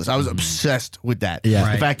fucking coolest. I was obsessed with that.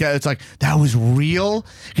 Yeah. The fact that it's like that was real.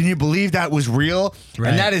 Can you believe that was real? Right.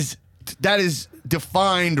 And that is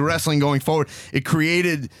defined wrestling going forward. It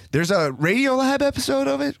created. There's a Radiolab episode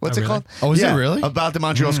of it. What's it called? Oh, is it really? About the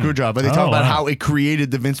Montreal Screwjob. But they talk about how it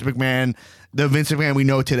created the Vince McMahon we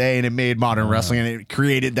know today, and it made modern wrestling, and it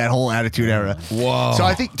created that whole Attitude Era. Whoa. So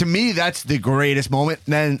I think to me that's the greatest moment.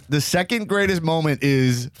 And then the second greatest moment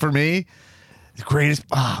is for me. The greatest,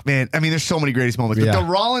 man. I mean, there's so many greatest moments. But the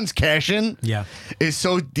Rollins cash-in is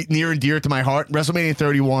so near and dear to my heart. WrestleMania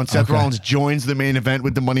 31, Seth Rollins joins the main event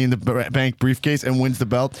with the Money in the Bank briefcase and wins the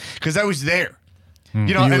belt. Because I was there.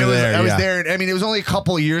 You know, I was there. I mean, it was only a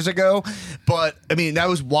couple of years ago, but I mean, that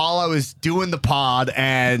was while I was doing the pod,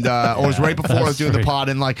 and or it was right before I was doing the pod.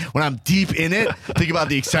 And like when I'm deep in it, think about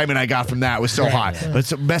the excitement I got from that. It was so high. But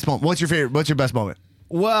it's the best moment. What's your favorite? What's your best moment?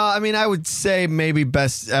 Well, I mean, I would say maybe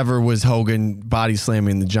best ever was Hogan body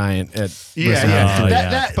slamming the Giant at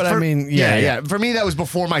That, but for, I mean, For me, that was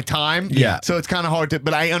before my time. Yeah. So it's kind of hard to,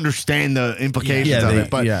 but I understand the implications of it.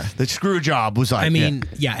 But the screw job was like, I mean,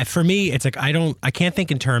 for me, it's like I can't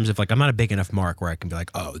think in terms of like I'm not a big enough mark where I can be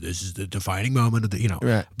like, oh, this is the defining moment of the, you know.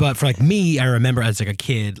 Right. But for like me, I remember as like a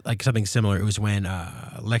kid, like something similar. It was when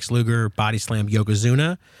Lex Luger body slammed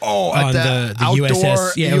Yokozuna. Oh, on the outdoor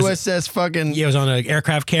USS, USS fucking. Yeah, it was on an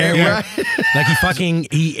aircraft carrier. Like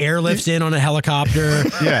he airlifts in on a helicopter.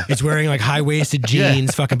 He's wearing like high waisted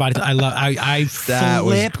jeans. Fucking body. I that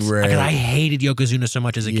flipped. was great. Like, I hated Yokozuna so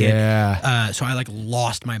much as a kid. Yeah. So I like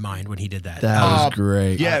lost my mind when he did that. That was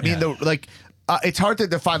great. Yeah, I mean it's hard to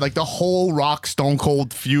define like the whole Rock Stone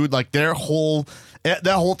Cold feud, like their whole. That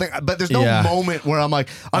whole thing, but there's no moment where I'm like.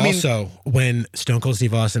 I mean, also when Stone Cold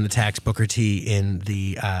Steve Austin attacks Booker T in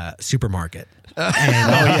the supermarket.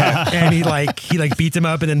 And he beats him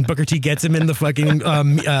up, and then Booker T gets him in the fucking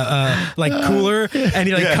cooler, and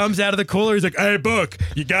he comes out of the cooler. He's like, "Hey, Book,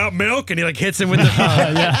 you got milk?" And he hits him with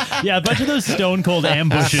the a bunch of those Stone Cold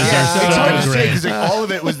ambushes are it's hard so to say great. because all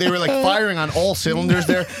of it was they were firing on all cylinders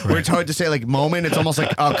there. Where it's hard to say moment. It's almost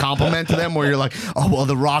like a compliment to them. Where you're like, oh well,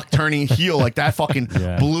 the Rock turning heel that fucking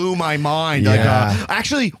blew my mind.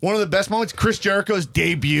 Actually, one of the best moments, Chris Jericho's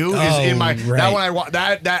debut is in my that one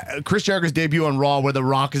I that Chris Jericho's debut on Raw where the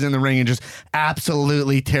Rock is in the ring and just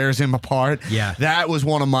absolutely tears him apart. Yeah, that was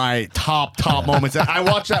one of my top moments. I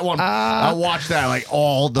watched that one. I watched that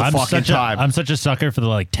all the fucking time. I'm such a sucker for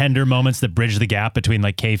the tender moments that bridge the gap between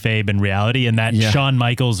kayfabe and reality, and that Shawn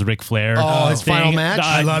Michaels Ric Flair. Oh, his thing. final match.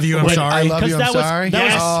 I love you. I'm sorry. I love you. I'm sorry.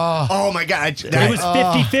 Oh my god. It was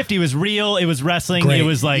 50-50. It was real. It was wrestling. Great. It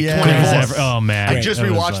was like 24. Oh man. I just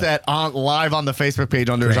rewatched that live on the Facebook page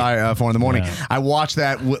on There's 4 in the morning. I watched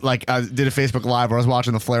that I did a Facebook Live where I was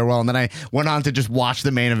watching the Flair well, and then I went on to just watch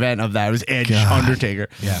the main event of that. It was Edge Undertaker.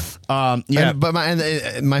 But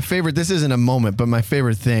my favorite. This isn't a moment, but my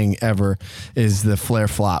favorite thing ever is the Flair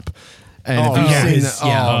flop. And if you've seen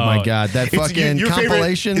oh my god, that fucking your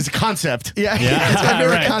compilation is a concept. Yeah, it's my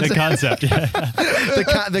favorite concept. The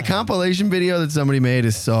concept. The compilation video that somebody made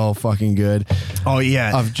is so fucking good. Oh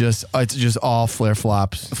yeah, it's just all Flair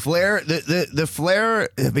flops. Flair, the Flair.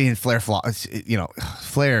 I mean, Flair flops.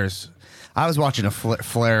 Flair's. I was watching a Flair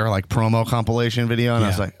promo compilation video, and I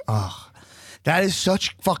was like, oh. That is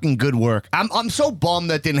such fucking good work. I'm so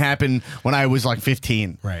bummed that didn't happen when I was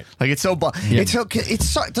 15. Right. It's so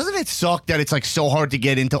doesn't it suck that it's so hard to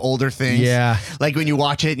get into older things? Yeah. When you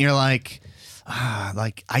watch it and you're like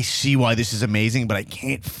I see why this is amazing, but I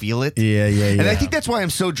can't feel it. Yeah. And I think that's why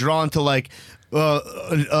I'm so drawn to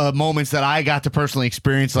moments that I got to personally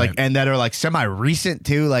experience, and that are semi-recent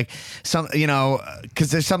too, some,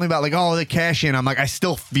 because there's something about the cash in. I'm I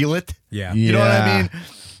still feel it. Yeah. You know what I mean?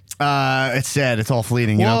 It's sad. It's all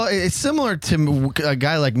fleeting. Well, it's similar to a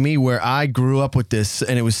guy like me where I grew up with this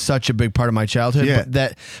and it was such a big part of my childhood.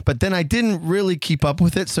 Yeah. But then I didn't really keep up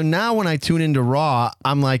with it. So now when I tune into Raw,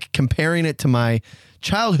 I'm comparing it to my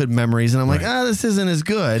childhood memories, and I'm like, this isn't as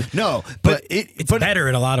good. No, but it's better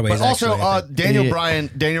in a lot of ways. But also, actually, I think.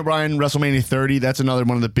 Daniel Bryan, WrestleMania 30. That's another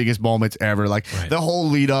one of the biggest moments ever. Like the whole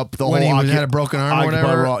lead up, the when whole he had a broken arm or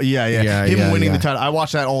whatever. Him winning the title. I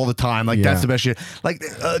watch that all the time. Like that's the best shit. Like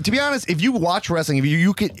to be honest, if you watch wrestling, if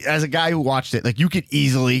you could, as a guy who watched it, like you could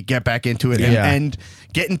easily get back into it and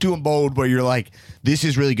get into a mode where you're like, this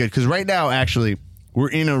is really good. Because right now, actually, we're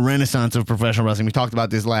in a renaissance of professional wrestling. We talked about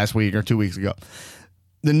this last week or 2 weeks ago.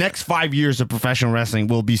 The next 5 years of professional wrestling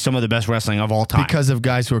will be some of the best wrestling of all time. Because of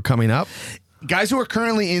guys who are coming up? Guys who are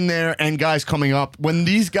currently in there and guys coming up. When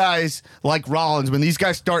these guys like Rollins, when these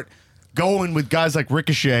guys start going with guys like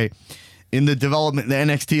Ricochet in the development, the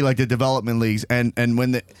NXT, like the development leagues, and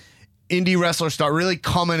when the indie wrestlers start really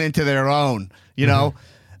coming into their own, you know?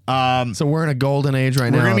 So we're in a golden age right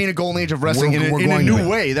now. We're going to be in a golden age of wrestling in a new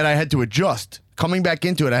way that I had to adjust. Coming back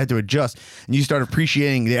into it, I had to adjust, and you start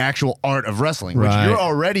appreciating the actual art of wrestling, which you're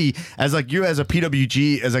already as a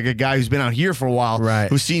PWG, as like a guy who's been out here for a while,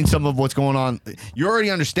 who's seen some of what's going on. You already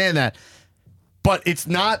understand that, but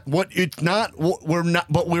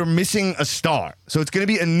we're missing a star. So it's going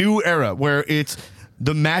to be a new era where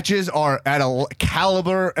the matches are at a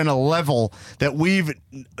caliber and a level that we've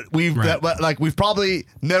probably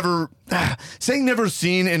never saying never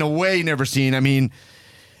seen in a way never seen. I mean,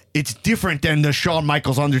 it's different than the Shawn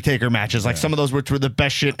Michaels Undertaker matches, like some of those which were the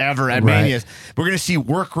best shit ever at Manias. We're gonna see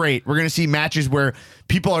work rate. We're gonna see matches where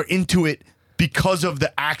people are into it because of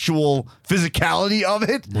the actual physicality of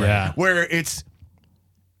it. Yeah. Where it's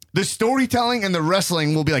the storytelling and the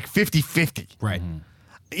wrestling will be like 50-50. Right.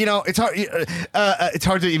 You know, it's hard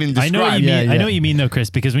to even describe. I know what you mean. I know what you mean, though, Chris,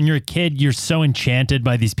 because when you're a kid, you're so enchanted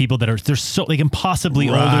by these people they're so like impossibly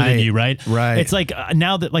older than you, right? Right. It's like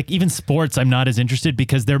now that like even sports, I'm not as interested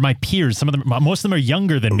because they're my peers. Most of them are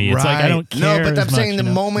younger than me. It's like I don't care. No, but I'm as saying much,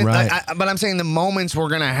 the moment. Right. But I'm saying the moments we're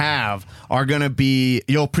gonna have are gonna be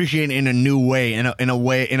you'll appreciate it in a new way, in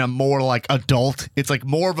a more like adult. It's like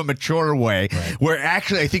more of a mature way where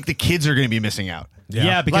actually I think the kids are gonna be missing out.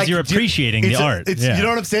 Yeah, because like, you're appreciating the art. You know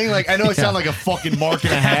what I'm saying? Like, I know I sound like a fucking mark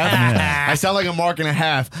and a half. I sound like a mark and a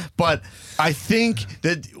half, but I think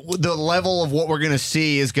that the level of what we're gonna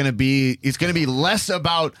see is gonna be less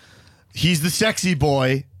about he's the sexy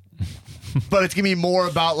boy. But it's going to be more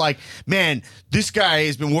about like, man, this guy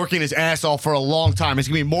has been working his ass off for a long time. It's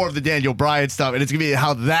going to be more of the Daniel Bryan stuff, and it's going to be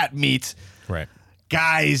how that meets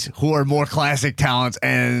guys who are more classic talents.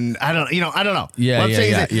 And I don't know. Yeah, what I'm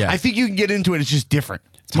saying is yeah. I think you can get into it. It's just different.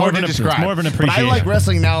 It's more hard of to an- describe. it's more of an But I appreciation. like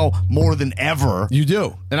wrestling now more than ever. You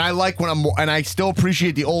do. And I like and I still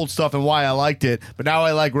appreciate the old stuff and why I liked it, but now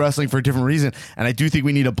I like wrestling for a different reason, and I do think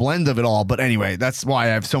we need a blend of it all. But anyway, that's why I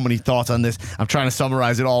have so many thoughts on this. I'm trying to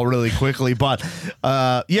summarize it all really quickly, but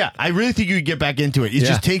yeah, I really think you could get back into it. It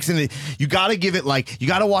just takes you got to give it you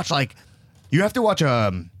got to watch you have to watch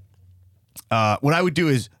what I would do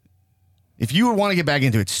is, if you want to get back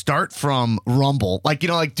into it, start from Rumble.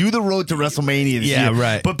 Do the road to WrestleMania. Yeah,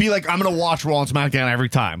 right. But be like, I'm going to watch Raw and SmackDown every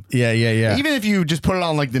time. Yeah. Even if you just put it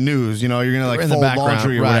on the news, you're going to In the fold background.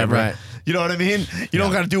 laundry or Right, whatever. right. You know what I mean? You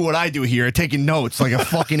don't got to do what I do here, taking notes like a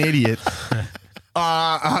fucking idiot.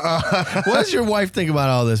 What does your wife think about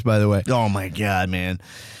all this, by the way? Oh my God, man.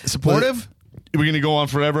 Supportive? We're going to go on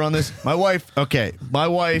forever on this? My wife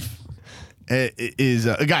is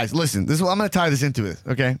guys, listen, I'm going to tie this into this,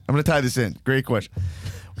 okay? I'm going to tie this in. Great question.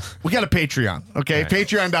 We got a Patreon, okay? Right.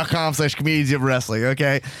 Patreon.com/comedians of wrestling,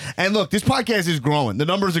 okay? And look, this podcast is growing. The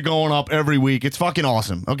numbers are going up every week. It's fucking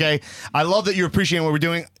awesome, okay? I love that you're appreciating what we're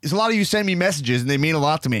doing. There's a lot of you send me messages, and they mean a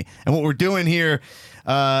lot to me. And what we're doing here,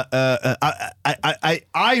 I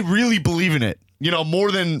really believe in it,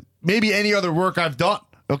 more than maybe any other work I've done.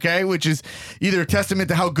 Okay, which is either a testament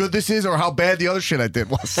to how good this is or how bad the other shit I did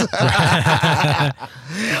was.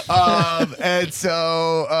 And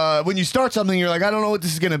so when you start something, you're like, I don't know what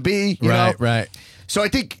this is going to be. You know? Right. So I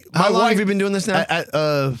think How long have you been doing this now?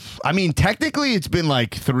 I mean, technically, it's been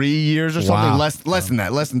like 3 years or something. Wow. Less than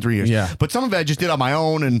that, less than 3 years. Yeah. But some of it I just did on my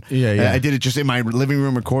own, and I did it just in my living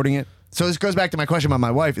room recording it. So this goes back to my question about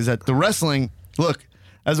my wife: is that the wrestling? Look,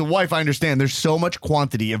 as a wife, I understand there's so much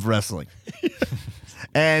quantity of wrestling.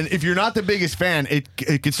 And if you're not the biggest fan, it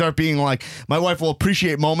could start being like, my wife will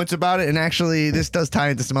appreciate moments about it. And actually, this does tie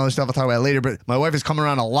into some other stuff I'll talk about later, but my wife has come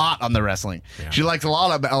around a lot on the wrestling. Yeah. She likes a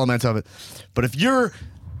lot of elements of it. But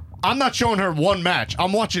I'm not showing her one match.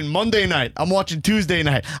 I'm watching Monday night. I'm watching Tuesday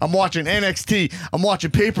night. I'm watching NXT. I'm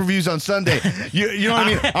watching pay-per-views on Sunday. You know what I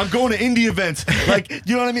mean? I'm going to indie events.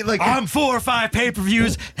 You know what I mean? I'm 4 or 5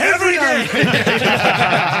 pay-per-views every day.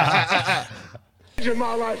 Changing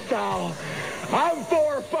my lifestyle. I'm 4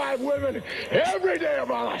 or 5 women every day of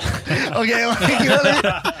my life. Okay, like, you know what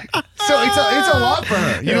I mean? So it's a lot for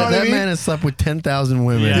her. You know what I that mean? man has slept with 10,000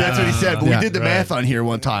 women. Yeah, that's what he said. But Yeah. we did the math on here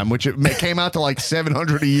one time, which it came out to like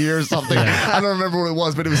 700 a year or something. I don't remember what it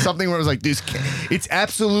was, but it was something where it was like, this, it's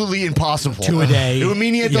absolutely impossible. 2 a day. It would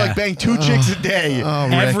mean he had to like bang 2 chicks a day.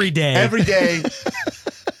 Every day. Every day.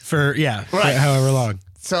 For however long.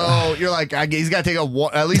 So you're like, he's got to take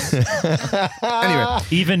at least. Anyway,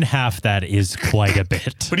 even half that is quite a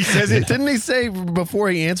bit. But he says it. Didn't he say before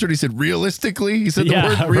he answered? He said realistically. He said the Yeah,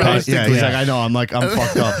 word right. realistically. Yeah, he's like, I know, I'm fucked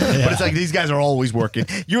up. But it's like these guys are always working.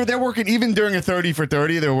 They're working even during a 30 for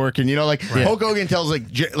 30. They're working. You know, like Hulk Hogan tells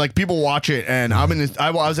like people watch it, and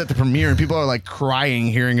I was at the premiere, and people are like crying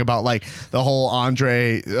hearing about like the whole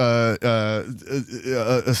Andre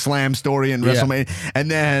slam story in WrestleMania, and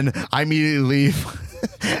then I immediately leave.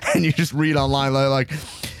 And you just read online like,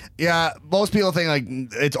 yeah, most people think like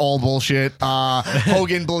it's all bullshit.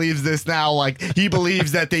 Hogan believes this now. Like he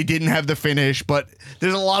believes that they didn't have the finish, but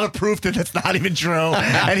there's a lot of proof that that's not even true.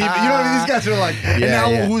 And you know what I mean? These guys are like, and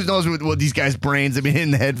now who knows what these guys' brains have been in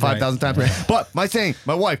the head 5,000 times. But my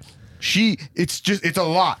wife, it's a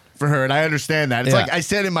lot for her, and I understand that. It's like I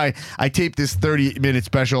said I taped this 30-minute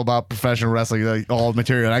special about professional wrestling, like all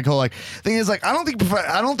material, and I go like, thing is like, I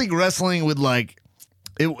don't think wrestling would like.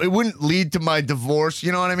 It wouldn't lead to my divorce,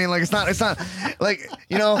 you know what I mean? Like it's not like,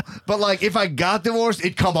 you know, but like if I got divorced,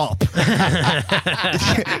 it'd come up.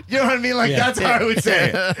 You know what I mean? Like that's how I would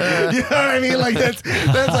say it. You know what I mean? Like that's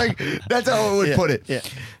how I would put it. Yeah.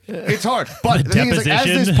 It's hard. But the thing is, like, as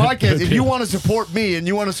this podcast, if you want to support me and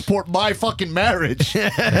you want to support my fucking marriage,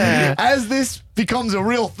 as this becomes a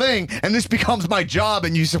real thing and this becomes my job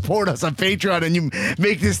and you support us on Patreon and you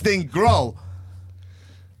make this thing grow,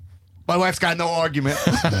 my wife's got no argument.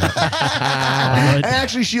 And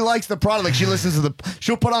actually, she likes the product. Like she listens to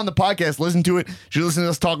she'll put on the podcast, listen to it. She'll listen to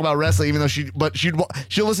us talk about wrestling, even though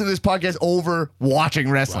she'll listen to this podcast over watching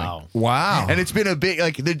wrestling. Wow. And it's been a big,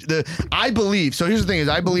 like I believe, so here's the thing is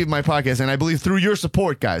I believe my podcast, and I believe through your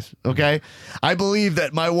support, guys, okay? I believe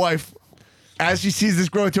that my wife, as she sees this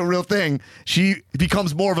grow into a real thing, she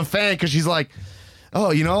becomes more of a fan because she's like,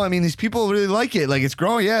 oh, you know, I mean, these people really like it. Like it's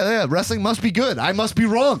growing. Yeah, wrestling must be good. I must be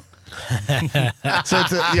wrong. So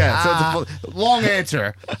it's a long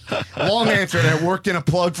answer that worked in a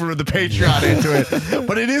plug for the Patreon into it,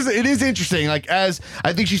 but it is interesting. Like as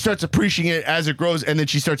I think she starts appreciating it as it grows, and then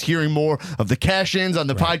she starts hearing more of the cash-ins on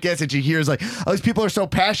the podcast, and she hears like, oh, these people are so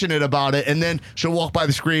passionate about it, and then she'll walk by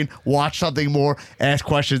the screen, watch something more, ask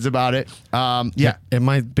questions about it. It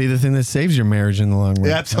might be the thing that saves your marriage in the long run.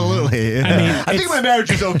 Yeah, absolutely. I think my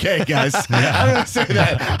marriage is okay, guys. I'm gonna say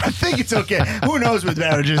that. I think it's okay. Who knows with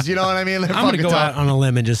marriages? You know what I mean? I'm going to go out on a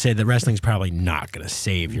limb and just say that wrestling's probably not going to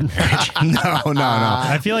save your marriage. No.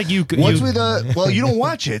 I feel like you. Well, you don't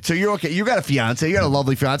watch it, so you're okay. You got a fiance. You got a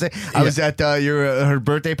lovely fiance. I was at her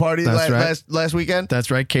birthday party last weekend.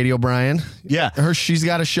 That's right, Katie O'Brien. Yeah, she's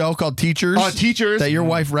got a show called Teachers. Teachers that your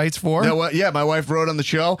wife writes for. Yeah, my wife wrote on the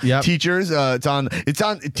show. Yep. Teachers. It's on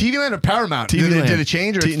TV Land or Paramount. Did it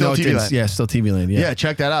change or it's still TV Land? Yeah, still TV Land. Yeah,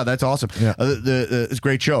 check that out. That's awesome. Yeah. It's a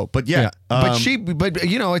great show. But but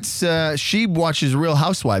you know, it's she watches Real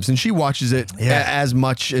Housewives, and she watches it as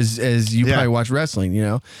much as you probably watch wrestling, you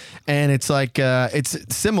know. And it's like it's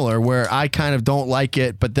similar where I kind of don't like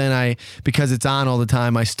it, but then because it's on all the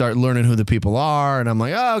time, I start learning who the people are, and I'm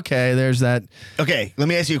like, oh, okay, there's that. Okay, let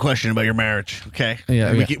me ask you a question about your marriage. Okay,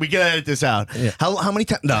 we can edit this out. Yeah. How many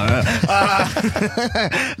times?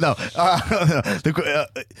 No.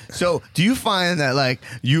 So, do you find that like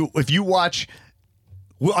if you watch?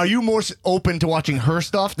 Are you more open to watching her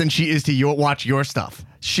stuff than she is to watch your stuff?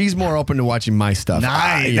 She's more open to watching my stuff.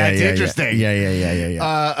 Nice. That's interesting.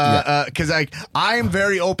 Yeah. Because like I am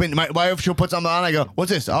very open. My wife, she'll put something on. I go,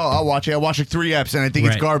 "What's this?" Oh, I'll watch it. I watch like 3 eps, and I think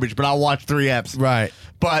it's garbage, but I'll watch 3 eps. Right.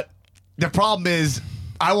 But the problem is,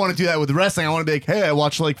 I want to do that with wrestling. I want to be like, hey, I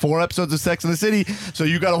watched like 4 episodes of Sex and the City, so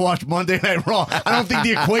you got to watch Monday Night Raw. I don't think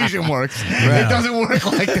the equation works. It doesn't work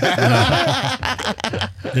like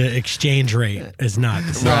that. The exchange rate is not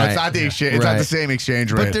the same. No, it's not the exchange. It's not the same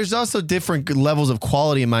exchange rate. But there's also different levels of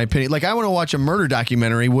quality, in my opinion. Like I want to watch a murder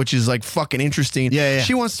documentary, which is like fucking interesting. Yeah.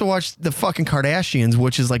 She wants to watch the fucking Kardashians,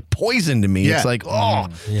 which is like poison to me. Yeah. It's like,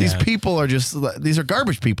 these people are these are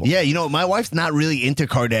garbage people. Yeah, you know, my wife's not really into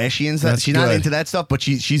Kardashians. She's not into that stuff, but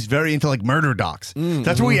she's very into like murder docs.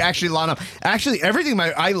 That's where we actually line up. Actually, everything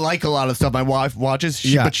I like a lot of stuff my wife watches,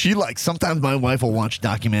 but she likes, sometimes my wife will watch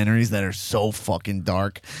documentaries that are so fucking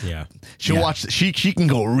dark. Yeah. She'll watch, she can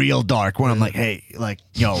go real dark when I'm like, hey, like,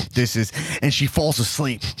 yo, this is, and she falls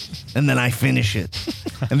asleep and then I finish it.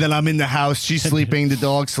 And then I'm in the house, she's sleeping, the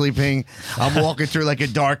dog's sleeping. I'm walking through like a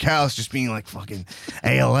dark house just being like, fucking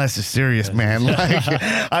ALS is serious, man. Like,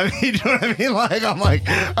 I mean, you know what I mean? Like, I'm like,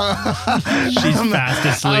 she's fast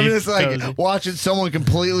asleep. I'm just like watching someone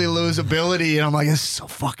completely lose ability, and I'm like, this is so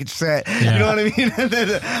fucking sad. Yeah. You know what I mean? And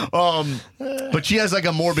then, but she has like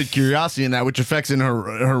a morbid curiosity in that, which affects in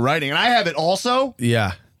her writing, and I have it also.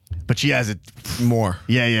 Yeah. But she has it more.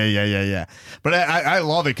 Yeah. But I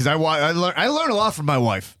love it because I learn a lot from my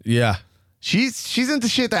wife. Yeah. She's into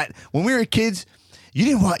shit that when we were kids, you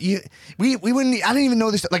didn't watch. We wouldn't. I didn't even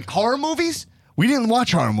know this. Like horror movies, we didn't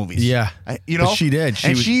watch horror movies. Yeah, you know, but she did.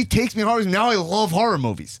 She takes me to horror movies. Now I love horror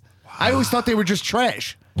movies. Wow. I always thought they were just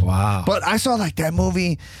trash. Wow. But I saw like that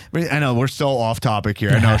movie. I know we're so off topic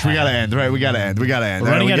here. I know. We gotta end. Right? We gotta end. We're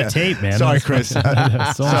running out of tape, man. Sorry, Chris.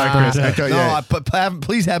 Sorry, Chris.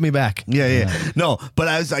 Please have me back. Yeah. No, but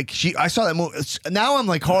I was like, I saw that movie. Now I'm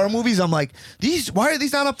like horror movies. I'm like, why are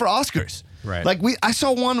these not up for Oscars? Right. Like I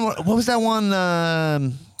saw one. What was that one?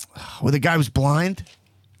 Where the guy was blind.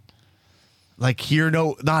 Like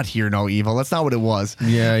not hear no evil. That's not what it was.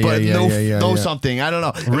 Yeah. Something. I don't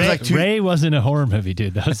know. Ray wasn't a horror movie,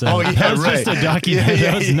 dude. That was Ray. just a documentary.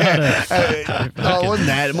 That was not a. No, it wasn't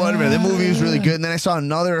that. Whatever. The movie was really good. And then I saw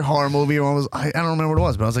another horror movie. Where I don't remember what it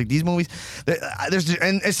was, but I was like, these movies.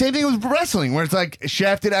 And same thing with wrestling, where it's like,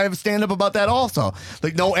 Chef, did I have a stand up about that also?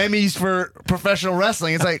 Like no Emmys for professional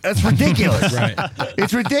wrestling. It's like that's ridiculous. Right.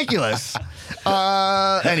 It's ridiculous.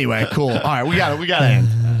 Anyway, cool. All right, we gotta end.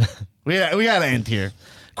 We gotta end here.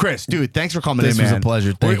 Chris, dude, thanks for coming in, man. This was a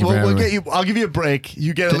pleasure. Thank you for having me. I'll give you a break.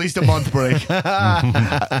 You get at least a month break.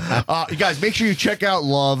 You guys, make sure you check out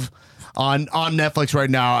Love on Netflix right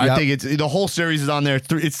now. I think the whole series is on there.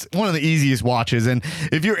 It's one of the easiest watches. And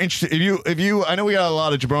if you're interested, if you, I know we got a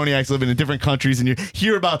lot of jabroniacs living in different countries, and you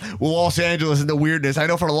hear about Los Angeles and the weirdness. I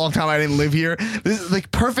know for a long time I didn't live here. This is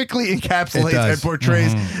like perfectly encapsulates and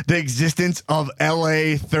portrays the existence of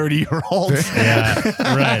LA 30-year-olds. Yeah,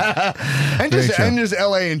 right. and just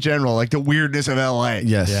LA in general, like the weirdness of LA.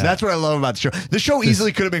 Yes. Yeah. That's what I love about the show. The show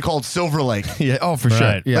easily could have been called Silver Lake. Yeah. Oh, for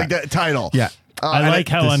sure. Yeah. Like that title. Yeah. I like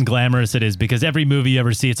how unglamorous it is, because every movie you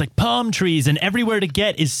ever see, it's like palm trees and everywhere to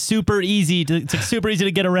get is super easy. It's like super easy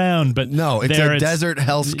to get around, but no, it's a desert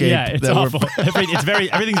hellscape. Yeah, it's awful. Everything's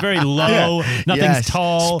very low. Nothing's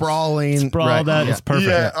tall, sprawling. Right. It's perfect.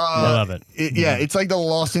 Yeah, I love it. It's like the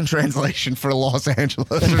Lost in Translation for Los Angeles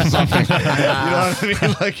or something. You know what I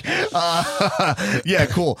mean? Like, yeah,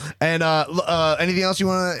 cool. And anything else you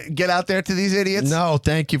want to get out there to these idiots? No,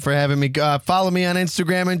 thank you for having me. Follow me on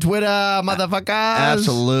Instagram and Twitter, motherfucker.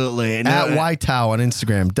 Absolutely. At Whitetow on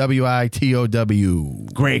Instagram.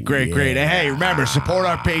 WITOW. Great. And hey, remember, support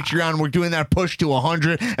our Patreon. We're doing that push to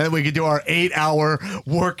 100, and then we can do our 8-hour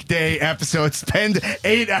workday episode. Spend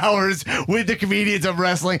 8 hours with the comedians of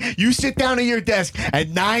wrestling. You sit down at your desk at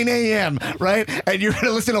 9 a.m., right? And you're going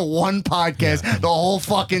to listen to one podcast the whole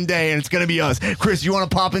fucking day, and it's going to be us. Chris, you want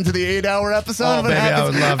to pop into the 8-hour episode? Oh, baby, I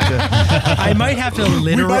would love to. I might have to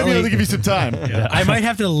literally. We might be able to give you some time. I might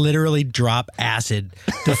have to literally drop acid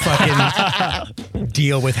to fucking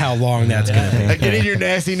deal with how long that's going to be. Get in your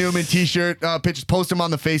Nasty Newman t-shirt, pictures, post them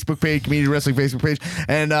on the Facebook page, Community Wrestling Facebook page.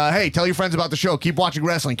 And hey, tell your friends about the show. Keep watching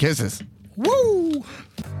wrestling. Kisses. Woo!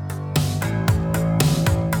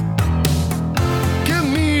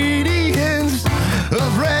 Comedians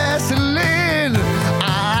of wrestling.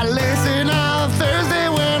 I listen on Thursday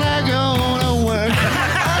when I go to work.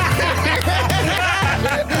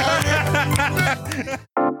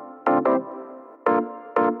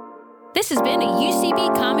 This has been a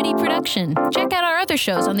UCB Comedy production. Check out our other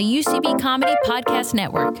shows on the UCB Comedy Podcast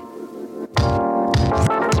Network.